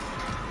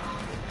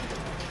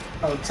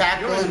 Oh,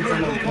 tackle him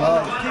from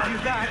above.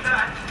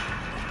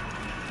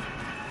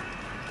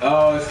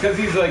 Oh, it's because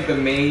he's like the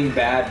main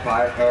bad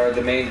pirate, or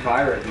the main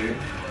pirate, dude.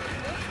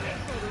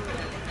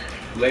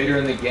 Later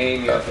in the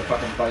game, you have to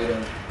fucking fight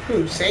him.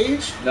 Who,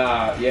 Sage?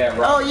 Nah, yeah,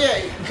 right. Oh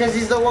yeah, because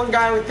he's the one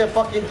guy with the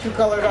fucking 2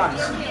 colored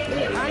eyes.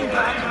 Hang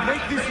back and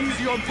make this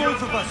easy on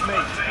both of us,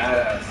 mate.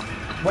 Badass.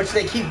 Which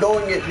they keep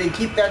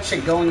that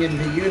shit going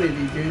into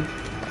Unity, dude.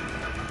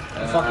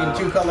 The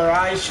fucking 2 color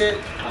eyes shit.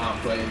 I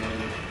don't play Unity.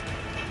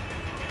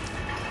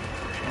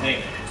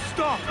 name.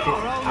 Stop!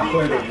 I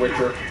play The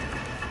Witcher.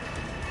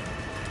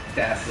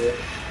 That's it.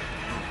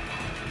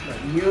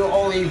 You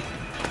only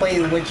play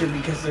The Witcher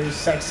because there's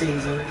sex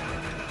scenes in it.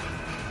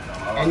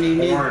 And you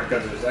need,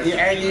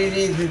 and you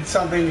need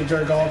something to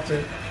jerk off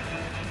to.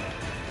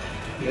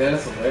 Yeah,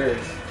 that's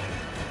hilarious.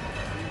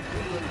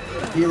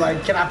 You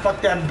like, can I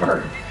fuck that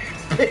bird?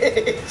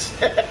 Bitch.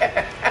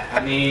 I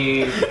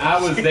mean, I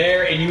was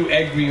there and you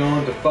egged me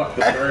on to fuck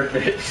the bird,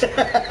 bitch. So,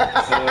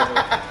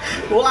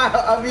 well,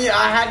 I mean,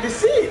 I had to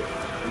see it.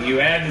 you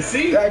had to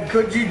see.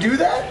 Could you do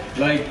that?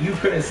 Like, you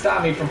couldn't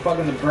stop me from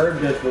fucking the bird,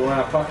 bitch, but when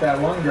I fucked that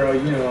one girl,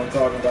 you know what I'm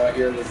talking about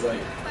here, was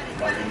like,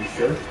 are you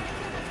sure?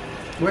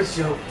 Which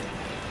joke?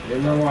 You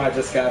remember when I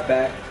just got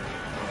back?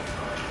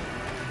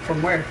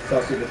 From where?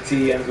 Starts with a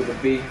T, ends with a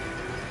B.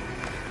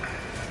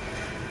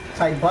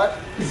 Tight butt?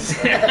 You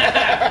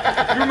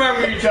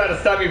remember when you tried to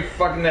stop me from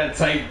fucking that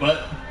tight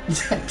butt?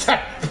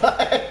 Tight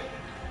butt.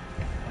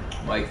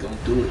 Mike,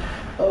 don't do it.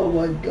 Oh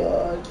my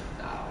god.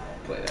 Nah, I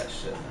don't play that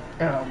shit.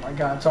 Oh my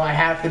god. So I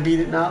have to beat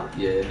it now?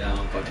 Yeah, now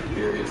I'm fucking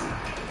furious.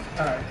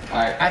 Alright.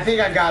 Alright. I think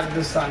I got it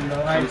this time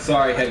though. I'm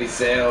sorry, Heavy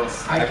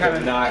Sales. I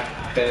could not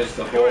finish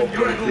the whole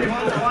game.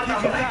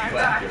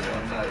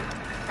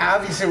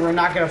 Obviously, we're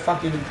not gonna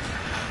fucking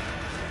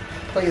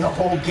play the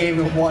whole game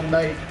in one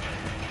night.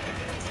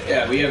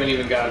 Yeah, we haven't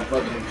even got a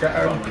fucking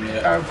trap on one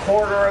yet. A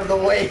quarter of the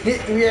way.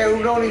 Yeah,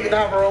 we don't even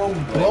have our own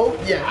boat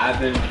yet. I've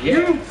been. Yeah.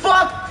 You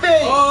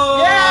fuckface! Oh,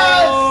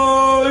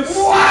 yes!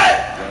 What?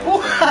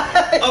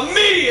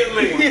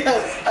 Immediately!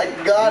 Yes, I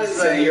got it.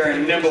 Say you're a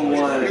nimble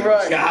one.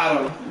 Right. Got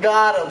him.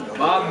 Got him.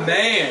 My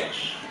man.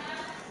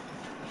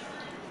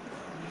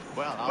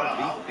 Well,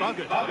 I'll be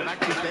buggered. On an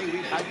active day,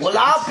 we've had... Well,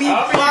 I'll be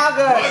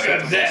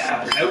buggered.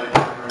 Down. Nope.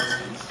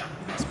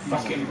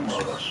 Fucking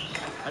mother.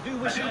 I do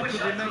wish I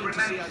could remain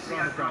to see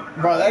how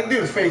Drunken. Bro, that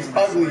dude's face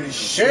ugly as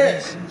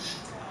shit.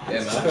 Yeah,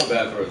 man, I feel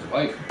bad for his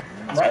wife.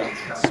 Right.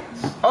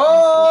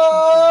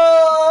 Oh!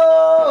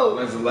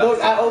 When's the last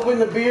Look, I opened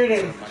the beard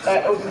and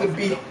I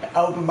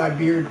opened my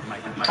beard.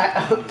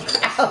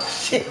 Oh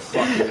shit!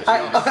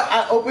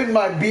 I opened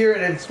my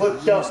beard and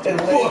flipped up and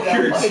laid Fuck down.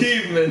 your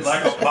achievements.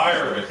 Like a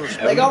pirate.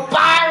 Like a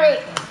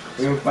pirate.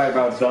 We don't fight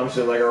about dumb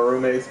shit like our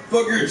roommates.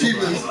 Fuck your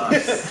achievements.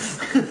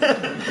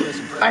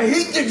 I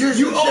hate that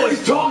you always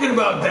talking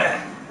about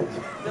that.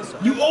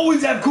 You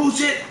always have cool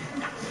shit.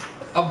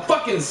 I'm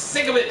fucking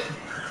sick of it.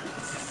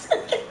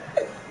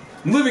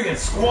 I'm living in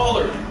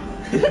squalor.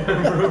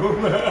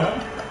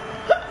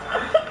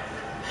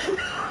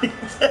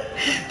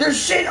 There's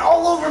shit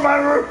all over my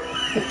room.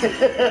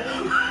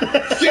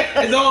 Shit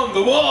is on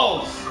the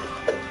walls.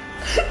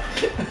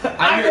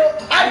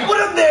 I put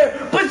them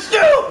there, but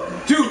still.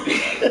 Dude,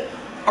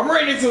 I'm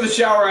right next to the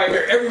shower out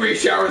here. Everybody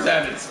showers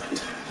habits.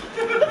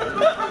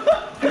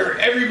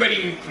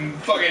 Everybody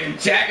fucking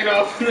jacking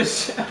off in the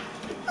shower.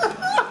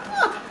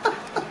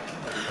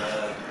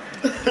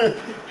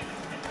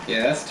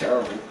 Yeah, that's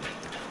terrible.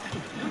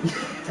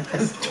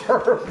 That's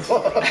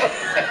terrible.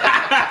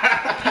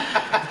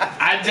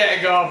 I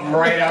jack off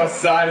right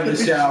outside of the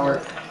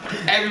shower.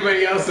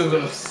 Everybody else is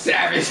a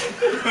savage.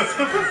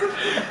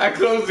 I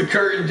close the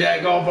curtain,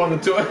 jack off on the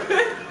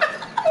toilet.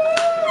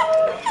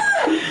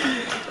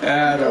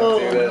 I don't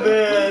do that.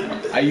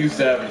 Man. I used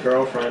to have a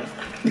girlfriend.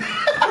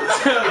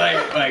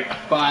 like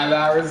 5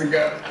 hours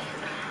ago.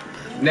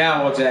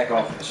 Now I'll jack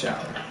off in the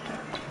shower.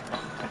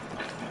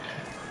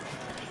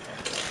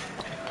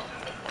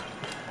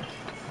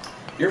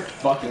 You're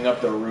fucking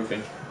up the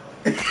roofing.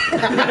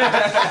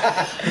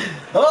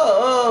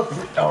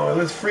 Oh,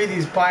 let's free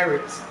these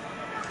pirates.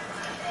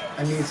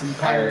 I need some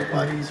pirate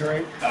buddies,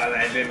 right? All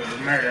they did was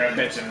murder a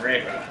bitch and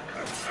rape her.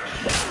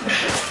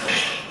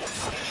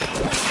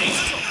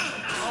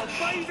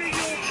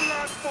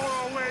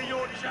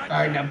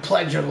 Alright, now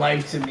pledge your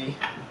life to me.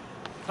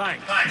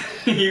 Thanks.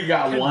 You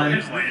got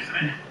one.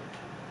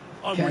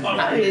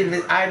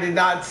 I did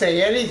not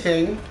say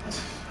anything.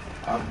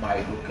 I'm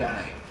Michael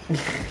Guy.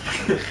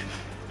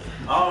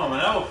 Oh man,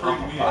 that would freak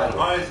me out.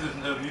 Why is this,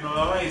 you know,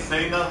 I ain't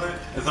say nothing,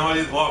 and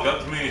somebody just walked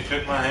up to me and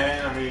shook my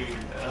hand. I mean,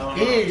 I don't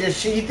know.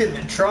 He did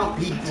the Trump.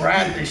 He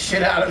grabbed the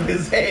shit out of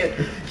his hand.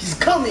 He's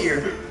come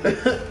here.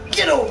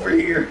 Get over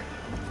here.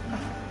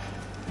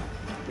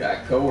 Got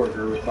a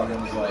coworker who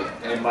fucking was like,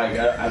 hey Mike,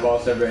 I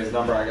lost everybody's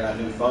number, I got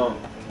a new phone.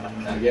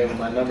 And I gave him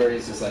my number,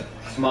 he's just like,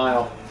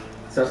 smile.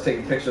 Starts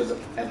taking pictures of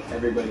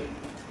everybody,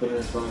 put it in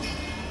his phone.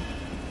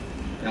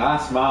 And I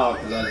smiled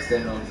because I just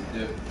didn't know what to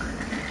do.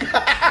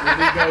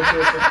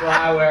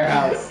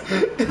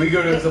 We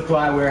go to a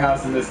supply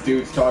warehouse and this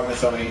dude's talking to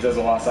somebody, he does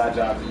a lot of side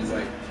jobs, and he's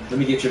like, let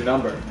me get your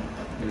number.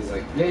 And he's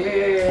like,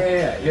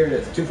 yeah, here it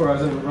is,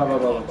 247, blah, blah,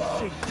 blah, blah,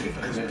 blah.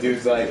 And the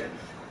dude's like,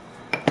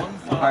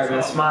 alright,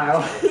 man,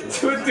 smile.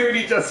 To a dude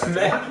he just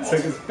met,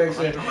 took his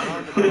picture.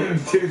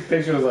 Dude's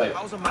picture was like,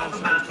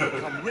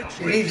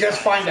 did he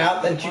just find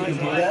out that you could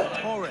do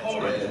that?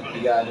 Yeah,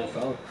 he got a new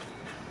phone.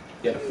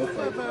 He had a flip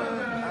phone.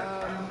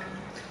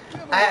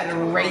 I had a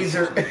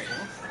Razor.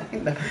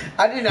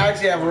 I didn't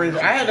actually have a Razor.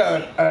 I had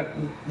a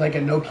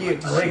Nokia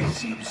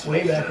 3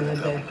 way back in the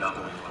day.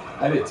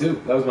 I did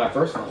too. That was my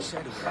first one.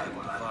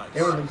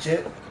 They were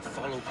legit.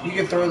 You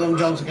can throw them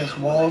jumps against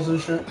walls and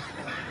shit.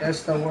 That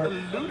still work.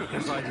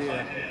 Ludicrous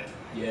idea.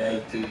 Yeah,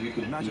 dude, you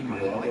could beat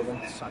people up with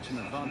them. Such an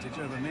advantage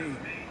over me.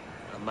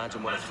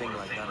 Imagine what a thing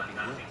like that would be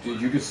worth.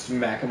 Dude, you could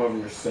smack him over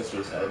your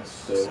sister's head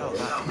so hard.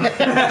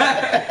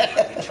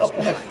 Oh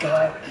my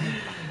god.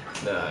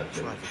 Nah,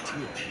 dude.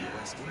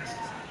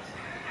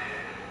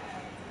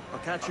 I'll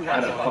catch you I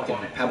had a up.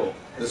 fucking Pebble.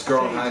 This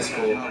girl in high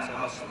school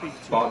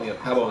bought me a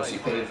Pebble and she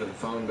paid for the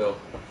phone bill.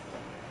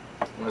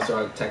 When I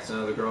started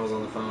texting other girls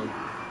on the phone,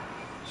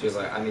 she was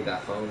like, I need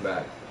that phone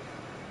back.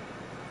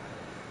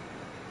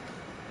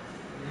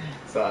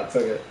 So I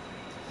took it.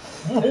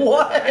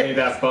 What? I need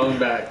that phone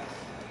back.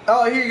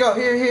 Oh, here you go.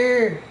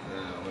 Here.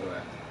 What do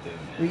I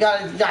do? You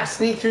gotta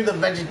sneak through the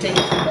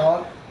vegetation,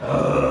 dog.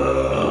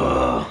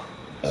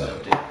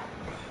 Dude.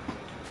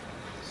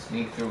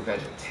 Sneak through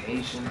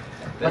vegetation.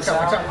 Watch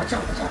out.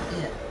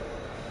 Yeah.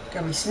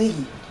 Gotta be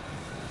sneaky.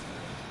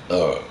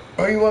 Or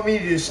you want me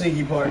to do the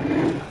sneaky part?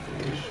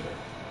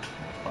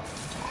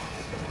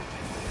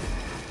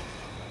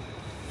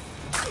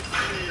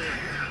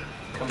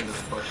 Come into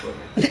the bush with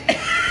me.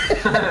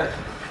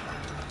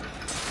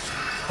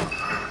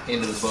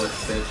 Into the bush,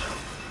 bitch.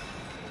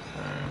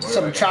 Alright,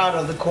 Some child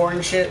of the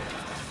corn shit.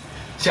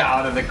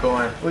 Child of the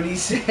corn. What do you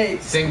say?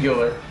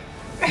 Singular.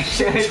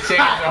 Changed the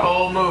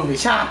whole movie.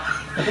 Child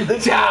of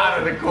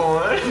the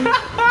corn.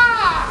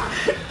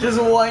 Just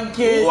one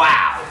kid.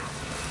 Wow.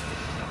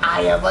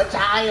 I am a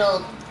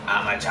child.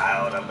 I'm a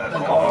child of the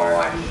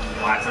corn.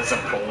 Watching some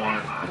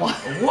porn.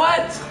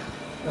 What?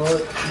 Well,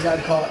 you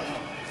got caught.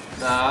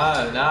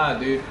 Nah,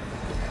 dude.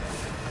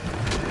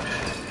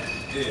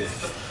 Yeah,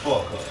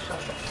 fuck up.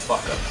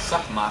 Fuck up.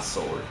 Suck my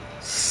sword.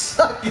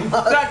 Suck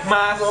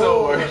my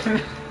sword.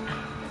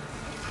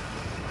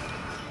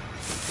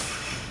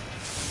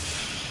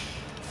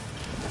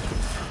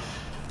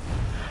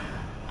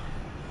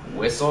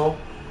 Whistle.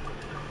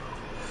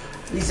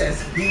 He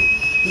says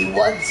he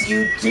wants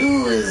you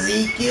too,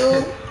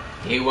 Ezekiel.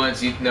 He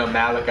wants you. No,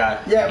 Malachi.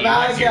 Yeah, he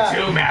Malachi. wants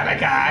you too,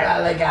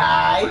 Malachi.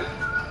 Malachi.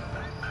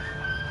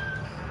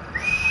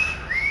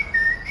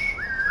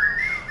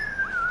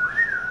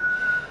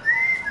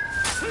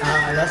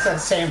 That's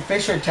that Sam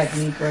Fisher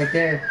technique right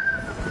there.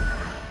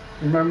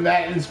 Remember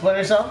that in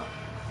Splinter Cell?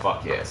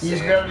 Fuck yes. You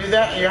used to be able to do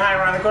that? You're high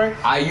around the corner?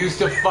 I used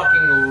to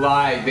fucking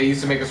lie. They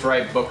used to make us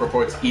write book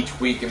reports each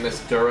week in Miss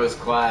Dura's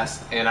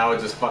class, and I would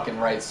just fucking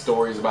write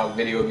stories about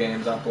video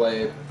games I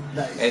played.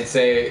 Nice. And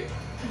say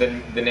the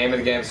name of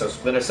the game, so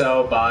Splinter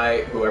Cell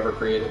by whoever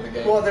created the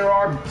game. Well, there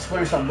are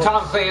Splinter Cell books.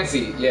 Tom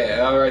Clancy,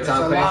 yeah, I would write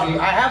Tom Clancy.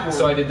 I have one.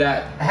 So I did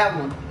that. I have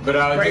one. But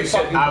I would Great do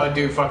shit. fucking I book. would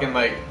do fucking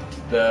like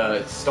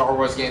the Star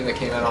Wars game that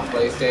came out on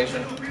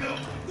PlayStation.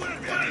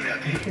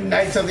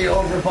 Knights of the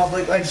Old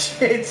Republic, like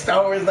shit,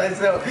 Star Wars Knights.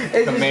 No,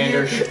 it's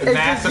Commander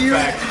Mass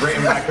Effect,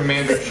 written by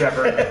Commander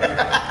Shepard.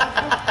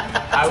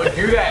 I would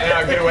do that and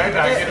I'd get away with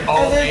it. I'd get all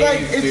and then, like,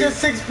 A's, it's dude. just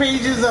 6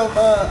 pages of,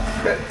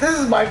 this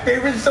is my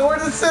favorite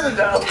sword, the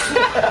Citadel.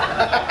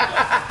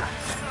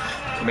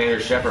 Commander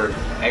Shepard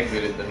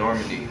exited the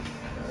Normandy.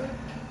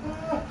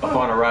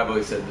 Upon arrival,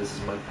 he said, "This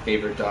is my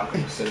favorite dock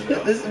of the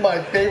Citadel." This is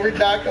my favorite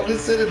dock of the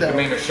Citadel.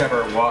 Commander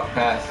Shepard walked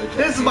past.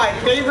 This is my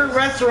favorite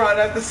restaurant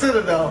at the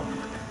Citadel.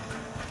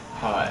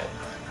 Hi,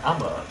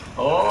 I'm a.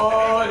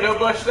 Oh, no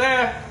bush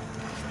there.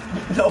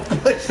 No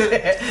push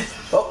there.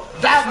 Oh,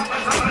 that.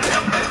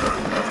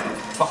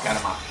 Fuck out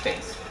of my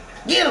face.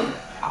 Get him.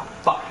 I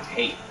fucking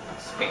hate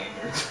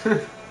Spaniards.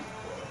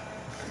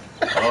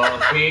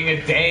 Oh, being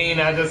a Dane,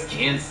 I just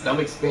can't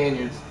stomach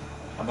Spaniards.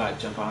 I'm about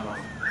to jump on them.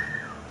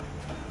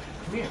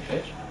 Come here,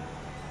 bitch.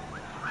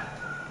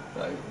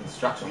 Like,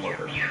 construction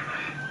worker.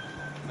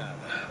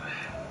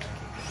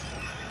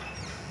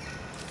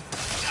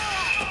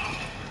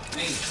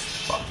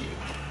 Fuck you.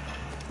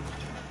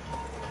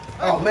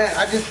 Oh man,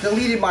 I just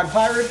deleted my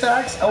pirate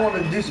tax. I want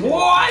to do some.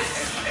 What?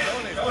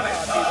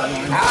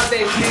 How'd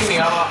they see me?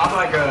 I'm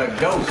like a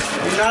ghost.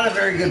 You're not a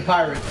very good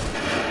pirate.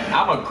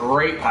 I'm a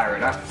great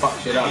pirate. I fuck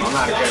shit up. I'm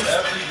not a good.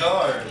 Every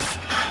guard.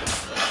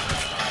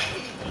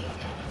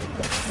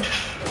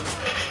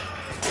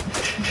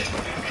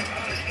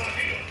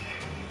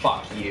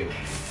 Fuck you.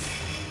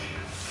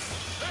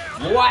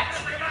 What?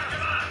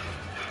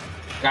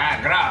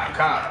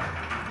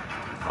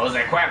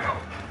 Jose Cuervo.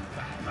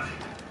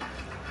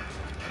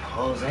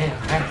 Jose.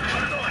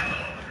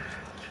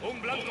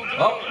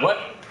 Oh, what?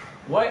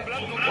 What?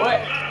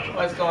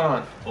 What's going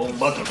on? Un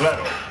bato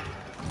claro.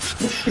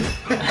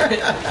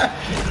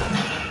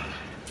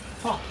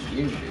 Fuck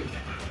you, dude.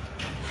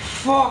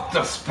 Fuck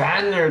the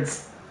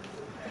Spaniards.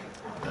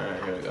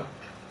 Alright, here we go.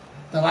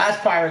 The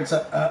last pirate's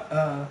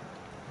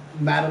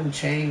Madam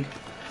Chang.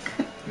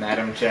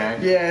 Madam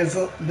Chang. Yeah, it's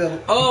the.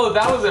 Oh,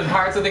 that was in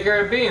Pirates of the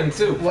Caribbean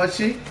too. Was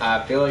she?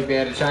 I feel like they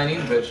had a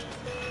Chinese bitch.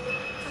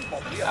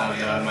 I don't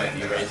know, I might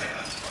be racist.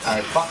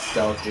 Alright, fuck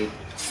stealth, dude.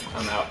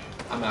 I'm out.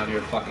 I'm out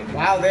here fucking.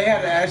 Wow, they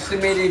had an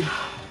estimated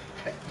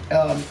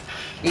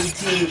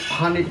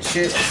 1,800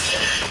 ships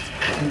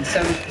and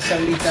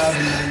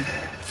 70,000 men.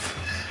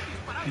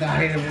 The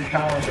height of her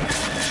power.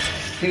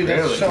 Dude,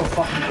 that's Really? so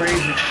fucking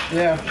crazy.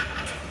 Yeah.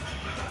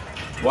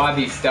 Why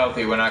be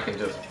stealthy when I can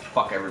just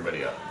fuck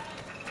everybody up?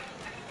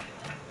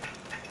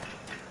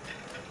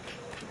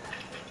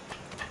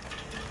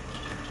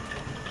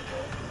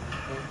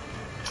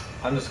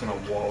 I'm just gonna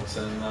waltz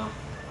in now.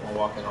 I'm gonna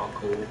walk in all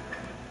cool.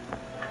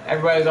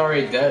 Everybody's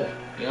already dead.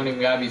 You don't even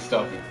gotta be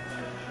stealthy.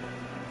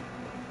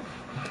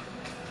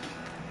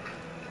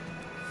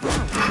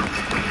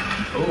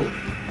 Oh.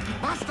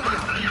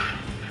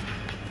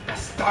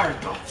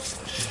 Bastardo.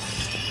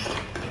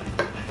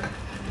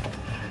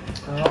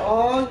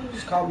 Oh, you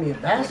just called me a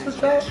bastard,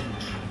 though?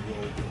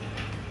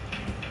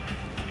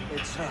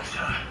 It's her.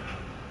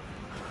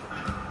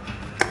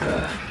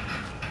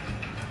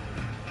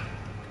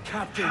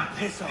 Captain,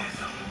 piss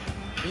off.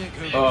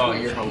 Oh,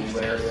 you're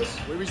hilarious.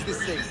 Where is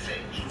this thing?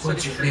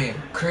 What's your name?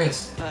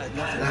 Chris.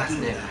 Last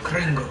name,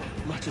 Kringle.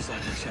 Much as I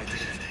wish I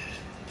did.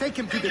 Take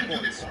him to the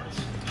ports.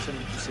 Send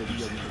him to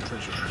Sevilla with the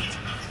treasure.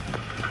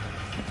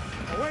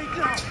 Wait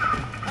now!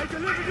 I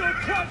delivered your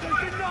cargo,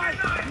 didn't I?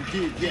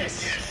 You did,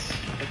 yes.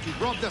 But you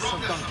robbed us of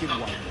Duncan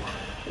White.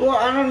 Well,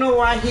 I don't know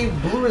why he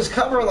blew his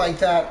cover like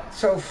that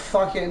so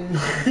fucking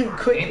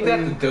quickly. Ain't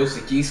that the Dos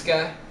Equis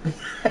guy?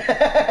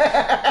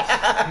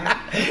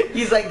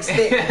 He's like,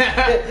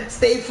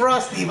 stay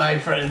frosty, my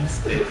friends.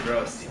 Stay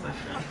frosty, my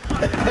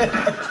friend.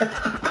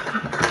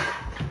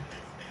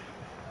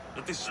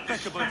 The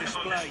despicable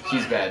display.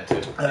 She's bad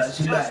too.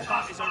 She's bad.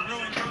 That is a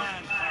ruined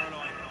man,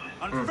 Caroline.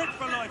 Unfit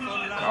for life on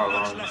land,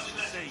 Caroline. much less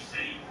at sea.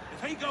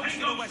 If he goes to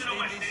the West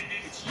Indies,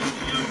 it's you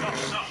who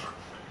suffer.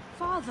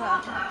 Father.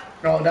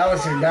 Oh, that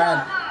was her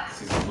dad.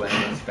 He's laying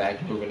on his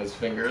back, moving his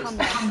fingers. Come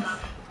on.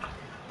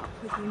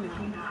 With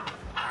you now.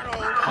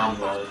 Calm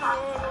love.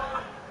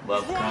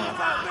 Love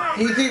calm.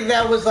 Do you think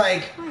that was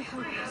like... I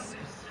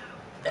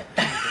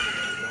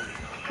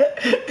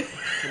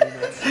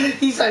hope so.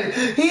 He's like,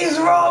 he's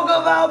wrong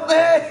about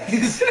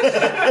this.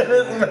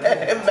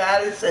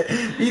 Madison.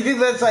 Do you think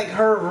that's like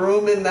her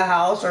room in the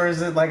house, or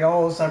is it like a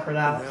whole separate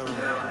house?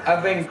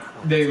 I think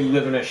they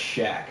live in a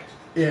shack.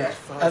 Yeah,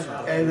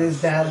 and his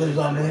dad lives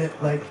on the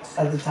like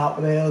at the top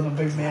of the hill in a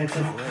big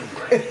mansion.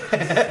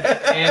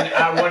 And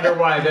I wonder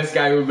why this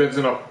guy who lives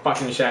in a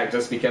fucking shack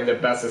just became the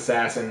best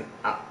assassin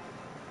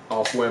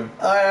off whim.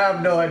 I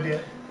have no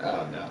idea.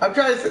 Oh no. I'm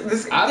trying to.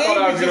 This I game thought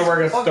I was is gonna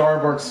work at just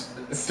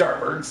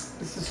Starbucks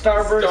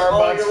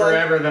Starbucks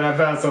forever. Then I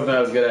found something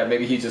I was good at.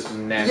 Maybe he just was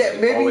naturally Yeah,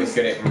 maybe- always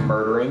good at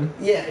murdering.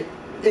 Yeah,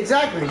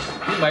 exactly.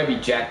 He might be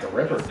Jack the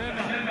Ripper.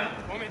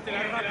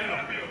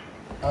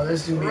 Oh,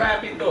 this dude.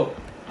 Rapido.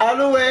 Out of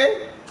the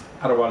way.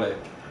 How do I let?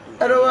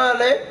 Out of the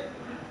way.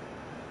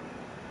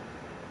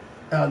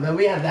 Oh, then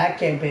we have that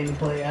campaign to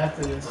play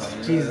after this. Oh,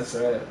 yeah, Jesus.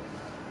 that's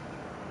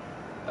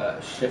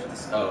right. Shift.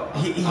 Oh,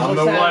 He I'm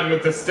the just had- one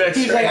with the sticks.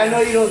 He's like, I know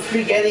you don't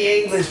speak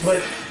any English,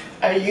 but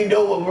you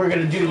know what we're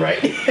gonna do,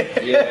 right?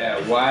 Yeah.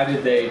 Why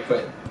did they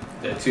put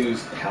the two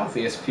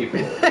healthiest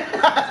people with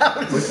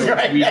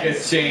the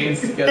weakest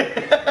chains together?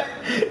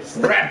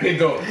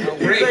 Rapido.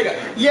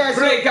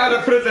 Break out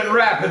of prison,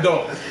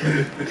 rapido.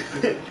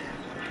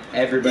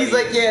 Everybody. He's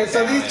like, yeah,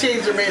 so these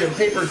chains are made of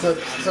paper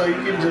clips, so you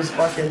can just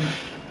fucking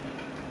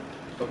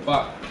The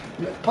fuck?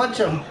 punch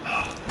them,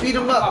 beat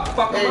them up.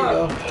 Fuck There you him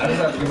go. up. I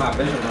just have to get my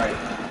vision right.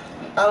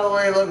 I don't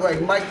want to look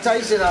like Mike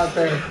Tyson out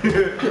there.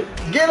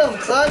 Get him,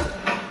 son.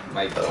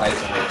 Mike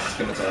Tyson with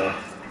scimitar.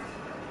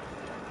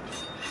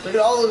 Look at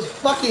all those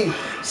fucking...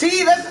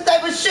 See, that's the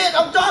type of shit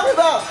I'm talking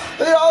about.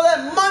 Look at all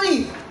that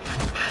money.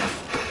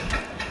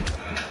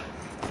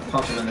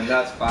 Punch him in the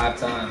nuts 5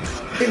 times.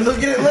 Hey, look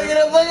at it, look at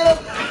him, look at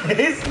him.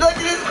 He's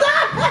looking at his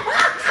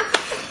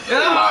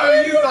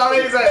Oh, you thought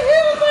he said... He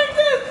was like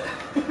this.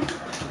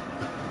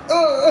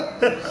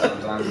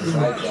 Sometimes it's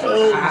like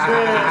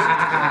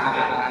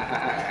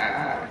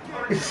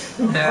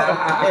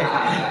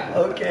that.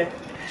 Okay.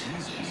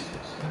 Jesus.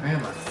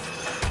 Grandma.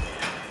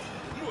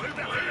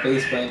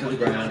 Face plant to the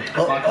ground. Fuck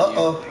you.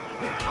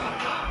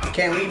 Uh-oh.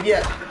 Can't leave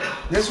yet.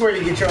 This is where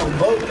you get your own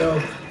boat,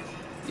 though.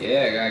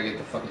 Yeah, I gotta get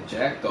the fucking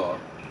Jack Dog.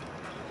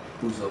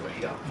 Who's over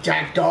here?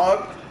 Jack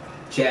Dog.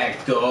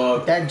 Jack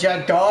Dog. That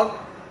Jack Dog.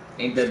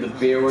 Ain't that the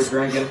beer we're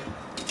drinking?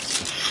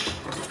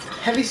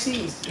 Heavy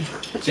seas.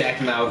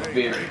 Jackmouth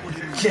beer.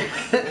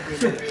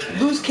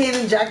 Loose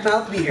cannon Jack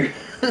Mouth beer.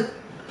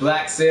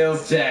 Black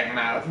Sails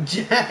Jackmouth.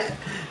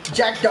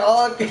 Jack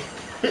Dog.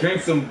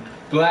 Drink some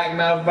Black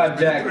Mouth by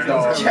Jack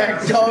Dog.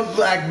 Jack Dog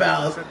Black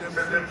Mouth.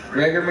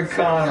 Gregor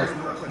McConnor.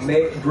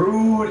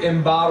 Brewed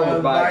and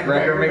bottled by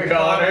Gregor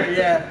McConnor.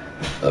 Yeah.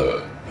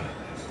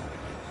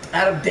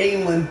 Out of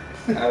Daneland.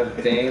 Out of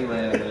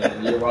Daneland,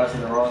 man. You're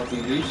watching the wrong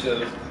TV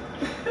shows.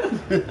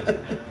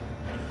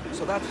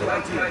 So that's the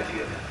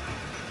idea.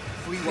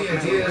 The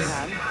idea is,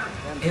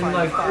 in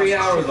like 3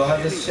 hours, I'll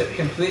have this ship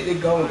completely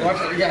golden.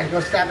 Yeah, go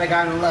stab that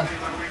guy on the left.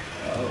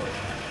 Oh.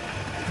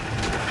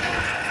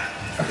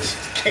 Just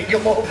kick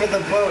him over the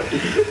boat.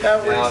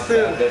 That works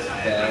too. This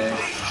guy.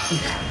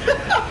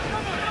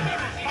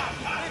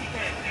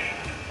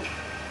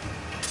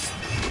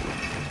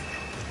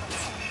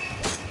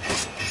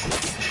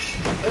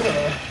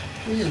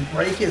 You just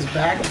break his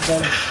back and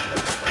then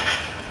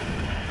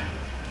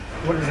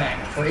What is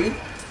that? Free?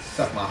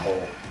 Suck my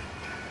hole.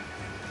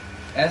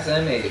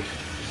 SMH.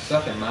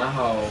 Sucking my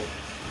hole.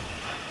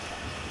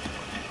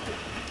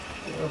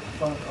 Where the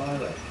fuck are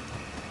they?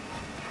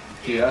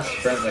 Dude, I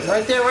sprint like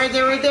right there, right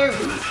there, right there.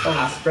 Oh.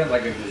 I sprint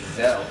like a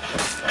gazelle.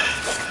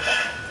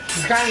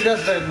 He kind of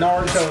does the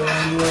Naruto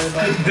one where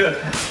like.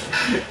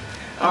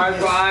 I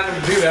was behind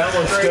him, dude. I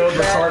almost killed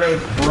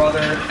Ricardo's brother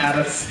at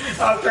us.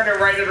 I was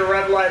turning right into a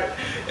red light,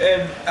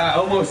 and I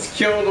almost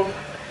killed him.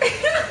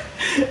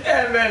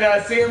 And then I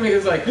see him, he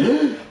was like,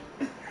 and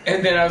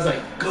then I was like,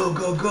 go,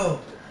 go, go.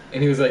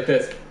 And he was like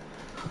this.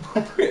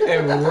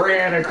 And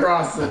ran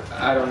across it.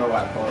 I don't know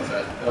why I paused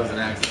that. That was an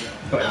accident.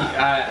 But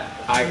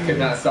I could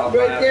not stop.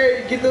 Right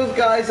there, get those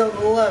guys on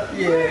the left.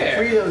 Yeah,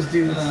 free those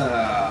dudes.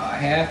 I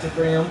have to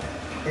free them.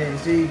 Yeah,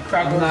 see,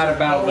 crack I'm not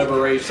about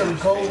liberation. Some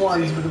cold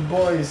ones with the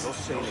boys.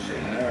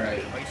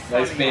 Alright.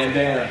 Nice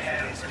bandana.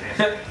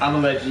 I'm gonna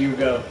let you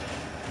go.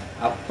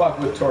 I'll fuck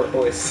with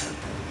turquoise.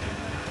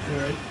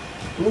 Alright.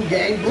 Blue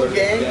gang, blue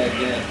gang.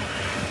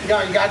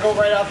 No, you gotta go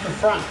right off the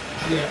front.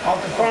 Yeah,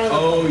 off the front of the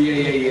Oh,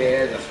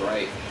 yeah, that's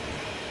right.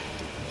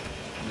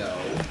 No.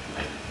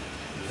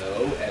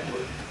 No,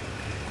 Edward.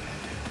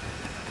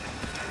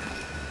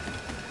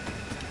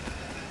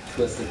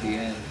 Twist at the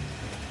end.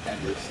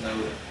 Edward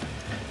Snowden.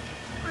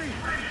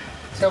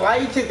 So why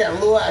you take that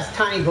little ass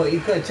tiny boat? You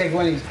could take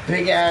one of these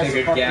big ass.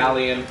 Take a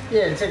galleon.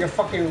 Yeah, take a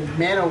fucking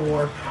man of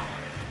war.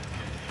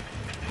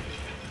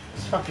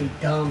 It's fucking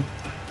dumb.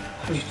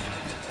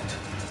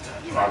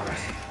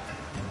 Progress.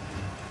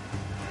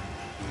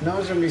 No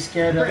one's gonna be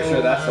scared I'm of pretty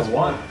sure that's the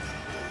one.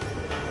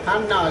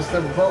 No, it's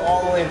the boat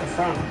all the way at the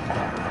front.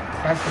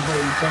 That's the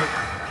boat you take.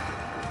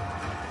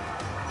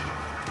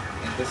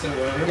 This is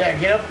what Yeah,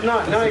 get up.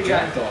 No, you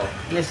got.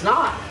 It's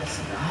not.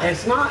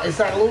 It's not. It's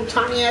that little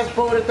tiny ass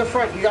boat at the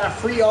front. You gotta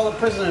free all the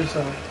prisoners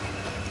though,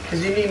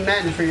 because you need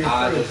men for your crew.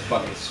 I just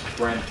fucking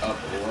sprint up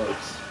the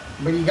ropes.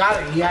 But you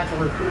got it. You have to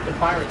recruit the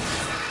pirates.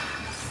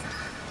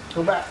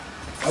 Go back.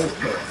 I would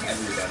kill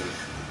everybody.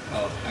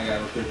 Oh, I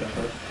gotta recruit them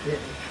first. Yeah.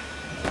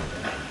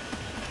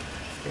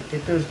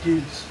 Get those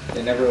dudes.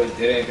 They never really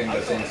did anything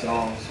but sing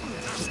songs.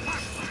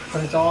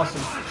 But it's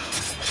awesome.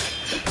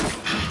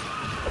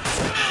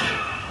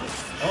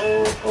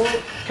 Oh,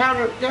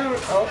 counter, counter.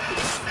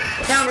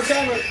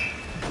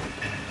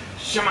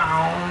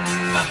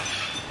 Shimon.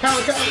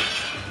 Counter.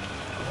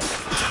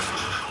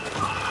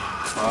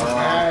 Oh,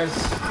 Yes.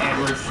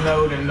 Edward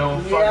Snowden,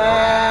 don't fuck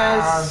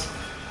Yes. around.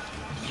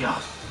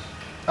 Yes.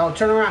 Oh,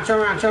 turn around.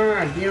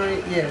 You know,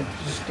 yeah,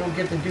 just go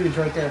get the dudes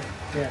right there.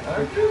 Yeah,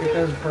 get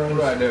those bros. What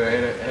do I do?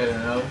 Hit a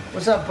no?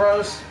 What's up,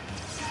 bros?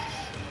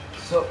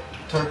 So,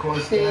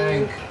 turquoise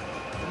thing.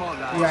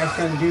 You guys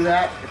gonna do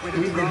that? We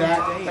did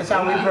that. That's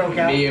how we broke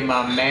out. Me and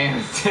my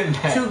man did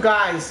that. Two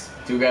guys.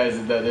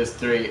 There's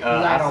three.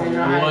 I don't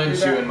want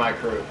you in my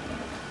crew.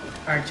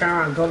 Alright, turn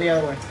around. Go the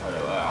other way.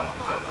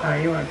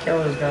 Alright, you wanna kill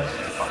those guys.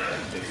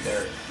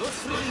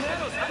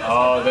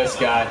 Oh, this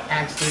guy.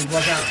 Axe dude,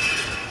 watch out.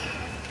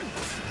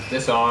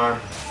 This arm.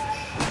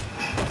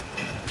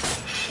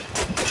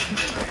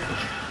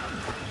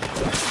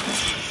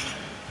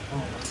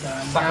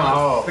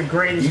 Oh, the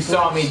greatest. You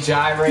saw me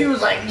gyrate. He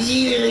was like, yeah,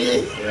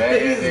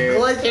 he's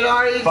glitching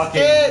already.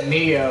 Fucking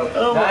Neo.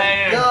 Oh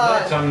my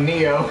god. Glitch, I'm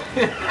Neo.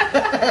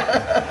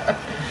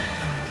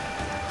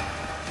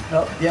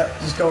 Oh, yep.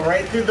 Just go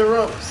right through the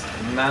ropes.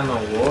 Man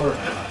of war.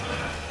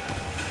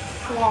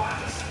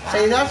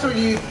 See, that's what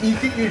you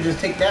think you just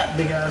take that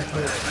big ass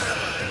boat.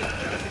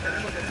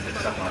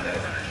 Suck my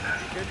dick.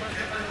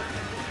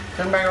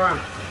 Turn back around.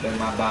 Then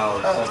my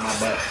bowels. Suck my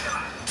butt.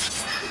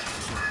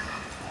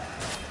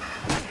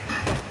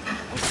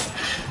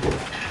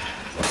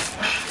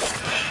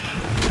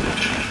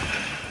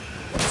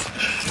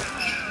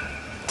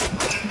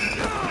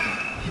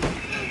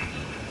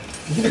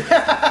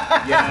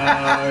 Yo,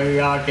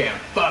 y'all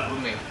can't fuck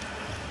with me.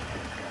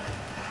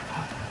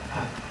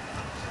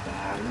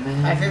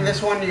 I think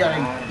this one you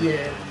gotta,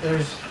 yeah,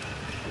 there's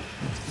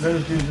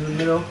those dudes in the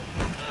middle.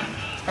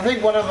 I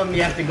think one of them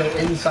you have to go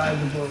inside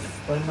the boat,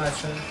 but I'm not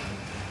sure.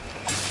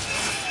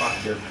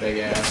 Fuck your big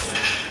ass.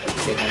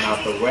 Get him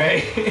out the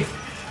way.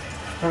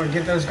 Come on,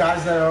 get those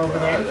guys that are over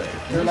there.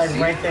 They're like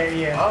right there,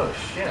 yeah. Oh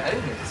shit, I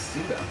didn't even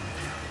see them.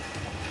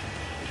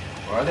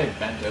 Or are they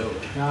bent over?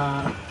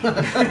 Nah. I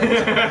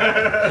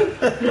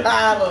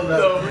don't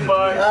know. The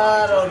fuck?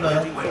 I don't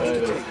know. What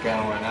is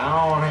going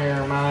on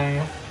here,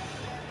 man?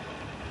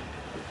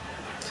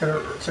 To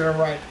the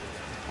right.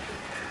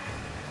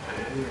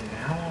 Dude,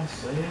 now I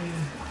see.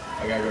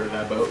 I gotta go to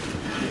that boat.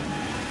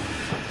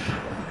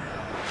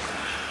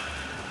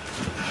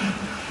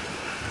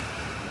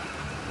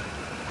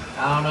 I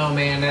don't know,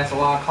 man. That's a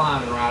lot of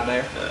climbing right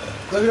there.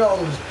 Look at all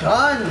those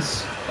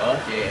guns.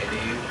 Fuck yeah,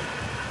 dude.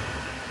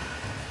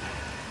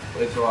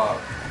 Let's rock.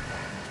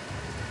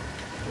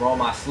 Roll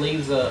my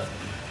sleeves up.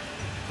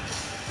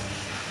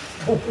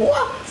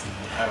 What?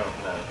 I don't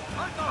know.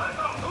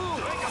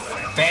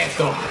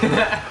 Pesto.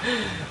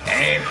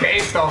 Hey,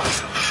 pesto.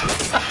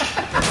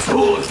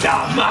 Puta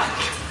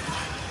madre.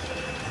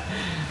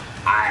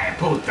 Ay,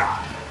 puta.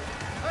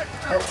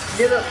 Oh,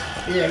 get up.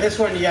 Yeah, this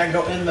one you gotta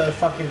go in the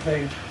fucking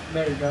thing.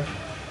 There you go.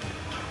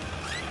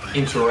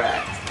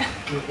 Interact.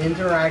 You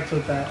interact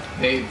with that.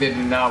 They did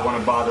not want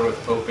to bother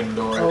with open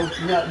doors.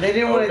 Oh no, they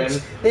didn't want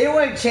to. They didn't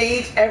want to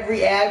change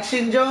every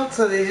action jump,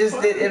 so they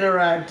just did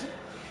interact.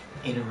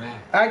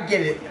 Interact. I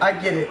get it. I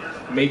get it.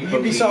 Make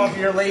believe. Ubisoft,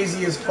 you're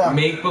lazy as fuck.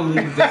 Make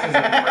believe this is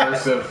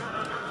immersive.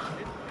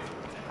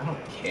 I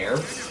don't care.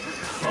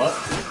 What?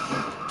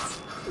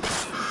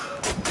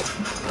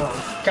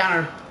 Oh,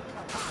 counter.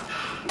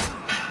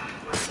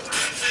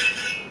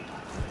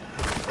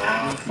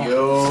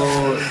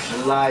 Yo,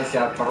 slice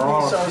your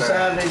throat. So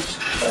savage.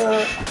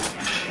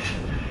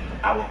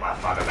 I want my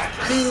father back.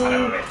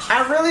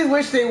 I really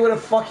wish they would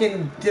have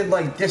fucking did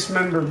like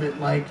dismemberment,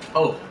 like.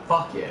 Oh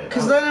fuck yeah.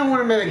 Because then I would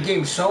have made the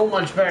game so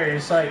much better.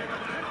 It's like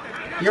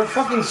you're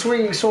fucking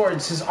swinging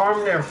swords, his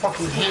arm there,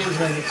 fucking hands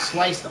gonna get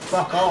sliced the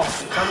fuck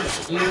off.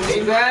 You know what I mean?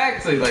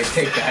 Exactly, like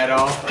take the head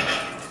off.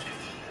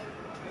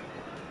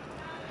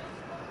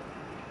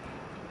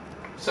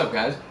 What's up,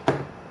 guys?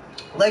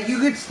 Like you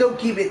could still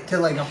keep it to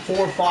like a 4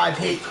 or 5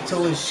 hit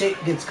until his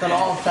shit gets cut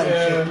off type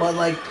shit, but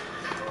like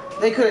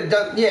they could have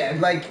done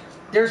like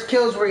there's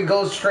kills where he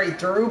goes straight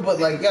through, but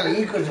like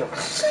you could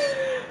just.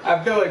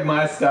 I feel like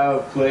my style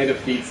of play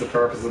defeats the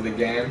purpose of the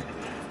game.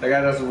 Like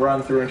I just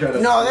run through and try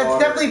to. No, that's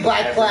definitely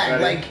Black Flag.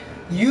 everybody. Like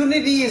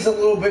Unity is a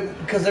little bit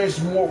because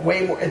there's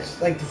way more. It's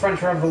like the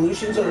French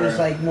Revolution, so there's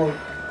like more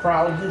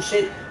crowds and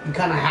shit. You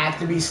kind of have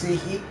to be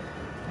sneaky,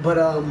 but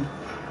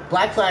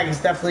Black Flag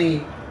is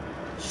definitely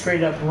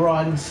straight up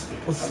runs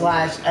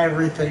slash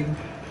everything.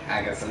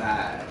 Hack and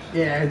slash.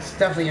 Yeah, it's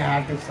definitely a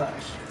hack and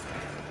slash.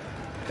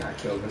 Can I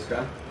kill this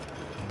guy?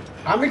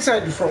 I'm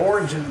excited for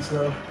Origins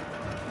though.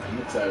 I'm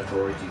excited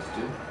for Origins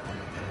too.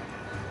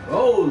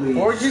 Holy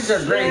Origins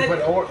shit. are great,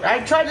 but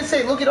I tried to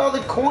say, look at all the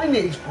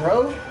coinage,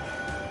 bro.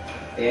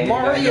 And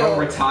Mario. I don't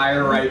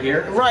retire right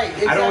here. Right,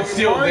 exactly. I don't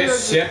steal Mario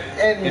this ship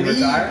and leave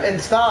retire. and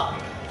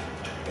stop.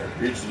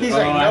 He's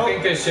like, I nope.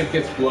 think this ship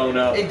gets blown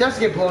up. It does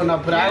get blown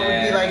up, but I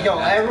would be like, yo,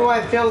 that's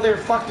everyone fill their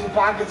fucking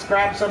pockets,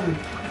 grab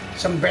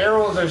some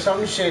barrels or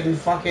some shit and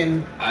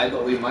fucking.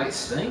 But we might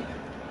sink.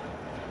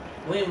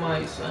 We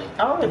might sink.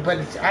 Oh, but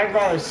I'd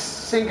rather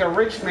sink a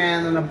rich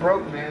man than a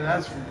broke man.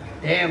 That's for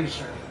damn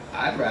sure.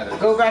 I'd rather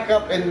go back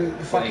up and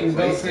fucking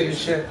go through the PlayStation.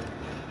 shit.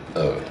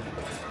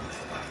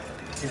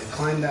 Yeah,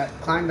 climb that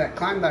shit,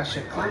 climb that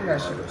shit, climb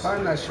that shit,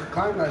 climb that shit,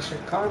 climb that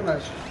shit, climb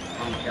that shit.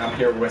 I'm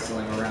here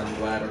whistling around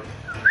the ladder.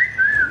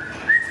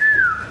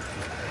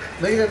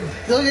 Look at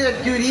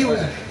that dude, he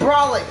was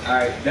brawling.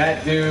 Alright,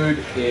 that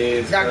dude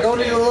is. Now go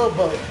to the little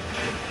boat.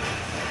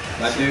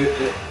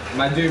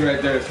 My dude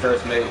right there is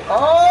first mate. Oh!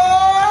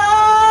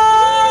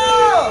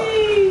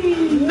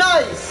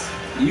 Nice!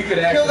 You could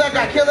actually kill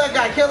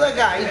that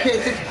guy. You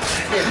can't take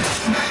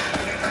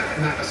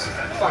Nice.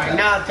 Alright,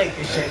 now I'll take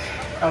this shit.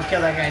 I'll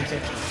kill that guy too.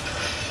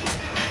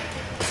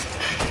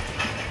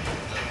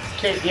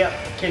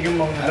 Kick him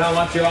over. I don't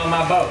want you on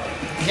my boat.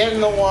 Get in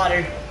the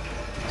water.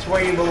 It's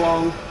where you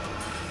belong.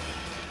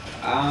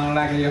 I don't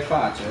like your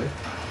father.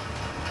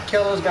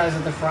 Kill those guys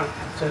at the front.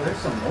 So There's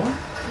some more?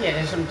 yeah,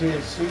 there's some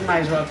dudes. So you might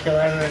as well kill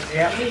everyone.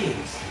 Yep.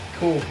 Jeez.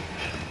 Cool.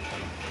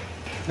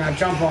 Now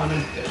jump on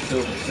him. They're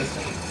so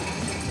consistent.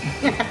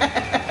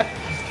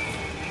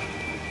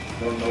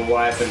 Don't know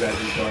why I said that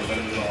before, but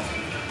it was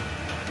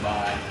awesome.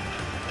 Bye.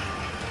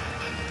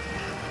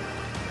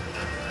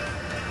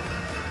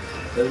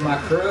 There's my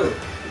crew.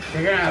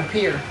 They're gonna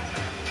appear.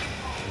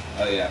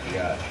 Oh yeah, I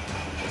forgot.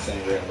 This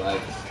ain't real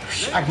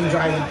life. I can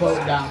drive the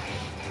boat down.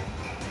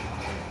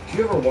 Do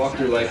you ever walk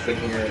through life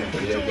thinking you're in a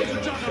video game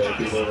and kill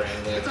people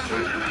randomly at the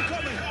street?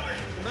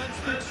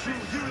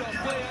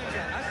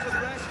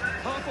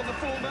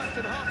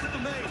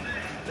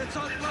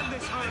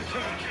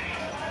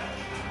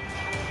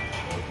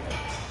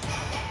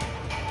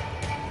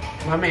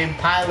 My man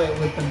Pilot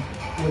with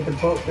the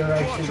boat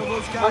direction.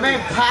 My man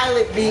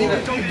Pilot being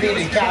a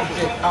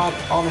captain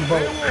on the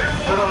boat.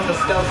 Put on the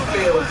stealth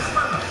fields.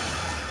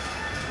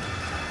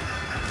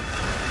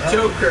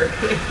 Joker.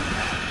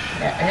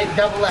 Yeah, hit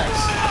double X.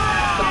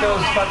 Put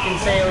those fucking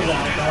sails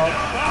out, dog.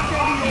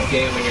 You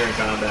can't when you're in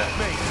combat.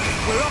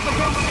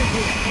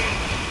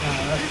 No,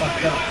 that's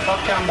fucked up.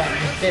 Fuck combat,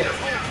 just dip.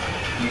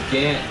 You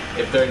can't.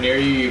 If they're near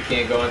you, you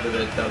can't go into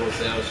the double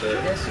sail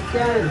shirt. Yes, you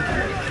can.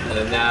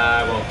 Nah,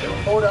 I won't kill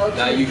them. Hold out.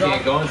 Nah, you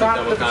can't go into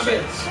double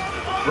combat.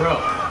 Bro,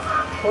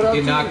 Hold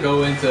you L2. cannot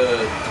go into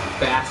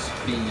fast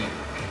speed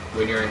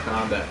when you're in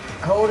combat.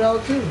 Hold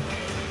L2.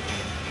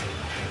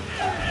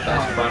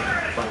 That's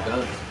front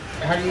guns.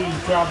 How do you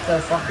drop the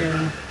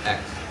fucking...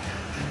 X.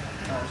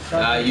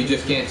 Oh, You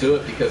just can't do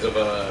it because of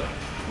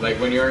like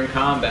when you're in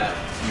combat,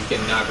 you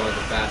cannot go into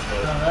fast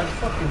mode. No, that's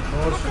fucking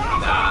bullshit.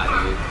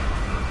 Nah, dude.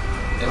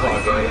 It's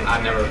all good.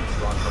 I've never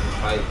run from a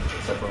fight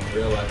except for in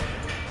real life.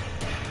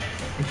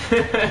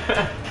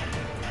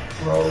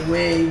 Roll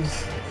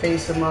waves,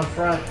 face them up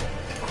front.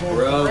 Cool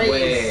Road race.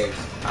 waves.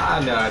 I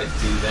know how to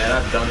do that.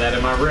 I've done that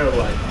in my real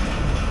life.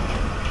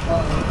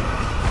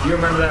 You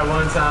remember that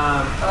one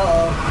time?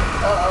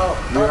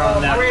 Uh-oh. You were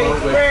on that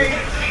boat with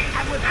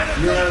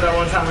You remember that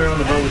one time we were on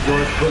the boat with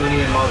George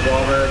Clooney and Mark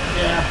Wahlberg?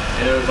 Yeah.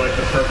 And it was like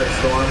the perfect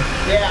storm.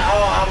 Yeah,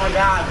 oh my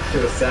god. It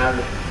was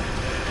savage.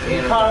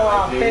 We caught a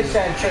lot of fish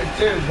that trip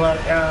too,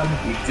 but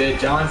we did.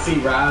 John C.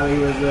 Reilly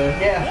was there.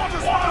 Yeah.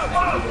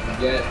 People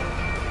forget.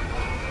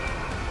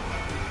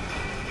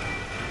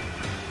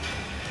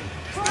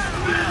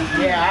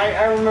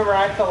 Yeah, I remember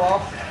I fell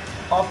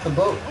off the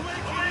boat.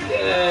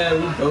 Yeah,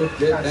 we both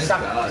did. Thank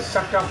God.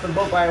 Sucked off the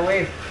boat by a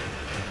wave.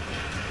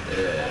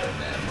 Yeah,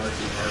 man.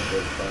 Marky Mark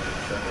was fucking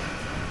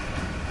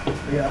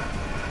Yeah.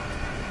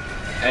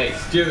 Hey,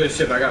 steer this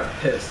ship. I got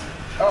pissed.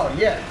 Oh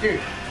yeah, dude.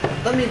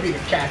 Let me be the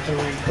captain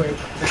real quick.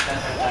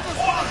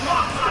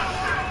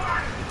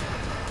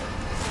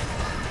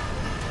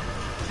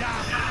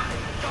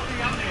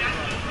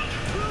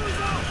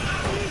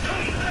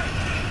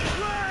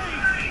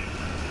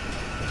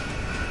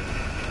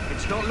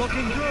 It's not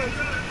looking good.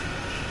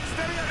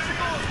 Steady as she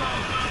goes,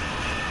 man.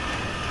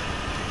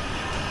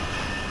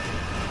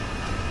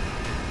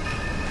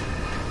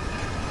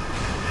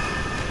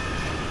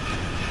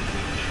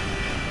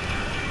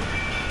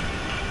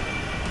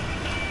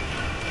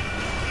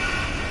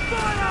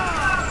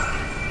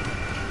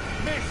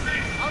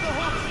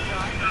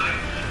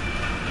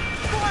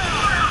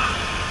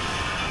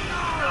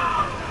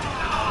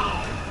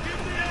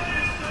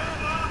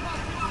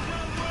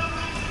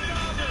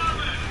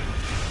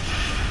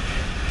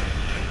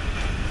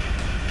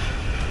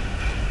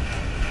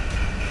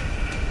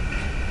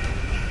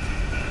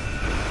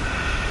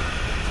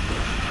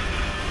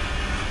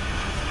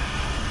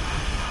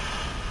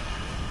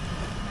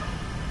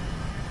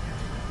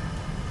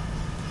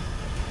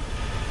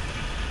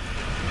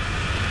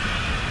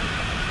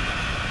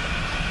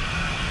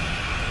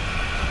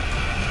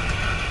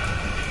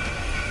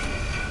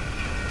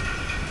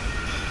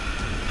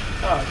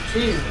 Oh,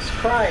 Jesus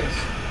Christ.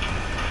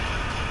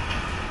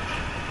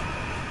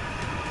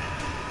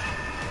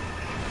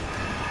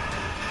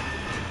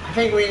 I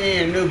think we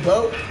need a new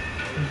boat.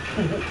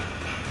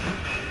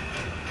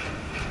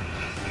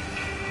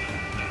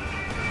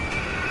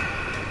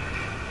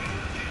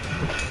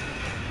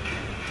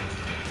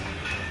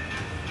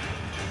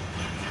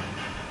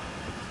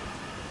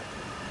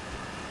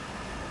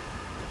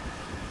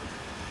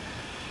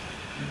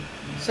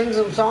 Sing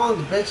some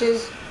songs,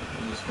 bitches.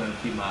 I'm just gonna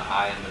keep my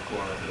eye in the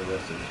corner for the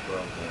rest of this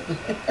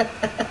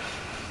broadcast.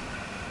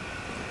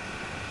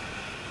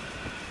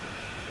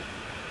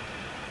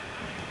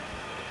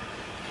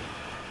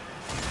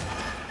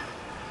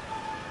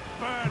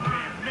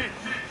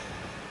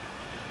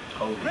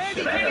 Holy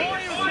shit, I got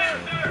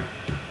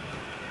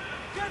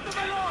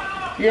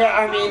Yeah, I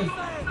mean,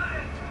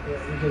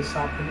 yeah, we can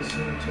stop pretty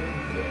soon too.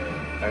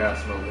 Yeah, I gotta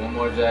smoke one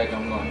more jack.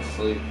 I'm going to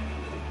sleep.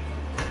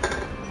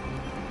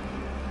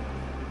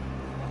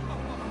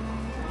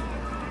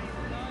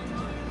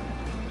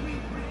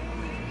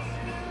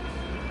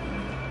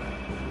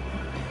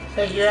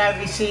 Take your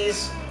heavy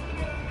seas.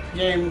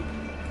 Game,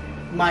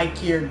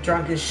 Mike, you're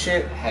drunk as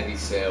shit. Heavy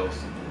sails.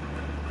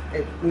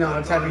 No,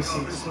 it's heavy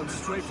seas. This one's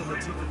straight from the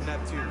teeth of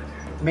Neptune.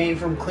 Made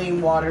from clean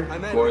water.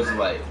 Coors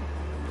Light.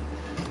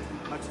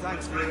 Much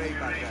thanks for your aid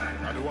back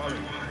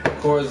there.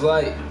 Coors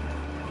Light.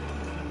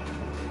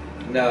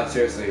 No,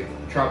 seriously.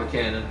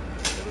 Tropicana.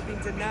 Never been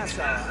to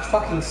Nassau. It's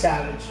fucking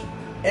savage.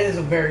 It is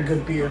a very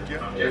good beer.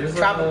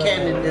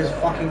 Tropicana is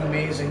fucking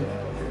amazing.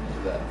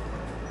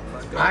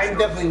 I'm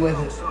definitely with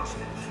it.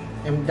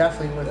 I'm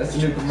definitely with That's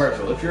it. a new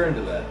commercial. If you're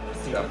into that,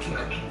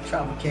 Tropicana.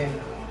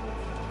 Tropicana.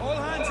 All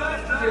hands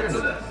out. If you're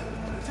into that,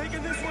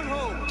 Taking this one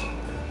home.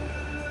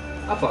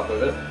 I'll fuck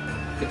with it.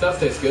 It does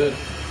taste good.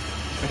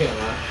 I can't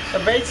lie.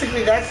 So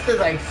basically, that's the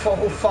like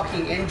full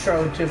fucking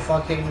intro to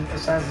fucking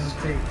Assassin's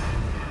Creed.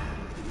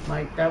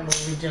 Like that one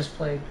we just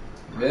played.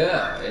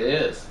 Yeah, it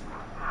is.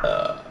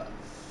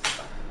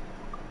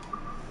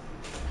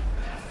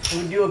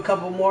 Can we do a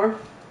couple more?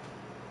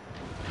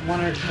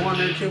 One or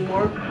two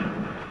more?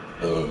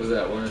 What was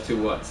that? One or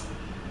two whats?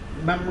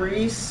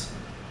 Memories.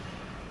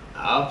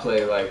 I'll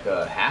play like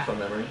half a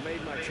memory.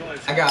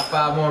 I got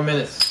 5 more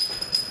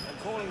minutes.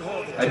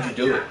 How'd you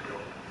do it?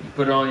 You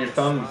put it on your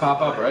thumb and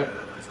pop up, right?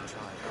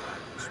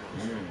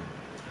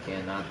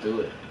 Cannot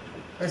do it.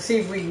 Let's see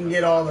if we can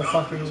get all the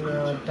fucking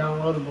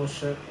downloadable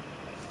shit.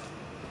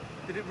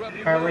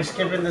 Alright, we're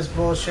skipping this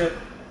bullshit.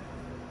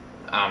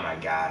 Oh my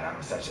god,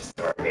 I'm such a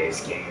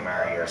story-based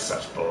gamer. You're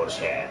such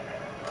bullshit.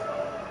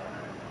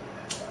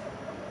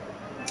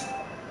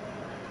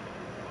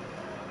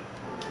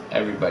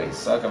 Everybody's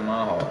sucking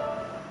my hole.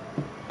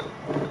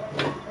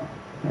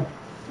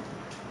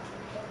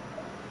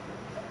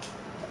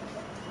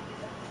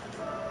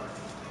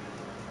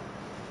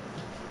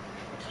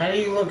 How do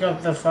you look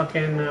up the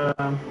fucking, What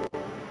are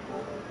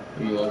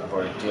you looking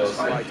for?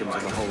 DLC? Items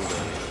in the holder.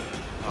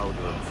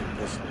 Powder for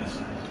business.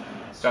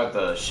 Start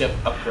the ship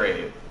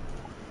upgrade.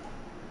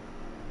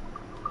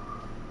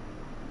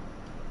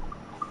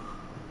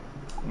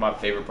 My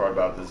favorite part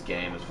about this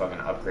game is fucking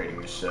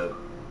upgrading the ship.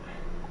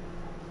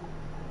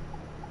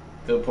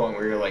 To the point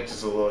where you're like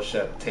just a little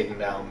ship taking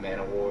down man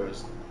of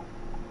wars.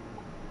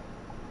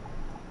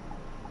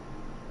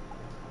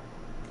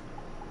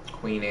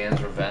 Queen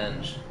Anne's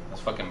Revenge.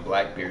 That's fucking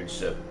Blackbeard's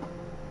ship.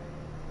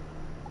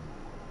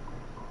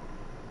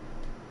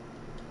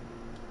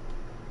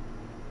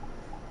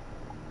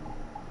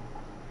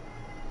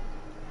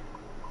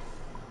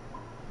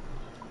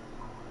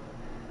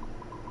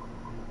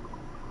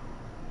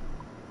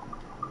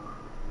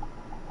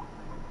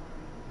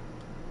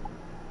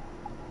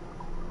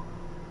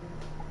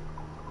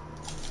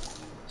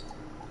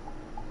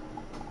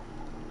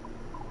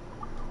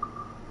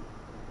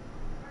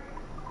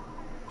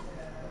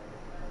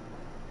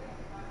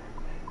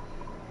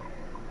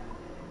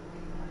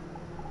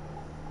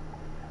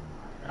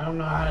 I don't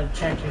know how to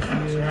check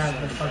if you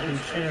have the fucking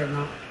shit or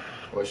not.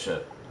 What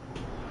shit?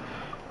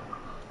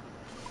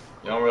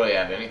 You don't really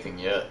have anything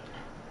yet.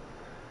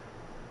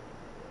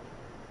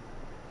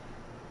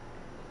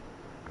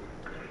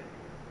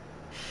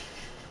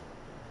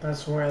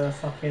 That's where the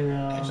fucking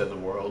Edge of the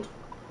world.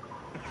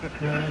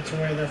 No, that's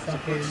where the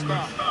fucking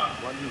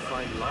What do you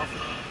find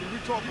laughing? Can we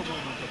talk a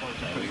moment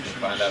about the You can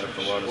find out if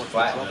the world is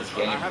flat in this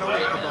game right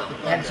now.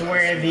 that's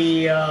where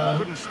the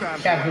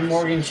Captain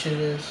Morgan shit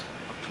is.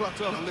 a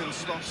clutter of little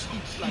stumps,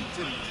 each like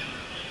timber.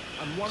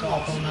 And one It's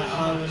all on that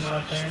island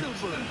right there.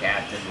 still burning.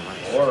 Captain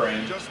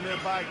Warren. Just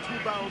nearby,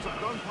 2 barrels of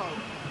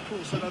gunpowder,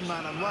 closer than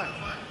man and wife.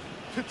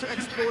 Fit to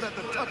explode at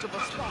the touch of a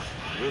spark.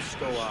 We'll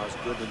stow ours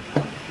good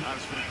and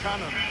As for the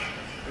cannons,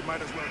 they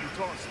might as well be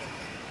tossed.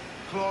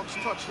 Clogs,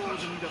 touch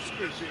holes in need of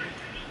scraping,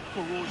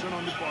 corrosion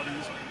on the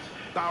bodies,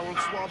 barrel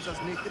swabs as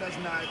naked as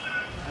knife,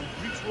 and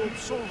breech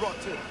ropes so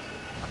rotted,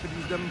 I could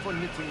use them for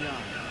knitting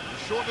yarn. The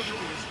short of it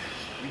is,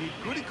 we need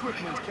good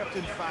equipment kept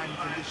in fine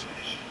condition.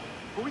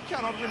 But we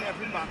cannot win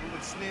every battle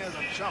with snares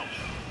and shouts.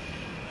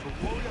 So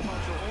worry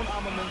about your own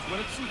armament when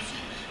it suits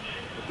you.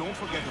 But don't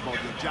forget about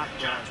your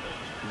jackdaws.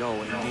 No,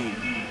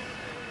 indeed.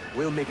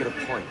 We'll make it a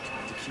point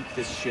to keep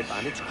this ship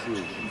and its crew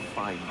in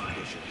fine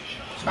condition.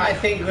 So I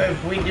think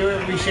if we do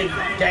it, we should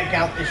deck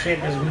out the ship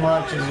as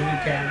much as we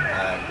can.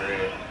 I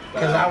agree.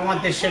 Because I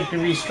want the ship to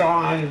be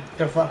strong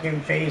to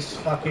fucking face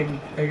fucking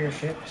bigger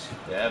ships.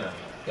 Yeah, man.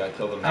 Gotta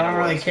kill them. I don't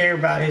really care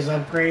about his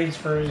upgrades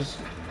for his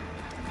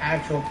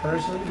actual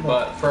person.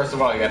 But first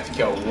of all, you have to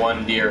kill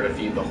one deer to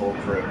feed the whole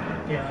crew.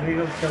 Yeah, let me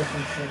go kill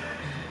some shit.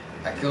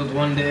 I killed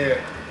one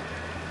deer.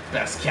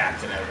 Best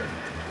captain ever.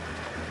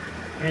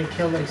 And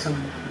kill like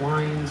some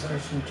lions or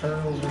some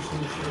turtles or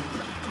some shit.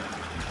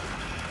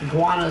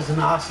 Iguanas and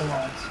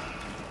ocelots.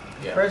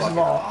 Yeah, First of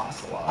all,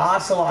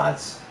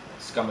 ocelots.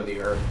 Scum of the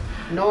earth.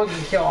 No one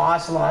can kill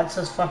ocelots.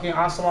 That's fucking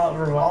ocelot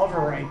revolver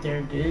right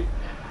there, dude.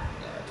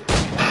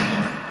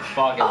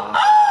 Fucking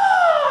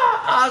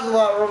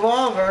Ocelot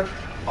revolver.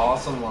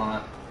 awesome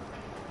lot.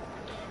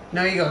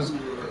 No, he goes,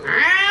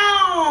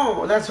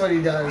 ow! That's what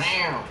he does.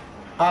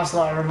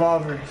 Ocelot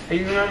revolver. Do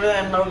you remember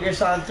that in Metal Gear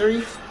Solid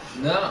 3?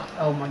 No.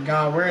 Oh my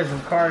god, where is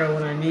Ricardo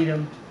when I need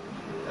him?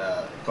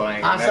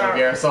 Playing Metal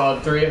Gear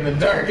Solid 3 in the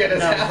dark at his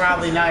No, house.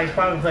 probably not. He's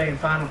probably playing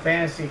Final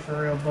Fantasy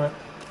for real, but...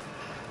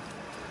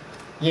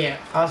 Yeah,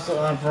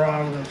 Ocelot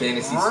revolver.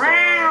 Fantasy Meow!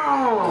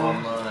 Star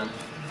Online.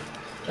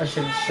 That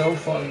shit is so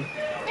funny.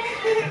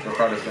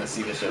 Ricardo's gonna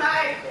see this shit.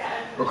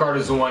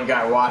 Ricardo's the one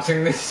guy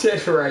watching this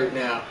shit right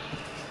now.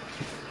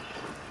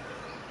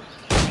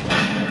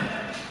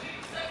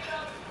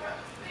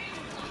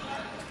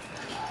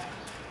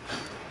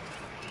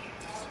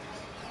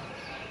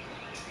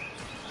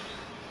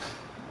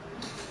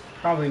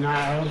 Probably not.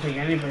 I don't think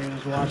anybody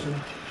was watching.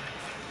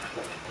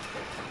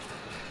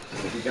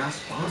 We got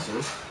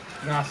sponsors.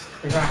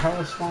 We got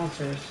hella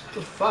sponsors. What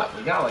the fuck?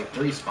 We got like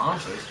 3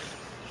 sponsors.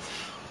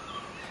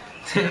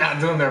 They're not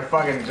doing their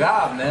fucking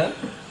job, man.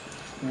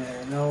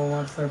 Yeah, no one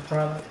wants their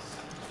products.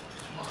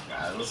 Come on,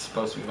 guys. This is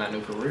supposed to be my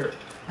new career.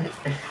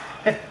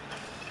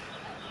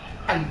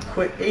 I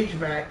quit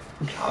HVAC.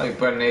 I'll be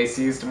putting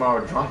ACs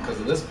tomorrow drunk because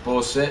of this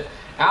bullshit.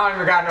 I don't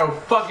even got no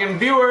fucking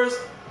viewers.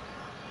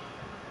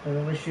 I'm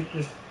gonna shoot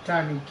this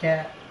tiny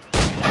cat.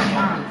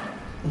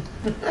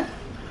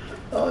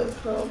 Oh, it's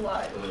so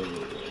alive.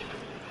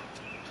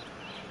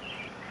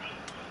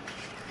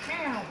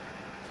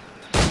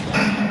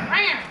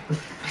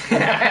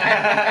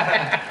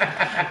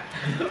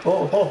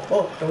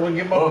 Oh, don't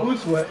get my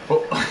boots wet.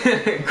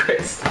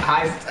 Chris,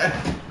 high step.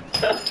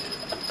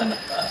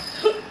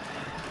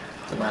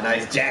 To my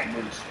nice jack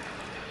boots.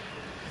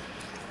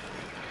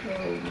 Oh,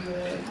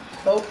 man.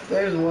 Oh,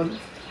 there's one.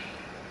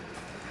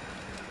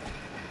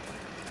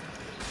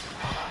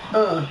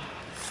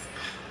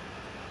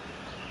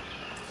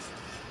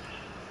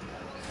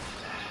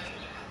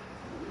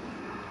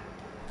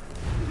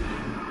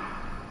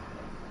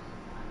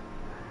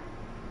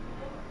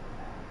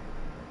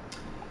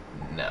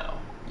 No,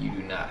 you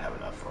do not have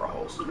enough for a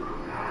holster.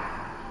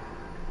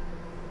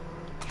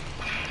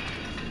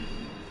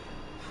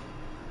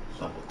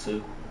 Level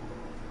 2.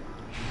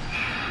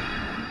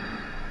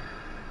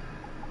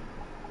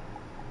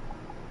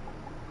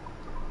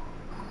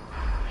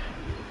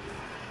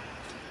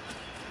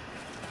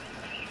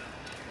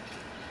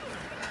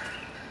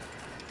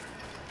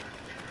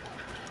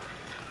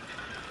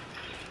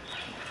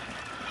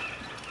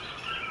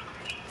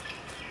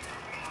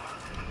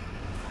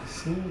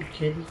 seen you,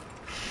 kitty.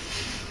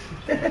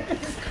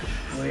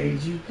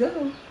 Where'd you go?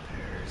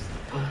 Where's the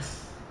puss?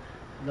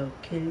 Little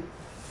kitty.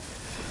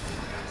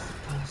 Where's the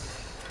puss?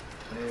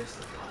 Where's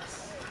the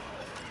puss?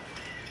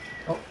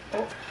 Oh,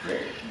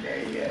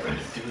 there you go.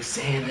 Running through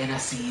sand, then I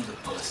see the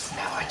puss.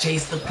 Now I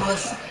chase the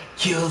puss,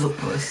 kill the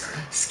puss,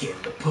 skin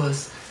the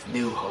puss,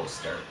 new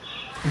holster.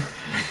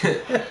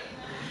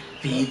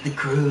 Feed the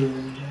crew.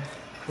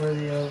 Where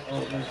the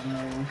oh, there's no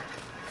one.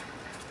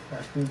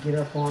 Have to get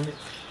up on it.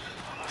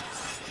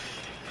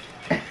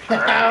 Where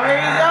are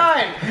you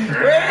going?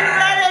 Where are you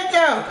running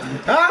to?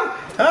 Huh?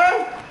 Huh?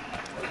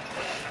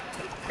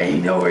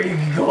 Ain't nowhere you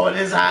can go on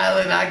this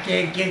island. I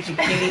can't get you,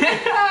 kitty.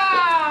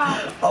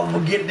 I'm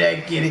gonna get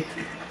that kitty.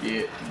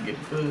 Yeah, get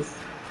the puss.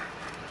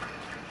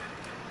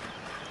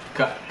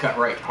 Cut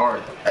right,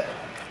 hard.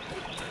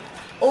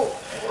 Oh.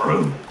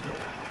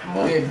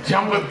 Yeah,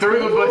 jumping through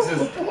the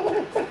bushes.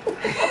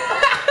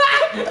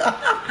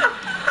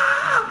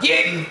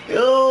 Yeah.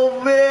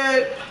 Oh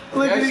man,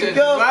 look at him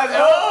go!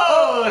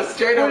 Oh,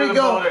 straight over the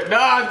boulder.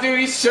 Nah, dude,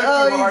 he shook too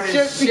hard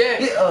as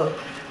shit. Oh.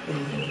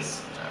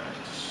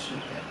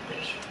 Shoot that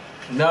bitch.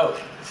 No,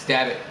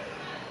 stab it.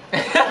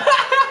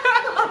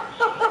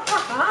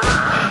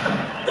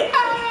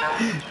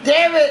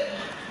 Damn it!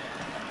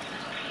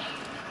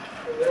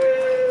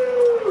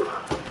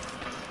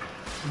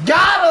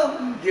 Got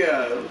him!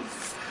 Go.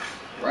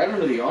 Right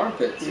under the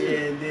armpits.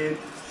 Yeah, dude.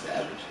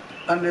 Savage.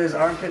 Under his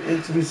armpit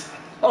into his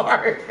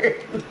heart.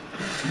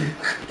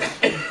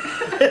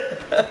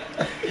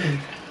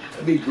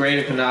 It'd be great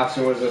if an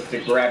option was just to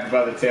grab it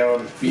by the tail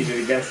and beat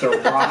it against a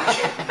rock.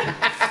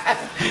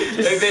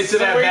 Like they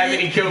should have that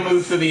many kill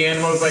moves to the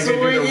animals like they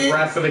do the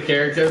rest of the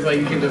characters. Like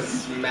you can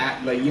just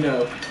smack, like you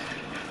know,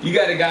 you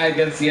got a guy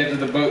against the edge of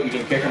the boat, you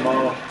can kick them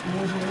all.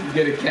 You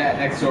get a cat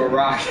next to a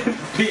rock,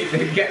 beat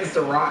it against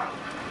a rock.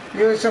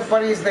 You know what's so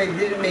funny is they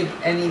didn't make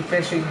any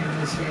fishing in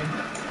this game.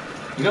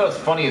 You know what's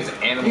funny is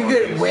animal You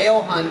could abuse.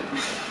 whale hunt.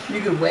 You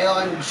could whale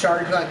hunt,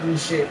 shark hunt and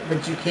shit,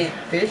 but you can't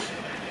fish?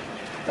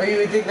 Or you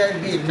would think that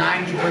would be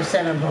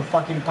 90% of a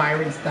fucking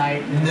pirate's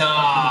diet?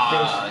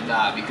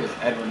 Nah, because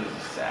Edwin is a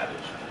savage.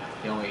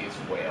 He only eats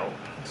whale.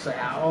 So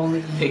I only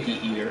eat, Picky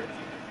eater.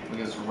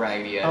 Because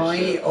raggedy ass only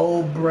eat shit.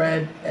 old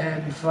bread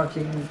and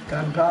fucking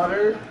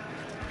gunpowder.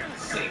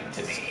 Sing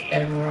to me.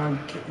 And we're on,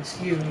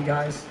 excuse me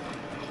guys.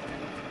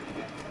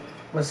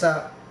 What's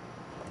up?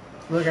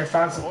 Look, I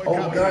found some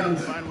old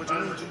guns.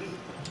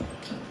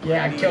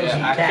 Yeah, I killed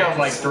some I cats. killed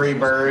like 3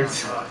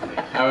 birds.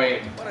 Oh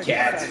wait,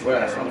 cats.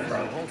 Whatever. All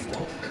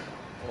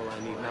I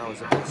need now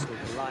is a pistol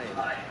to lie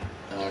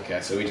in.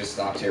 Okay, so we just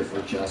stopped here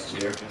for just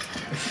you.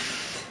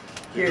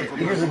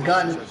 Here's a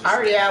gun. I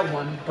already have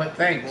one, but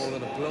thanks. More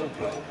than a blow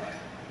blow.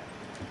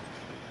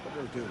 But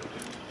it'll do.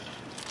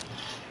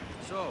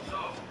 So,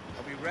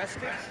 are we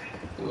resting?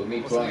 With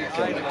me playing, I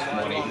killed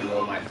like 20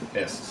 below my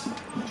fists.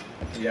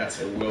 Yes,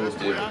 it will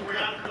do. I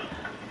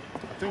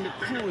think the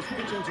crew is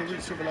pitching to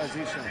reach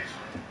civilization.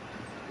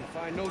 We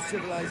find no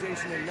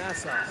civilization in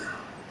Nassau.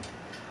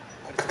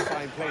 But it's a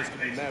fine place to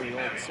be merry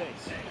all the same.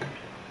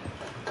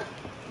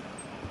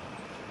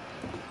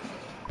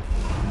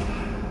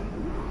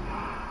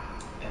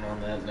 And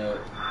on that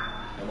note,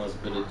 I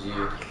must bid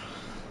adieu.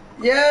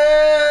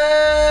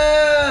 Yeah!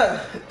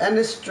 And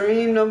the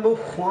stream number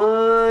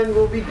 1.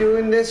 We'll be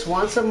doing this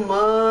once a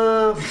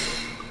month.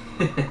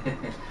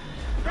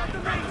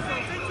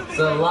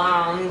 So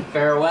long,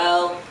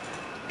 farewell.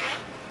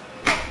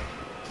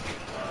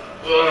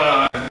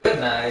 Good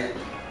night.